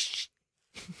was. I was like,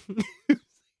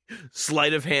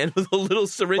 sleight of hand with a little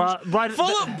syringe Right,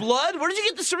 full of blood? Where did you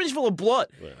get the syringe full of blood?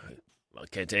 Well, I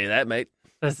can't tell you that, mate.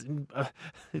 That's,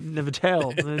 never tell.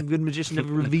 A good magician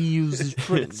never reveals his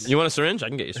tricks. You want a syringe? I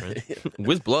can get you a syringe.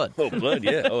 With blood. Oh, blood,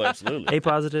 yeah. Oh, absolutely. A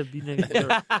positive, B negative.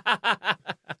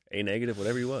 A negative,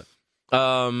 whatever you want.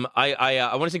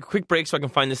 I want to take a quick break so I can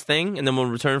find this thing, and then we'll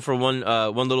return for one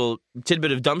little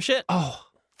tidbit of dumb shit. Oh,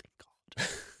 thank God.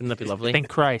 Wouldn't that be lovely? thank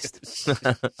Christ. All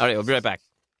right, we'll be right back.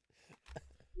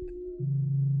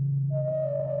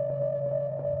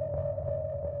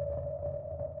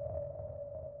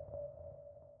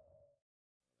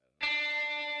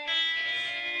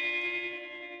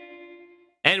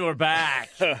 And we're back.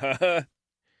 Aaron,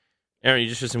 you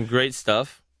just did some great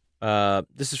stuff.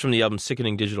 This is from the album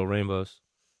Sickening Digital Rainbows.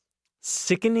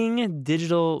 Sickening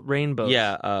Digital Rainbows.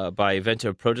 Yeah, by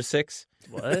Vento Proto-6.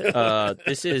 What?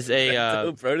 This is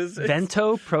a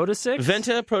Vento Proto-6?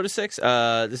 Venta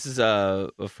Proto-6. This is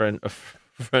a friend of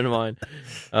mine.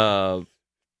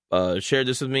 Shared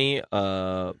this with me.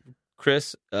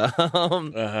 Chris. This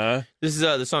is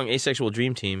the song Asexual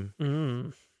Dream Team.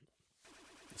 Mm.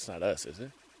 It's not us, is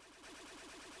it?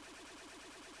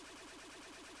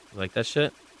 You like that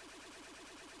shit?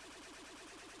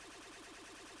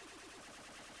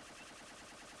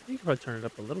 You can probably turn it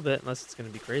up a little bit, unless it's going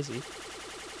to be crazy.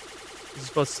 It's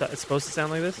supposed to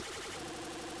sound like this?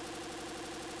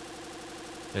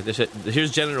 Like this shit.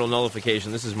 Here's genital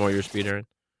nullification. This is more your speed, Aaron.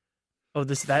 Oh,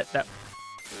 that.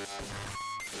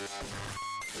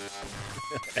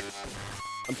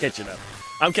 I'm catching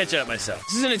up myself.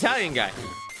 This is an Italian guy.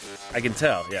 I can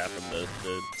tell, yeah, from the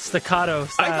Staccato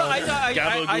style. I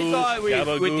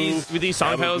thought with these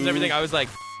song titles and everything, I was like,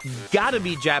 gotta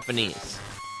be Japanese.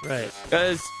 Right.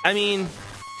 Because, I mean,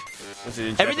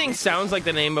 everything sounds like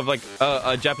the name of like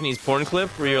a Japanese porn clip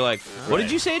where you're like, what did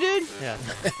you say, dude? Yeah.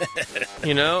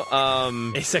 You know?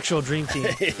 Asexual Dream Team.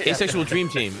 Asexual Dream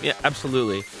Team. Yeah,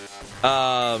 absolutely.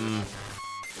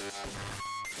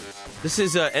 This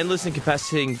is Endless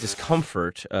Incapacitating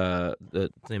Discomfort, the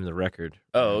name of the record.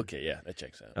 Oh, okay, yeah, that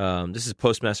checks out. This is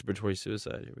Post-Masturbatory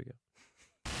Suicide. Here we go.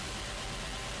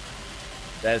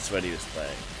 That's what he was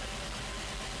playing.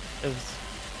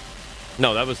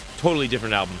 No, that was a totally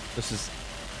different album. There's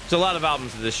a lot of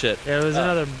albums of this shit. Yeah, it was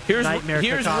another nightmare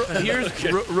cacophony.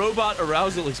 Here's Robot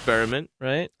Arousal Experiment,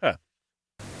 right? Huh.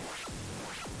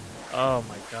 Oh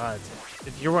my God!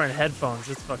 If you're wearing headphones,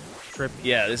 it's fucking trippy.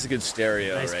 Yeah, this is a good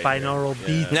stereo. Nice right binaural here.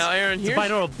 beat. Yeah. Now, Aaron, It's a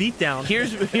binaural beatdown.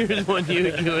 Here's one you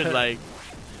would like.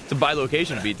 It's a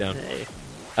bilocation beatdown. Hey.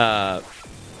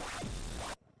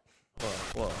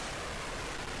 Whoa.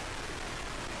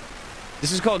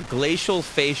 This is called Glacial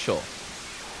Facial.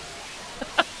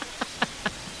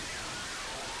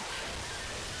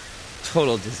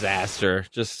 Total disaster.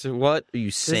 Just what are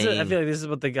you saying? I feel like this is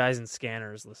what the guys in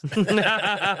Scanners listen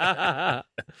to.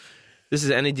 This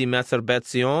is Anni di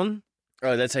Masturbazione.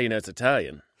 Oh, that's how you know it's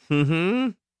Italian. Mm-hmm.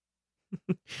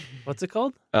 What's it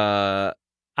called? Anna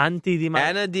di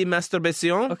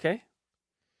Masturbazione. Okay.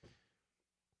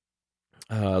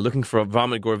 Looking for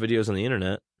vomit gore videos on the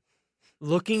internet.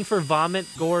 Looking for vomit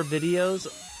gore videos.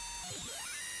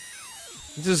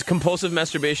 This is compulsive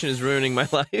masturbation is ruining my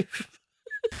life.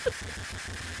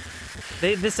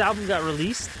 This album got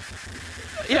released?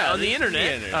 Yeah, on the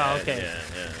internet. Oh, okay.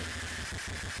 Yeah.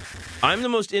 I'm the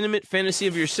most intimate fantasy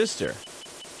of your sister.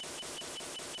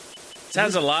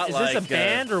 Sounds a lot Is like... this a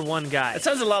band or one guy? It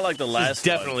sounds a lot like the This last is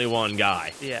definitely one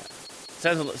guy. Yeah.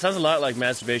 Sounds a lot like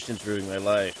Masturbation's ruining my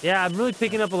life. Yeah, I'm really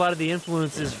picking up a lot of the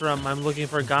influences from I'm looking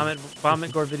for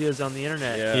vomit gore videos on the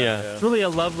internet. Yeah. It's really a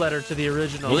love letter to the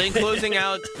original. Well, then closing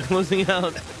out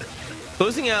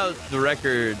the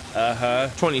record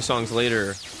 20 songs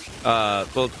later,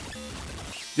 well,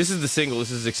 This is the single.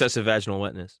 This is excessive vaginal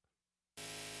wetness.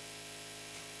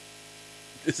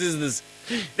 This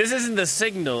isn't the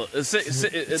signal. It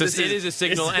is a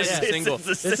signal and a single.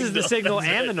 This is the signal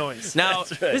and the noise. Now,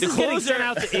 This is getting sent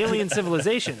out to alien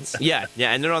civilizations. yeah,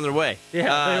 and they're on their way.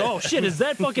 Yeah. Oh shit! Is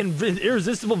that fucking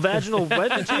irresistible vaginal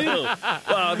wetness? Well,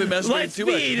 I've been masturbating too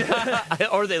much.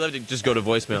 Or they love to just go to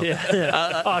voicemail.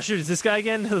 Yeah. Oh shoot! Is this guy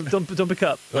again? Don't pick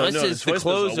up. Oh, This no, is this the voicemail's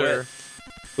all closer, wet.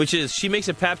 which is she makes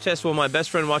a pap test while my best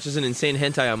friend watches an insane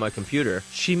hentai on my computer.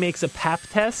 She makes a pap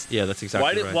test. Yeah, that's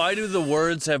exactly right. Why do the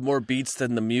words have more beats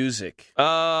than the music?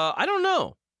 I don't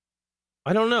know.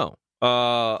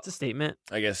 It's a statement.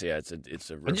 I guess yeah. It's a.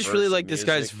 I just really like this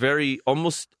guy's very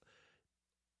almost.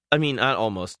 I mean, not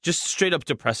almost, just straight up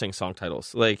depressing song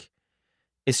titles. Like,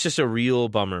 it's just a real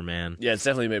bummer, man. Yeah, it's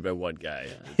definitely made by one guy.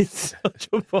 It's such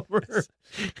a bummer.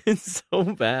 It's so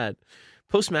bad.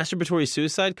 Post-masturbatory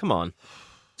suicide? Come on.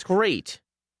 It's great.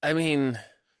 I mean,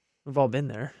 We've all been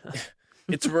there.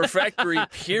 it's a refractory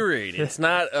period. It's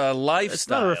not a lifestyle. It's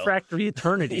not a refractory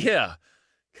eternity. Yeah.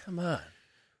 Come on.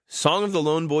 Song of the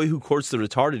lone boy who courts the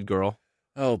retarded girl.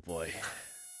 Oh boy.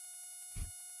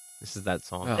 This is that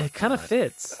song. Oh. It kind of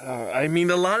fits. I mean,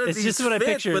 a lot of It's these just what I fit,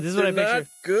 pictured. but This is what I they're not pictured.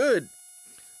 good.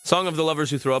 Song of the lovers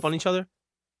who throw up on each other.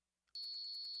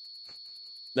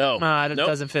 No. Nah, it Nope.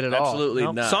 doesn't fit at all. Absolutely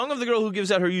Nope. not. Song of the girl who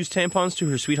gives out her used tampons to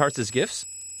her sweethearts as gifts.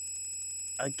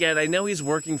 Again, I know he's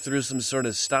working through some sort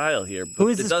of style here, but Who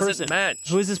is it this doesn't person? match.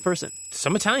 Who is this person?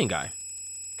 Some Italian guy.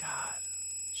 God.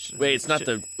 Wait, it's not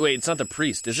the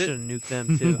priest, is Should it? have nuked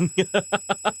them too.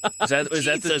 Is that the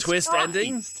Jesus twist Christ.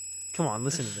 ending? Come on,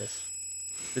 listen to this.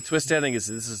 The twist ending is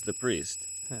this is the priest.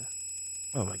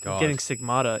 Oh my I'm god. getting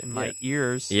stigmata in my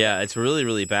ears. Yeah, it's really,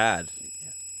 really bad.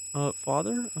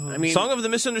 Father? I mean, Song of the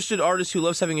misunderstood artist who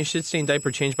loves having a shit-stained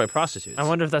diaper changed by prostitutes. I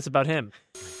wonder if that's about him.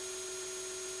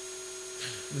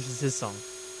 This is his song.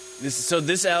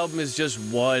 this album is just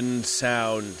one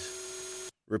sound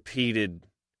repeated.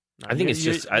 I think it's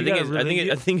just. I think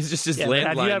it's just his Yeah, but landline.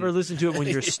 have you ever listened to it when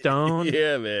you're stoned?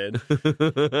 Yeah, man.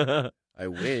 I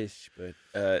wish,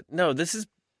 but no. This is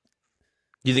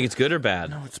You think it's good or bad?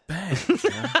 no. It's bad.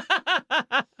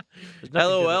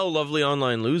 LOL, lovely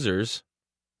online losers.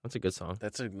 That's a good song.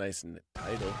 That's a nice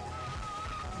title.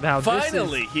 Now,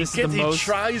 Finally, this is the he most.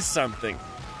 tries something.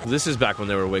 This is back when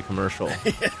they were way commercial.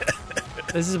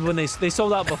 This is when they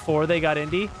sold out before they got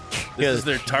indie. This is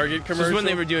their Target This commercial. is when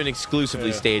they were doing exclusively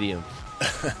Yeah. stadium.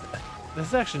 This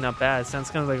is actually not bad. It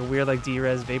sounds kind of like a weird like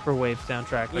D-Res Vaporwave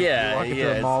soundtrack. Like Yeah, you're walking through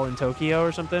yeah, a mall in Tokyo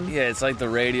or something. Yeah, it's like the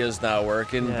radio's not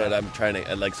working, Yeah. but I'm trying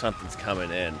to like something's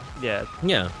coming in. Yeah,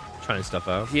 Yeah, trying stuff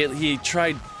out. He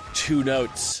tried 2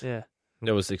 notes. yeah.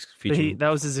 That was But featuring. that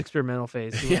was his experimental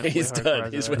phase. He went way He's hardcore done.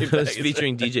 after He's that. way It was back.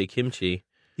 featuring DJ Kimchi.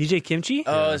 DJ Kimchi.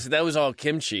 Oh, so that was all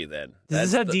kimchi then.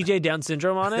 Does this have DJ Down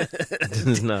Syndrome on it? This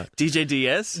is not. DJ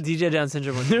DS? DJ Down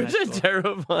Syndrome. Was There's a next.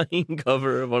 terrifying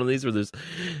cover of one of these where there's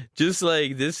just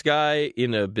like this guy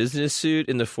in a business suit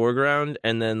in the foreground,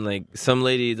 and then like some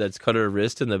lady that's cut her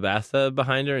wrist in the bathtub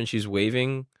behind her, and she's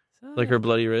waving like her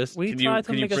bloody wrist. We Can you- tried to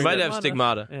can you make a She might have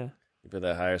stigmata. Yeah. You put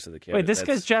that higher so the camera. Wait, this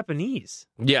guy's Japanese.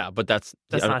 Yeah, but that's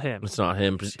Not him. It's not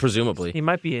him, presumably. He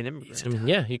might be an immigrant. I mean,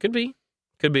 yeah, he could be.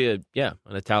 Could be an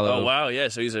Italo. Oh wow, yeah.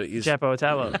 So he's Japo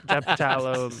Italo.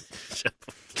 Japitalo.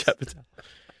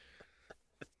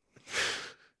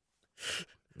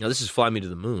 Now this is Fly Me to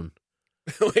the Moon.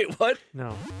 Wait, what?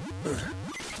 No.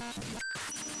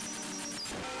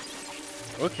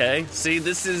 Okay. See,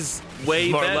 this is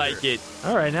way More better. like it.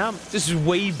 All right, now This is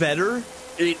way better.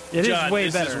 It is John, way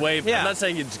this better. Is way, Yeah. I'm not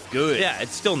saying it's good. Yeah,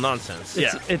 it's still nonsense.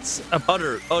 it's, Yeah. it's a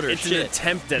Utter It's an shit.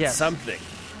 attempt at Yes. something.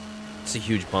 It's a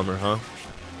huge bummer, huh?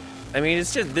 I mean,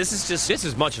 it's just this is just This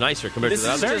is much nicer compared this to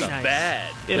the is other very just stuff. nice. bad.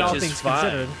 in which all is things fine.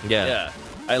 considered. Yeah. Yeah.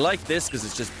 I like this because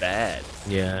it's just bad.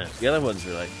 Yeah. The other ones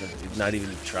are like not even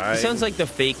trying. It sounds like the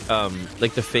fake, the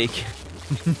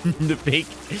fake,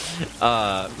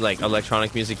 like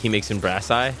electronic music he makes in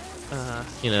Brass Eye.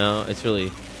 You know, it's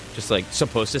really just like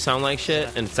supposed to sound like shit,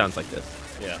 and it sounds like this,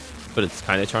 yeah. but it's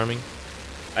kind of charming.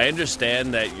 I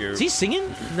understand that you're. Is he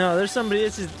singing? No, there's somebody.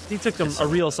 He took a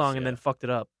real song and then fucked it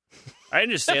up. I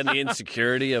understand the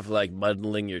insecurity of like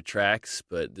muddling your tracks,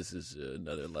 but this is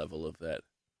another level of that.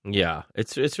 Yeah,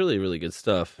 it's really really good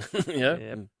stuff. Yeah.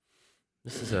 Yeah.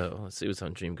 This is let's see what's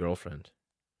on Dream Girlfriend.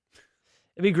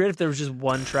 It'd be great if there was just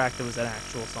one track that was an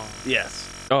actual song. Yes.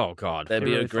 Oh God, That'd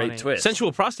be Really a great funny. twist.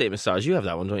 Sensual Prostate Massage. You have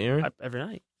that one, don't you, Aaron? Every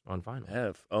night. On vinyl.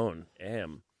 Have, own,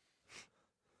 am.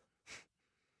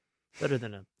 Better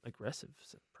than an aggressive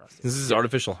prostate. This is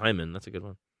Artificial Hymen. That's a good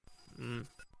one.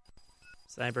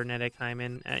 Cybernetic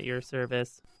hymen at your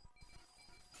service.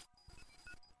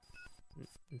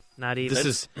 Not even.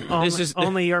 This is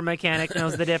Only your mechanic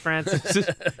knows the difference.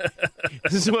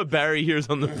 this is what Barry hears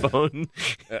on the phone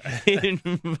in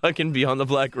fucking Beyond the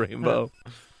Black Rainbow.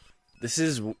 This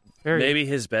is Very- maybe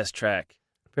his best track.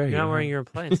 You're not wearing your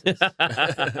appliances.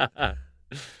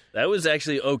 That was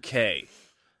actually okay.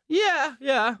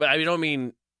 Yeah. But I don't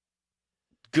mean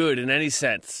good in any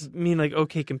sense. I mean, like,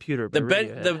 okay, computer. The But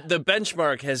really, the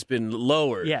benchmark has been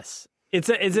lowered. yes, is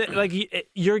it like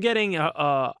you're getting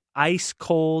a ice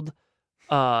cold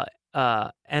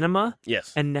enema,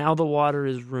 Yes. and now the water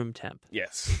is room temp,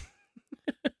 Yes.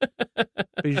 but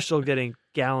you're still getting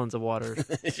gallons of water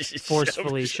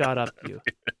forcefully shot up you.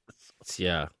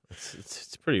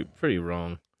 It's pretty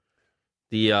wrong.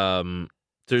 The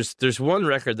there's one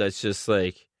record that's just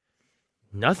like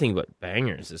nothing but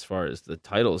bangers as far as the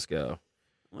titles go.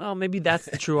 Well, maybe that's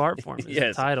the true art form. Is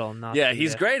Yes. the title, not Yeah, the,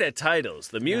 he's great at titles.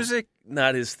 The music,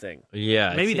 not his thing.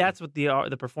 Yeah, Maybe it's- that's what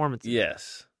the performance. Is.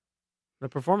 Yes. The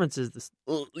performance is this.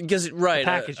 Well, because right,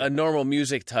 packaging. a normal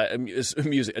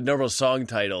a normal song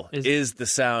title is the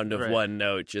sound of Right. one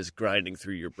note just grinding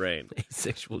through your brain.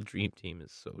 Asexual Dream Team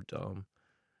is so dumb.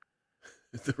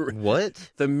 the,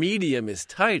 What? the medium is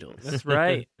titles. That's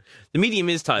right. The medium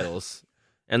is titles,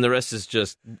 and the rest is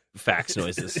just fax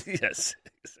noises. Yes,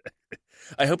 exactly.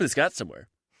 I hope it's got somewhere.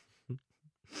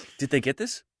 Did they get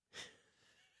this?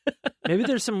 Maybe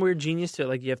there's some weird genius to it.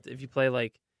 Like if you play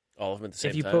like All of them at the same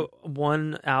if you time. put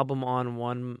one album on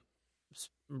one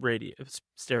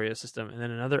stereo system and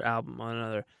then another album on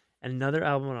another and another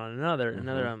album on another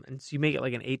album, and so you make it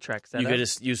like an 8-track setup. you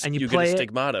get and you get a play it-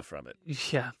 stigmata from it.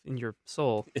 Yeah, in your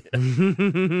soul. But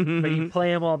you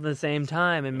play them all at the same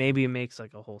time, and maybe it makes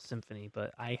like a whole symphony.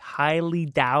 But I highly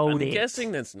doubt I'm it.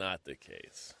 guessing that's not the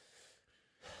case.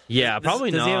 Yeah, probably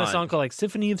Does not. he have a song called like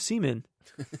Symphony of Seamen?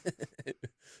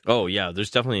 Oh yeah, there's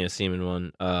definitely a semen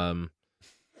one.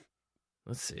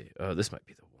 Let's see. Oh, this might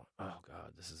be the one. Oh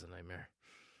god, this is a nightmare.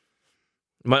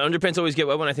 My underpants always get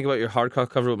wet when I think about your hardcore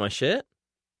cover with my shit.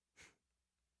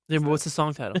 Yeah, but what's the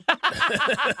song title?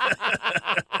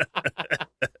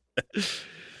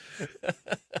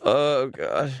 Oh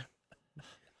god.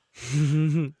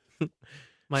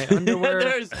 My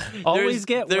underwear always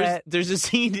get wet. There's a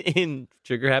scene in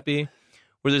Trigger Happy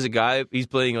where there's a guy. He's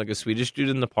playing like a Swedish dude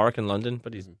in the park in London,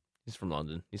 but he's from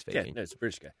London. He's Yeah, faking. no, it's a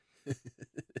British guy.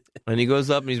 And he goes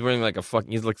up and he's wearing like a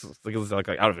fucking. He looks like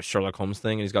out of a Sherlock Holmes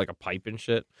thing, and he's got like a pipe and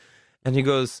shit. And he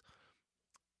goes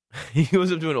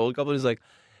up to an old couple. And he's like,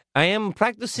 "I am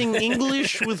practicing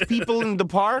English with people in the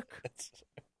park."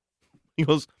 He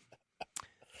goes,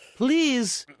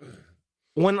 "Please,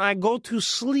 when I go to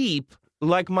sleep,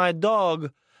 like my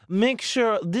dog, make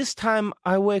sure this time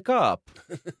I wake up."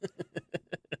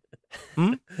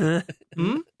 Hmm?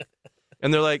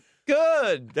 And they're like,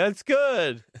 "Good, that's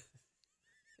good."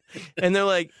 And they're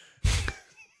like,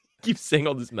 keep saying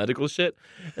all this medical shit.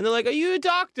 And they're like, "Are you a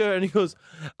doctor?" And he goes,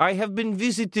 "I have been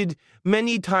visited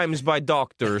many times by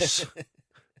doctors."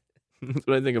 That's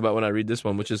what I think about when I read this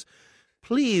one, which is,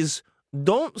 "Please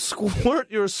don't squirt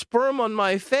your sperm on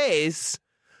my face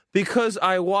because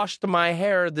I washed my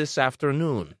hair this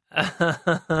afternoon."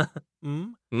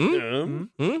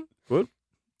 What?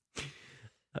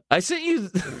 I sent you.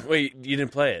 Wait, you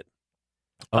didn't play it?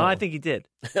 Oh, I think he did.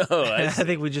 Oh, I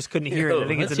think we just couldn't hear it. I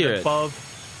think Let's it's hear it. above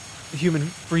human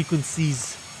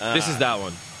frequencies. This is that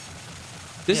one.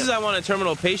 This is I want a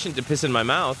terminal patient to piss in my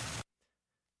mouth.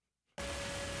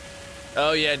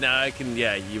 Oh yeah, now I can.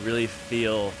 Yeah, you really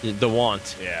feel. The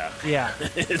want. Yeah, Yeah.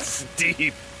 it's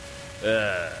deep.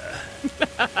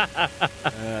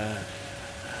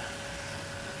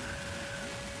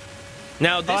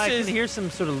 Now Oh, this I is can hear some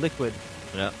sort of liquid.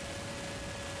 Yeah.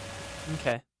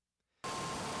 Okay.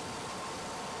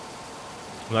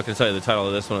 I'm not going to tell you the title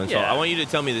of this one. Yeah. I want you to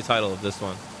tell me the title of this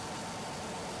one.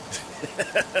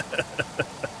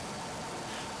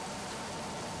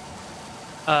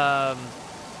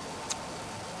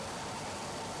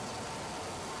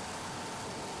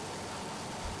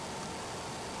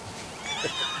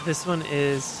 This one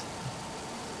is.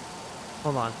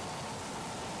 Hold on.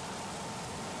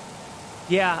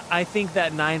 Yeah, I think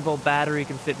that 9-volt battery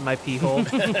can fit in my pee hole.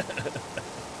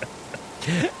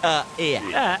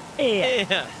 Yeah.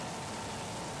 Yeah.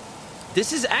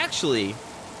 This is actually.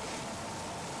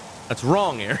 That's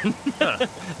wrong, Aaron.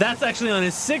 That's actually on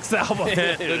his 6th album.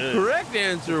 The correct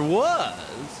answer was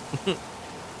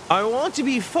I want to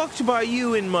be fucked by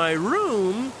you in my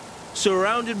room,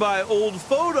 surrounded by old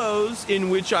photos in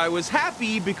which I was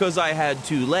happy because I had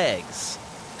 2 legs.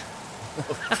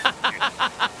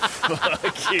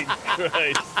 Fucking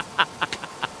Christ.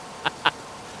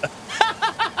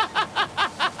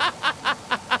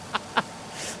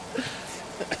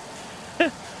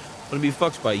 want to be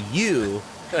fucked by you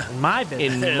In my bed.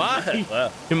 in my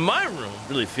Wow. in my room,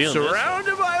 Really feeling this.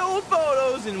 surrounded by old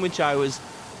photos in which I was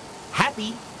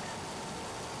happy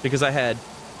because I had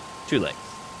 2 legs.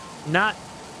 Not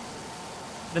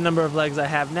the number of legs I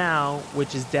have now,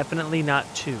 which is definitely not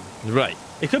 2. Right.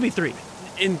 It could be 3.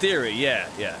 In theory, yeah.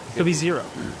 It could be 0.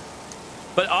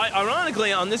 But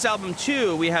ironically, on this album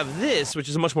too, we have this, which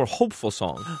is a much more hopeful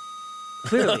song.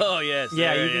 Clearly. Oh, yes.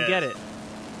 Yeah, there you can get it.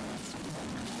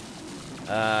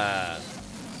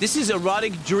 This is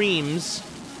erotic dreams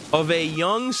of a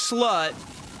young slut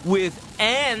with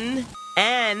an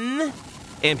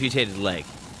amputated leg.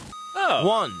 Oh.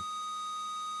 One.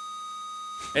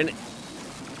 And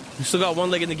You still got 1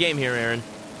 leg in the game here, Aaron.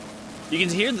 you can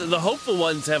hear the hopeful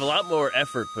ones have a lot more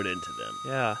effort put into them.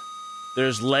 Yeah.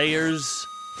 There's layers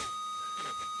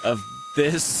of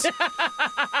this.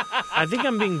 I think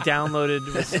I'm being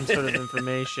downloaded with some sort of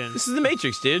information. This is the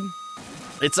Matrix, dude.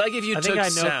 It's like if you I took think I know.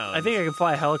 sound. I think I can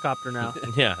fly a helicopter now.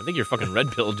 Yeah, I think you're fucking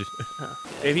red pilled.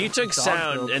 if you took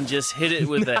sound build. and just hit it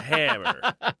with a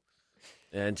hammer,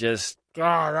 and just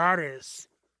God, that is.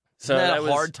 so Isn't that a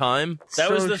was hard time? That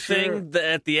was So the sure. thing that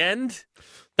at the end.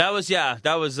 That was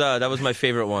my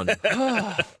favorite one.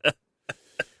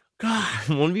 God,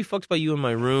 want to be fucked by you in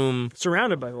my room.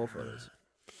 Surrounded by old photos.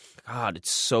 God,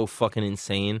 it's so fucking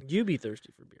insane. You be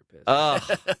thirsty for beer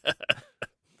piss.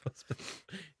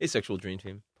 Asexual dream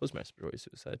team. Post-masturbatory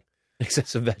suicide.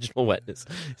 Excessive vaginal wetness.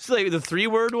 It's like the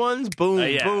 3-word ones. Boom,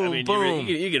 Yeah, boom, I mean, boom.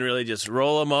 you can really just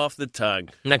roll them off the tongue.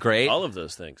 Isn't that great? All of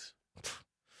those things.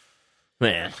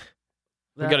 Man,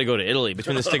 we got to go to Italy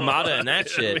between the stigmata and that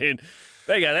shit. I mean,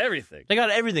 they got everything. They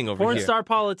got everything over Porn here. star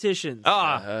politicians.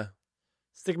 Ah,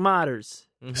 Stigmaters.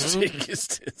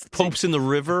 Popes in the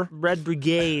river. Red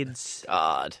brigades.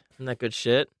 God, isn't that good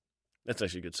shit? That's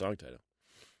actually a good song title.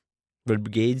 Red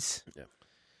Brigades. Yeah.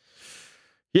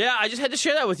 Yeah, I just had to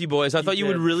share that with you boys. I thought you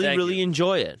would did. really, Thank really you.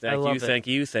 enjoy it. I Thank love you, it. thank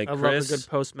you, thank I Chris. love a good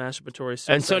post-masturbatory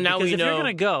suicide. And so now because we if know- you're going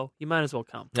to go, you might as well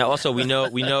come. Now, also, we know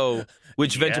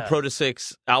which Yeah. Venta Proto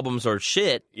 6 albums are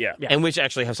shit Yeah. Yeah. and which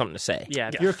actually have something to say. Yeah,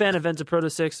 if you're a fan of Venta Proto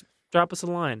 6, drop us a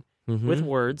line Mhm. with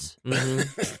words,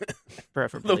 Mhm.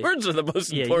 preferably. The words are the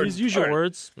most Yeah, important. use your part.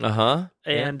 words. Uh-huh.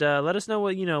 And let us know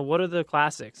what are the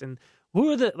classics and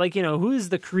who are the who is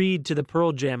the Creed to the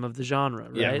Pearl Jam of the genre,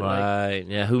 right? Yeah, Like, Right.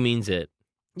 Yeah, who means it?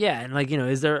 yeah, and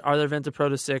are there Venta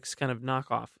Proto 6 kind of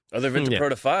knockoff? Other Venta Yeah.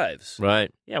 Proto 5s.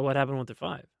 Right. Yeah, what happened with the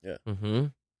 5?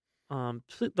 Mm-hmm.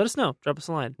 Please, let us know. Drop us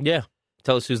a line. Yeah.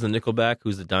 Tell us who's the Nickelback,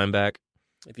 who's the Dimeback.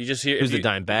 If you just hear... Who's if the you-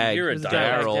 dime if bag? You hear a Who's the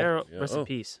dial, guy? Daryl. Daryl, Yeah. rest Oh. in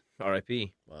peace.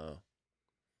 R.I.P. Wow.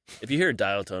 If you hear a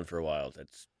dial tone for a while,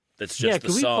 that's just Yeah, the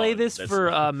can we song. play this That's-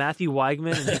 for Matthew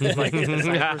Weigman and he can, like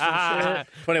decipher some shit?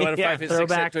 21, Yeah, 5, 6,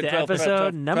 Throwback 7, to 12, 12, episode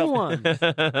 12, number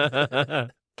 12.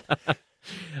 1.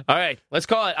 All right, let's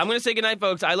call it. I'm going to say goodnight,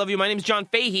 folks. I love you. My name's John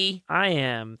Fahey. I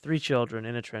am 3 children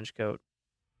in a trench coat.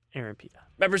 Aaron Pita.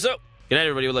 Members up. Good night,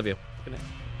 everybody. We love you. Good night.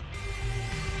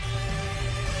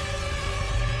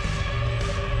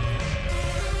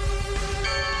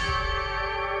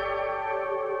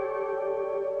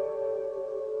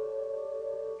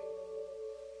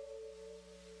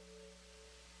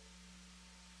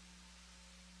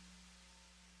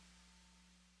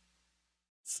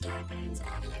 Starburns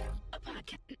Audio,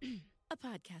 a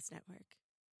podcast network.